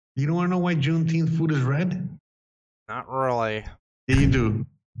 You don't want to know why Juneteenth food is red? Not really. Yeah, you do.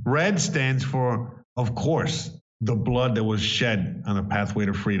 Red stands for, of course, the blood that was shed on the pathway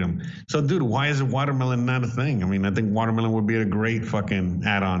to freedom. So, dude, why is watermelon not a thing? I mean, I think watermelon would be a great fucking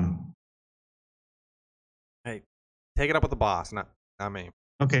add-on. Hey, take it up with the boss, not me.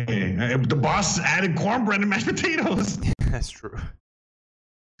 Okay, the boss added cornbread and mashed potatoes. That's true.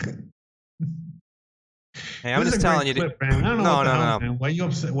 Hey, I'm just telling you. Clip, no. Why you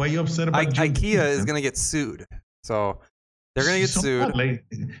upset? Why you upset about IKEA is gonna get sued? So they're gonna get sued.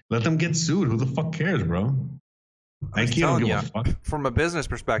 Let them get sued. Who the fuck cares, bro? IKEA don't give a fuck. From a business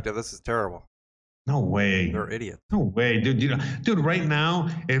perspective, this is terrible. No way. They're idiots. No way, dude. Dude, right now,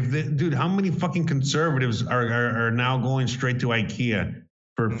 how many fucking conservatives are now going straight to IKEA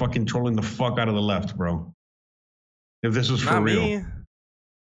for fucking trolling the fuck out of the left, bro? If this was for not real. Me.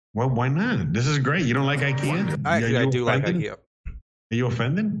 Well, why not? This is great. You don't like IKEA? I do like IKEA. Are you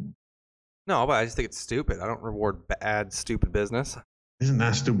offended? No, but I just think it's stupid. I don't reward bad, stupid business. Isn't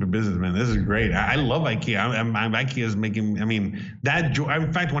that stupid business, man? This is great. I love IKEA. IKEA is making. I mean, that.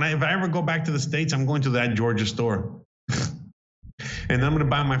 In fact, if I ever go back to the States, I'm going to that Georgia store, and I'm going to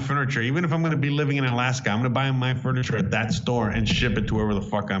buy my furniture. Even if I'm going to be living in Alaska, I'm going to buy my furniture at that store and ship it to wherever the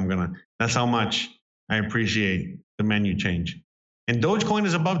fuck I'm gonna. That's how much I appreciate the menu change. And Dogecoin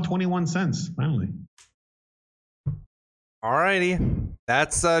is above 21 cents. Finally. Alrighty,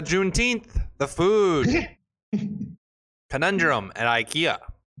 that's Juneteenth. The food. Conundrum at IKEA.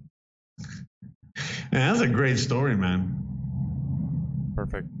 Yeah, that's a great story, man.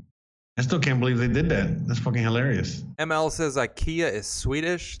 Perfect. I still can't believe they did that. That's fucking hilarious. ML says IKEA is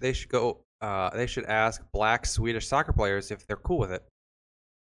Swedish. They should go. They should ask black Swedish soccer players if they're cool with it.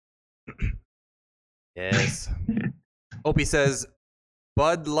 Yes. Opie says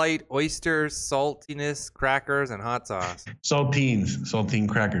Bud Light oysters, saltiness, crackers, and hot sauce. Saltine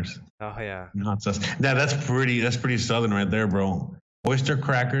crackers. Oh yeah. And hot sauce. That's pretty southern right there, bro. Oyster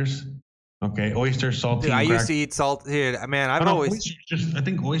crackers. Okay, oyster, saltine. Dude, I used to eat salt. Dude, man, I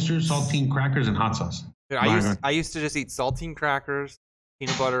think oysters, saltine crackers, and hot sauce. Dude, I used to just eat saltine crackers,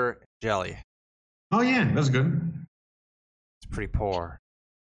 peanut butter, and jelly. Oh yeah, that's good. It's pretty poor.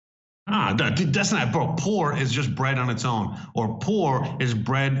 Dude, that's not, bro. Poor is just bread on its own, or poor is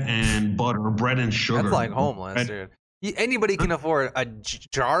bread and butter, or bread and sugar. That's like homeless, dude. Anybody can afford a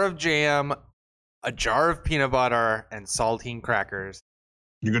jar of jam, a jar of peanut butter, and saltine crackers.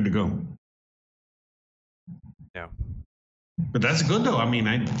 You're good to go. Yeah. But that's good though. I mean,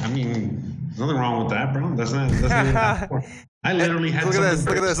 there's nothing wrong with that, bro. That's not I literally had look at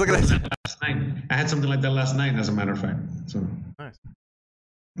this. Last night. I had something like that last night, as a matter of fact. So nice.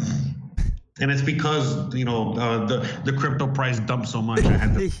 And it's because the crypto price dumped so much. I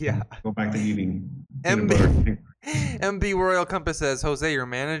had to go back to eating. MB Royal Compass says, Jose, your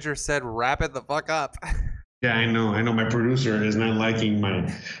manager said wrap it the fuck up. Yeah, I know. My producer is not liking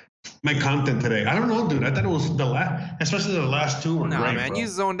my content today. I don't know, dude. I thought it was especially the last two were great, man, bro. You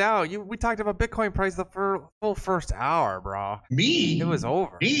zoned out. We talked about Bitcoin price the full first hour, bro. Me? It was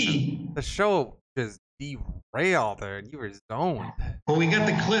over. Me? The show just derailed there, and you were zoned. Well, we got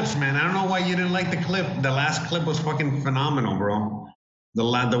the clips, man. I don't know why you didn't like the clip. The last clip was fucking phenomenal, bro. The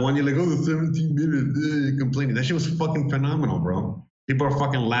one you're like, 17 minutes, complaining. That shit was fucking phenomenal, bro. People are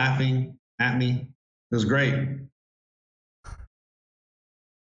fucking laughing at me. It was great.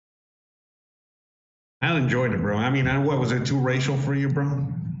 I enjoyed it, bro. I mean, what was it too racial for you, bro?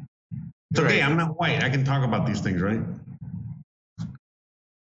 It's okay. I'm not white. I can talk about these things, right?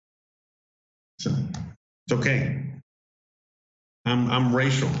 So it's okay. I'm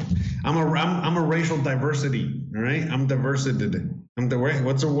racial. I'm a racial diversity. All right. I'm diversity.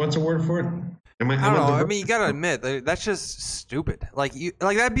 What's a word for it? I don't know. I mean, you gotta admit that's just stupid. Like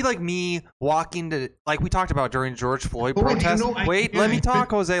that'd be like me walking to, like we talked about during George Floyd protest. Let me talk,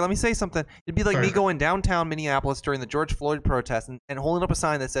 Jose. Let me say something. It'd be like me going downtown Minneapolis during the George Floyd protest and holding up a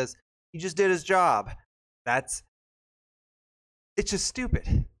sign that says, "He just did his job." It's just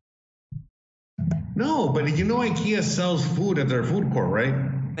stupid. No, but IKEA sells food at their food court,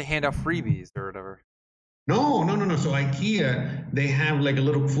 right? They hand out freebies or whatever. No. So IKEA, they have like a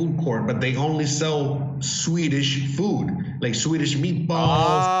little food court, but they only sell Swedish food, like Swedish meatballs.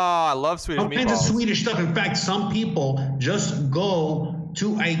 Oh, I love Swedish meatballs. All kinds of Swedish stuff. In fact, some people just go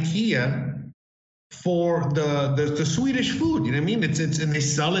to IKEA for the Swedish food. You know what I mean? It's and they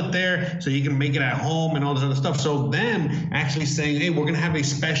sell it there, so you can make it at home and all this other stuff. So them actually saying, "Hey, we're gonna have a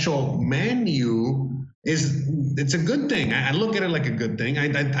special menu," it's a good thing. I look at it like a good thing.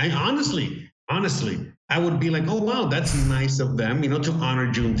 I honestly, I would be like, oh, wow, that's nice of them, to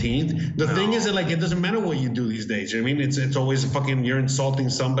honor Juneteenth. The thing is that, like, it doesn't matter what you do these days. I mean, it's always fucking, you're insulting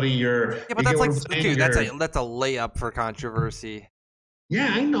somebody. Yeah, but that's like, dude, that's a layup for controversy.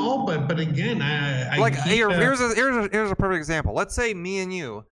 Yeah, I know, but again, here's a perfect example. Let's say me and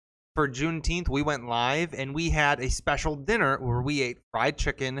you, for Juneteenth, we went live and we had a special dinner where we ate fried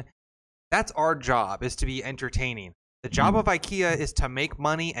chicken. That's our job, is to be entertaining. The job of IKEA is to make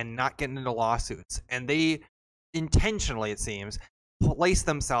money and not get into lawsuits. And they intentionally, it seems, place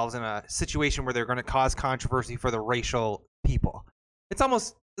themselves in a situation where they're going to cause controversy for the racial people. It's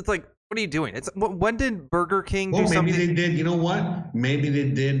like, what are you doing? When did Burger King do something? Maybe they did. You know what? Maybe they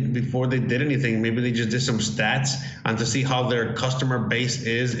did before they did anything. Maybe they just did some stats on to see how their customer base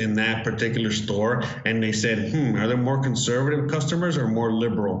is in that particular store. And they said, are there more conservative customers or more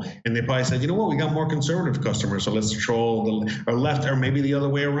liberal? And they probably said, you know what? We got more conservative customers, so let's troll or left, or maybe the other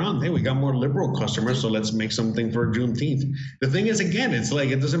way around. Hey, we got more liberal customers, so let's make something for Juneteenth. The thing is, again, it's like,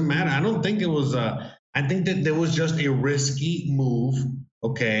 it doesn't matter. I don't think it was, I think that there was just a risky move.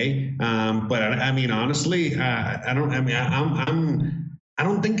 Okay, but I mean, honestly, I don't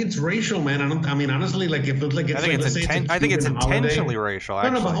think it's racial, man. Honestly, like if it's like it's I think it's intentionally racial.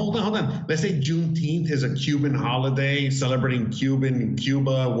 Actually. No, but hold on. Let's say Juneteenth is a Cuban holiday celebrating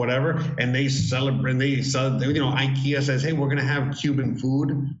Cuba, whatever, and they celebrate. IKEA says, hey, we're gonna have Cuban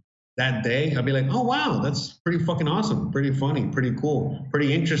food that day. I'll be like, oh wow, that's pretty fucking awesome, pretty funny, pretty cool,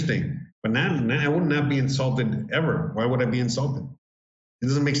 pretty interesting. But now I would not be insulted ever. Why would I be insulted? It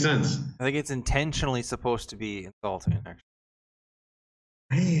doesn't make sense. I think it's intentionally supposed to be insulting, actually.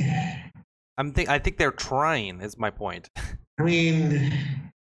 I think they're trying, is my point. I mean,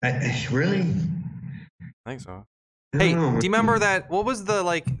 really? I think so. Hey, do you remember that? What was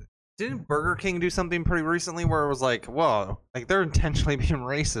didn't Burger King do something pretty recently where it was like, whoa, like they're intentionally being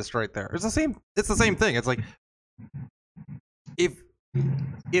racist right there? It's the same thing. It's like, if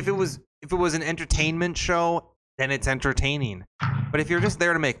it was an entertainment show, then it's entertaining. But if you're just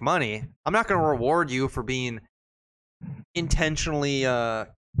there to make money, I'm not going to reward you for being intentionally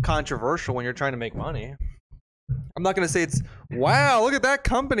controversial when you're trying to make money. I'm not going to say it's, wow, look at that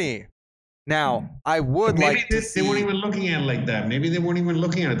company. Now, I would like to see... They weren't even looking at it like that. Maybe they weren't even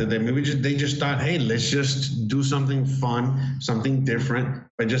looking at it that day. Maybe they just thought, hey, let's just do something fun, something different,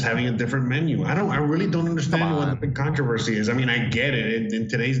 by just having a different menu. I really don't understand what the big controversy is. I mean, I get it in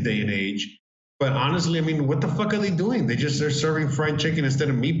today's day and age. But honestly, I mean, what the fuck are they doing? They're serving fried chicken instead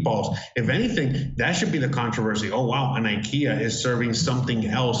of meatballs. If anything, that should be the controversy. Oh wow, an IKEA is serving something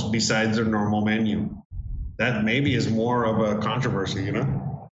else besides their normal menu. That maybe is more of a controversy, you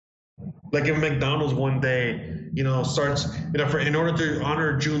know? Like if McDonald's one day, you know, starts, you know, in order to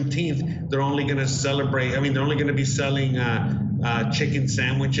honor Juneteenth, they're only going to celebrate. I mean, they're only going to be selling chicken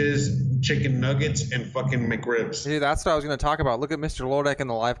sandwiches, chicken nuggets, and fucking McRibs. Dude, that's what I was going to talk about. Look at Mr. Lodek in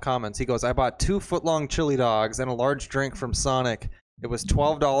the live comments. He goes, I bought 2 foot-long chili dogs and a large drink from Sonic. It was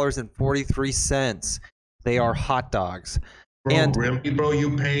 $12.43. They are hot dogs. Bro, and really, bro?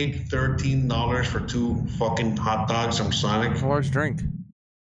 You paid $13 for 2 fucking hot dogs from Sonic? A large drink.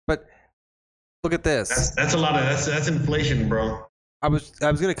 But look at this. That's a lot of that's inflation, bro. I was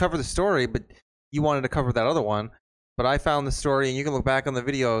gonna cover the story, but you wanted to cover that other one. But I found the story, and you can look back on the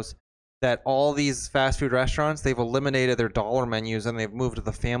videos, that all these fast food restaurants, they've eliminated their dollar menus and they've moved to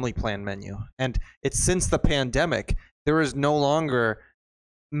the family plan menu. And it's since the pandemic, there is no longer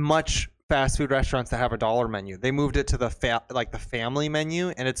much fast food restaurants that have a dollar menu. They moved it to the family menu,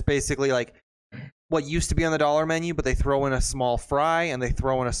 and it's basically like what used to be on the dollar menu, but they throw in a small fry and they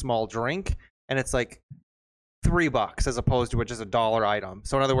throw in a small drink, and it's like $3 as opposed to which is a $1 item.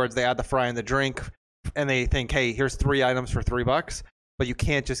 So in other words, they add the fry and the drink, and they think, hey, here's 3 items for $3, but you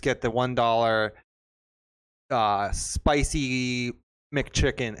can't just get the $1 spicy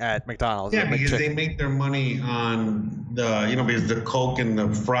McChicken at McDonald's. Yeah, because they make their money on the, you know, because the Coke and the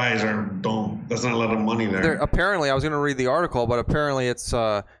fries that's not a lot of money there. Apparently, I was going to read the article, but apparently it's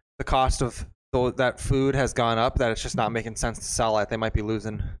the cost of that food has gone up, that it's just not making sense to sell it. They might be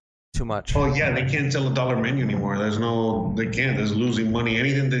losing too much. Oh yeah, they can't sell a dollar menu anymore. They can't. There's losing money.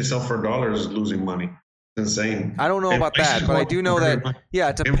 Anything they sell for $1 is losing money. It's insane. I don't know about that, but I do know that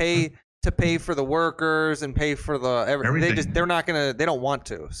to pay for the workers and pay for everything. They don't want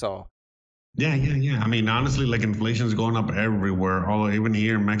to. So. Yeah. I mean, honestly, like inflation's going up everywhere, even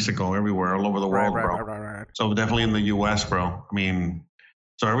here in Mexico, everywhere, all over the world, bro. Right. So definitely in the U.S., bro. I mean,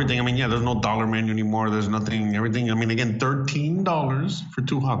 so everything. I mean, yeah, there's no dollar menu anymore. There's nothing. Everything. I mean, again, $13 for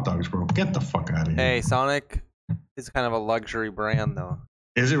 2 hot dogs, bro. Get the fuck out of here. Hey, Sonic is kind of a luxury brand, though.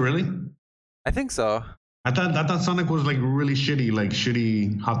 Is it really? I think so. I thought Sonic was like really shitty, like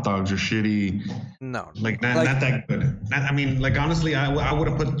shitty hot dogs or shitty. No, not that good. I mean, like honestly, I would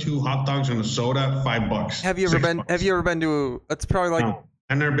have put 2 hot dogs and a soda, $5. Have you ever been to? It's probably like. No,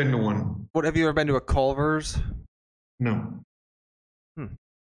 I've never been to one. What, have you ever been to a Culver's? No.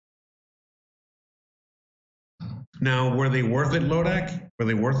 Now, were they worth it, Lodek? Were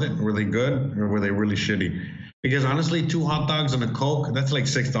they worth it? Were they good, or were they really shitty? Because honestly, 2 hot dogs and a Coke, that's like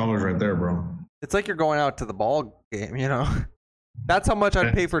 $6 right there, bro. It's like you're going out to the ball game, you know? That's how much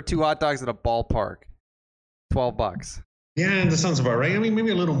I'd pay for 2 hot dogs at a ballpark. $12. Yeah, that sounds about right. I mean, maybe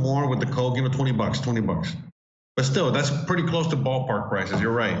a little more with the Coke, you know, $20. But still, that's pretty close to ballpark prices.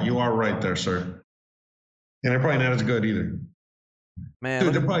 You're right. You are right there, sir. And they're probably not as good either. Man,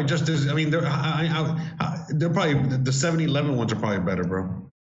 dude, they're probably just as. I mean, they're probably the 7-Eleven ones are probably better,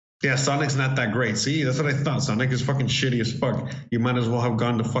 bro. Yeah, Sonic's not that great. See, that's what I thought. Sonic is fucking shitty as fuck. You might as well have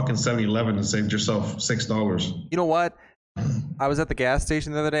gone to fucking 7-Eleven and saved yourself $6. You know what? I was at the gas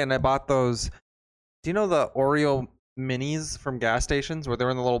station the other day and I bought those. Do you know the Oreo minis from gas stations where they're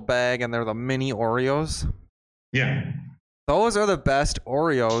in the little bag and they're the mini Oreos? Yeah. Those are the best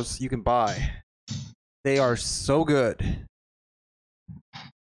Oreos you can buy. They are so good.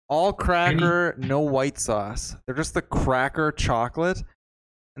 All cracker, no white sauce. They're just the cracker chocolate.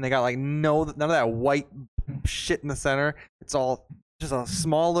 And they got like none of that white shit in the center. It's all just a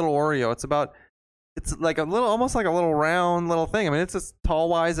small little Oreo. It's like a little, almost like a little round little thing. I mean, it's as tall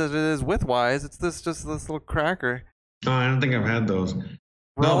wise as it is width wise. It's just this little cracker. No, I don't think I've had those. Really?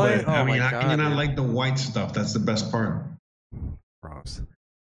 No, but Oh I mean, my how God, can you not dude. like the white stuff? That's the best part. Gross.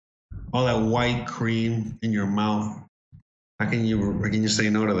 All that white cream in your mouth. How can you say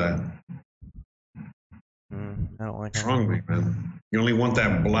no to that? I don't like What's wrong with me, man? You only want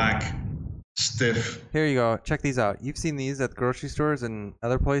that black, stiff. Here you go. Check these out. You've seen these at the grocery stores and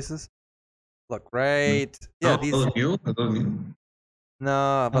other places. Look, right? Yeah, these. Those new? Are those new?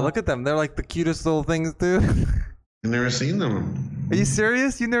 No, but look at them. They're like the cutest little things, dude. I've never seen them. Are you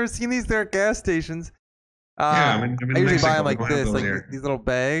serious? You've never seen these? They're at gas stations. Yeah, I'm in I usually buy them Mexico. like We don't have this, those like here. these little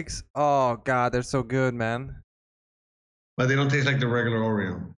bags. Oh God, they're so good, man. But they don't taste like the regular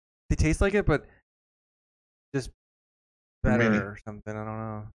Oreo. They taste like it, but just better Maybe. or something. I don't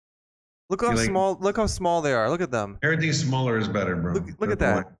know. Look how You like- small. Look how small they are. Look at them. Everything smaller is better, bro. Look at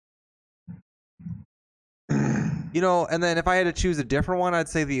that. You know, and then if I had to choose a different one, I'd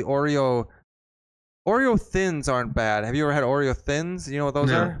say the Oreo Oreo thins aren't bad. Have you ever had Oreo thins? You know what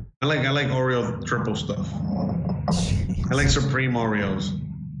those are? I like Oreo triple stuff. I like Supreme Oreos.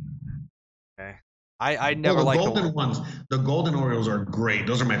 Okay. I never liked the golden ones. The golden Oreos are great.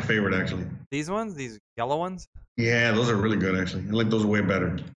 Those are my favorite, actually. These ones? These yellow ones? Yeah, those are really good, actually. I like those way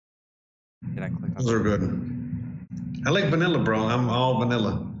better. Did I click on Those are good. I like vanilla, bro. I'm all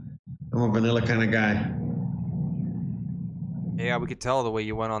vanilla. I'm a vanilla kind of guy. Yeah, we could tell the way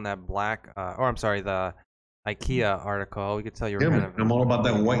you went on that black, the IKEA article. We could tell you were kind of. I'm all about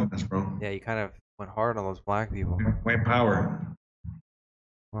that whiteness, bro. Yeah, you kind of went hard on those black people. White power.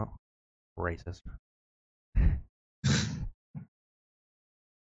 Well, racist. You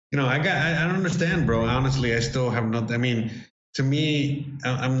know, I don't understand, bro. Honestly, I still have not. I mean, to me,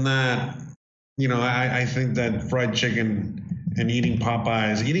 I'm not. You know, I think that fried chicken and eating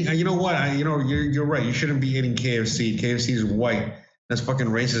Popeyes, you know what? You're right. You shouldn't be eating KFC. KFC is white. That's fucking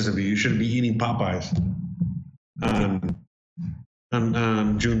racist of you. You shouldn't be eating Popeyes on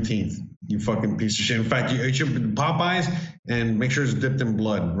Juneteenth. You fucking piece of shit. In fact, you should Popeyes and make sure it's dipped in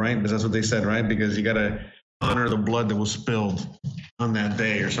blood, right? Because that's what they said, right? Because you gotta honor the blood that was spilled on that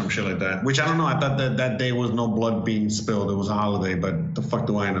day or some shit like that. Which I don't know. I thought that day was no blood being spilled. It was a holiday, but the fuck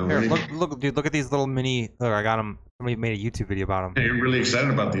do I know? Here, look, dude, look at these little mini. Look, I got them. Somebody made a YouTube video about them. Yeah, you're really excited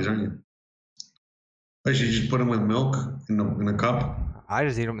about these, aren't you? I should just put them with milk in a cup. I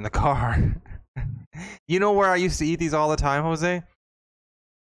just eat them in the car. You know where I used to eat these all the time, Jose?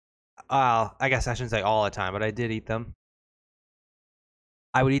 I guess I shouldn't say all the time, but I did eat them.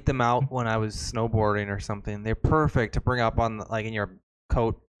 I would eat them out when I was snowboarding or something. They're perfect to bring up on like in your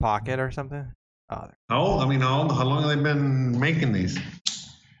coat pocket or something. How long have they been making these?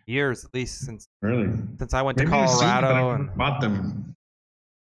 Years, at least since I went Maybe to Colorado and bought them.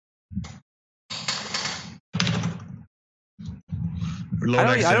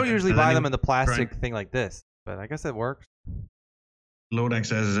 I don't usually buy them in the plastic thing like this, but I guess it works. Lodex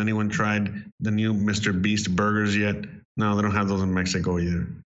says, has anyone tried the new Mr. Beast burgers yet? No, they don't have those in Mexico either.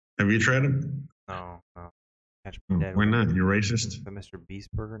 Have you tried them? No. Catch me dead. Why not? You're racist? The Mr. Beast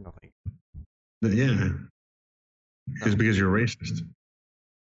burger? No, thank you. Yeah. It's because you're racist.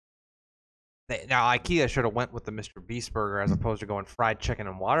 Now, IKEA should have went with the Mr. Beast burger as opposed to going fried chicken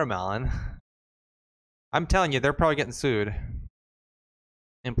and watermelon. I'm telling you, they're probably getting sued.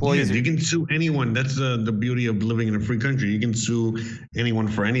 Employees, you can sue anyone. That's the beauty of living in a free country. You can sue anyone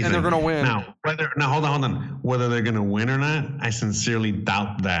for anything. And they're gonna win. Now, hold on. Whether they're gonna win or not, I sincerely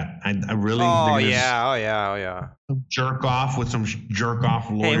doubt that. I really. Oh yeah. Jerk off with some jerk off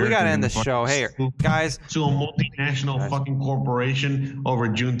lawyer. Hey, we gotta end the show. Hey, guys. Sue a multinational fucking corporation over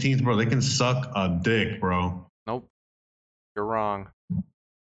Juneteenth, bro. They can suck a dick, bro. Nope, you're wrong.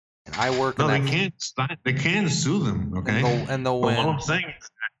 I work. No, they can't. They can sue them. Okay, and they'll win. All I'm saying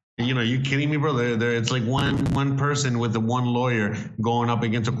is, you kidding me, bro? It's like one person with the one lawyer going up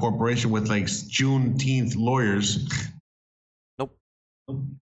against a corporation with like Juneteenth lawyers. Nope.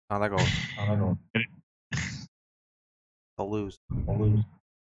 How that goes? I'll lose.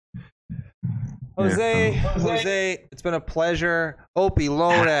 Jose, it's been a pleasure. Opie,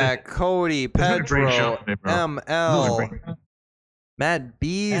 Lodak, Cody, Pedro, ML. Matt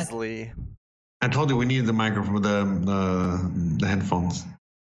Beasley. I told you we needed the microphone, the headphones.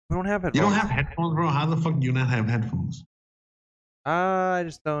 We don't have headphones. You don't have headphones, bro? How the fuck do you not have headphones? I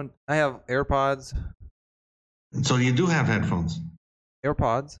just don't. I have AirPods. So you do have headphones?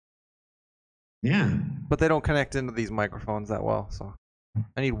 AirPods. Yeah. But they don't connect into these microphones that well, so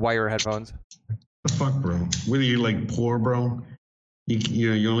I need wire headphones. The fuck, bro? What are you, like, poor, bro?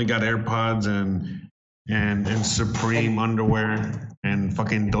 You only got AirPods and Supreme underwear and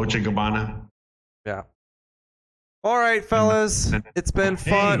fucking Dolce Gabbana. Yeah. All right, fellas. It's been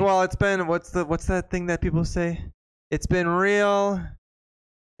fun. Hey. Well, it's been what's that thing that people say? It's been real.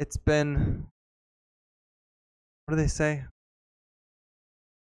 It's been what do they say?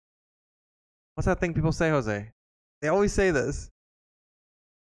 What's that thing people say, Jose? They always say this.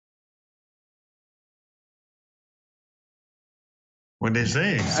 What'd they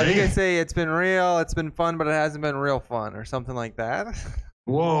say? I think they say it's been real, it's been fun, but it hasn't been real fun, or something like that.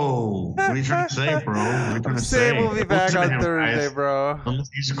 Whoa. What are you trying to say, bro? What are you trying to say? We'll be back on Thursday, bro.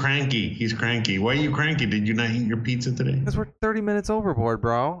 He's cranky. Why are you cranky? Did you not eat your pizza today? Because we're 30 minutes overboard,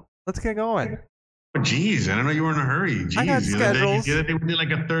 bro. Let's get going. Oh, jeez, I don't know you were in a hurry. Jeez, I got schedules. The other day we did like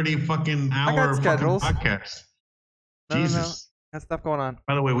a 30 fucking hour fucking podcast. Jesus. Got stuff going on.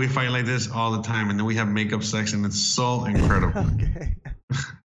 By the way, we fight like this all the time, and then we have makeup sex, and it's so incredible. Okay.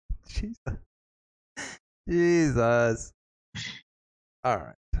 Jesus. All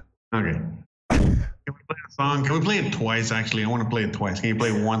right. Okay. Can we play a song? Can we play it twice? Actually, I want to play it twice. Can you play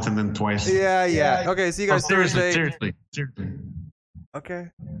it once and then twice? Yeah. Okay, see you guys Thursday. Seriously. Okay.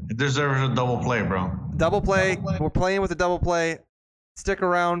 It deserves a double play, bro. Double play. We're playing with a double play. Stick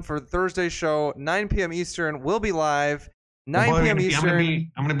around for Thursday's show, 9 p.m. Eastern. We'll be live. 9 p.m.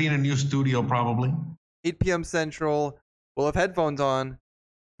 Eastern. I'm gonna be in a new studio probably. 8 p.m. Central. We'll have headphones on.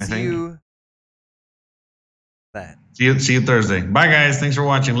 See you Thursday. Bye, guys. Thanks for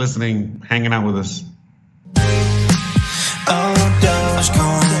watching, listening, hanging out with us. Oh,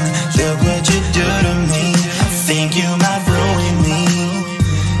 Dogecoin, look what you do to me. I think you might ruin me.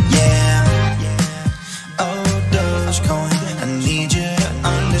 Yeah. Oh, Dogecoin, I need you to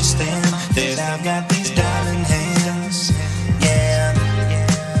understand that I've got these diamond hands. Yeah.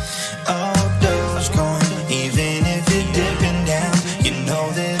 Oh, Dogecoin, even if you're dipping down, you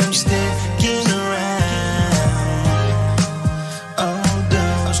know that I'm sticking around. Oh,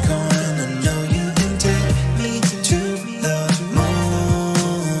 Dogecoin, I know you can take me to the moon.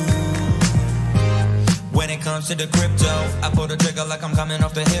 When it comes to the crypto, I pull the trigger like I'm coming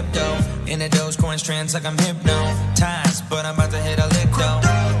off the hip though. In the Dogecoin trance like I'm hypnotized, but I'm about to hit a lick though.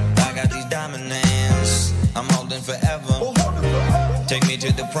 I got these diamond hands, I'm holding forever. Take me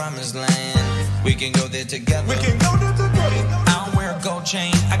to the promised land, we can go there together. I don't wear a gold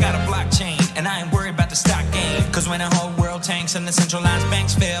chain, I got a blockchain, and I ain't worried about the stock game. Cause when the whole world tanks and the centralized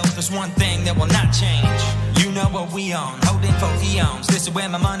banks fail, there's one thing that will not change. You know what we on, holding for eons, this is where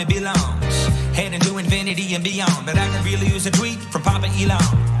my money belongs. Heading to infinity and beyond, but I can really use a tweet from Papa Elon.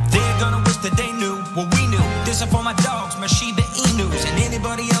 They're gonna wish that they knew what we knew. This is for my dogs, my Shiba Inus, and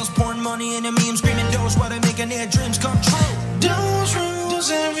anybody else pouring money into me and screaming Doge while they're making their dreams come true. Doge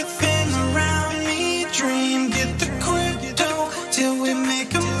rules everything around me. Dream, get the crypto till we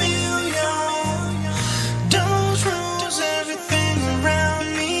make a million. Doge rules everything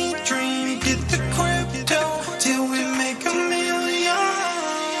around me. Dream, get the crypto till we make a million.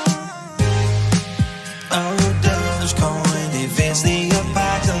 Oh, Dogecoin, if it's the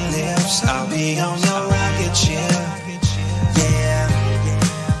apocalypse, I'll be on your rocket ship. Yeah.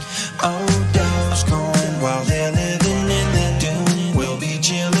 Oh, Dogecoin, while they're living in their doom, we'll be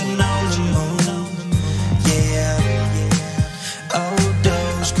chilling on the moon. Yeah. Oh,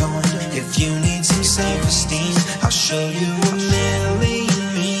 Dogecoin, if you need some self-esteem, I'll show you a million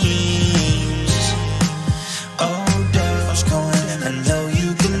memes. Oh, Dogecoin, I know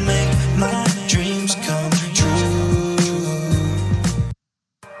you can make my dreams come true.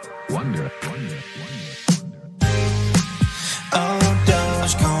 Oh,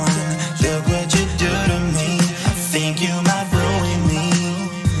 Dogecoin, look what you do to me. I think you might ruin me.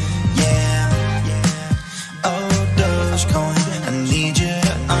 Yeah. Oh, Dogecoin, I need you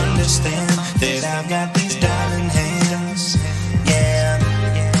to understand that I've got these diamond hands. Yeah.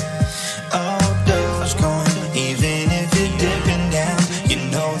 Oh, Dogecoin, even if you're dipping down, you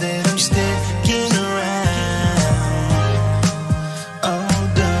know that I'm sticking around. Oh,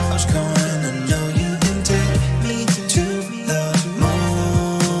 Dogecoin, I know you can take me to the moon.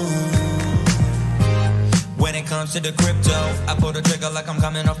 When it comes to the crypto, I pull the trigger like I'm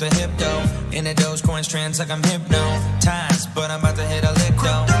coming off the hip though. In the Dogecoin trance like I'm hypnotized, but I'm about to hit a lick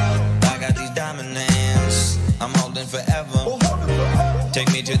though. I got these diamond hands, I'm holding forever.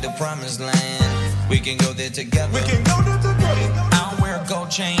 Take me to the promised land, we can go there together. I don't wear a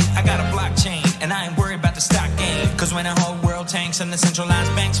gold chain, I got a blockchain, and I ain't worried about the stock game. Cause when the whole world tanks and the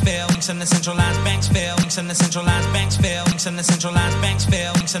centralized banks fail, and the centralized banks fail, and the centralized banks fail, and the centralized banks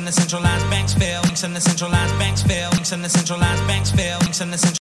fail, and the centralized banks fail, and the centralized banks fail, and the centralized banks fail, and the centralized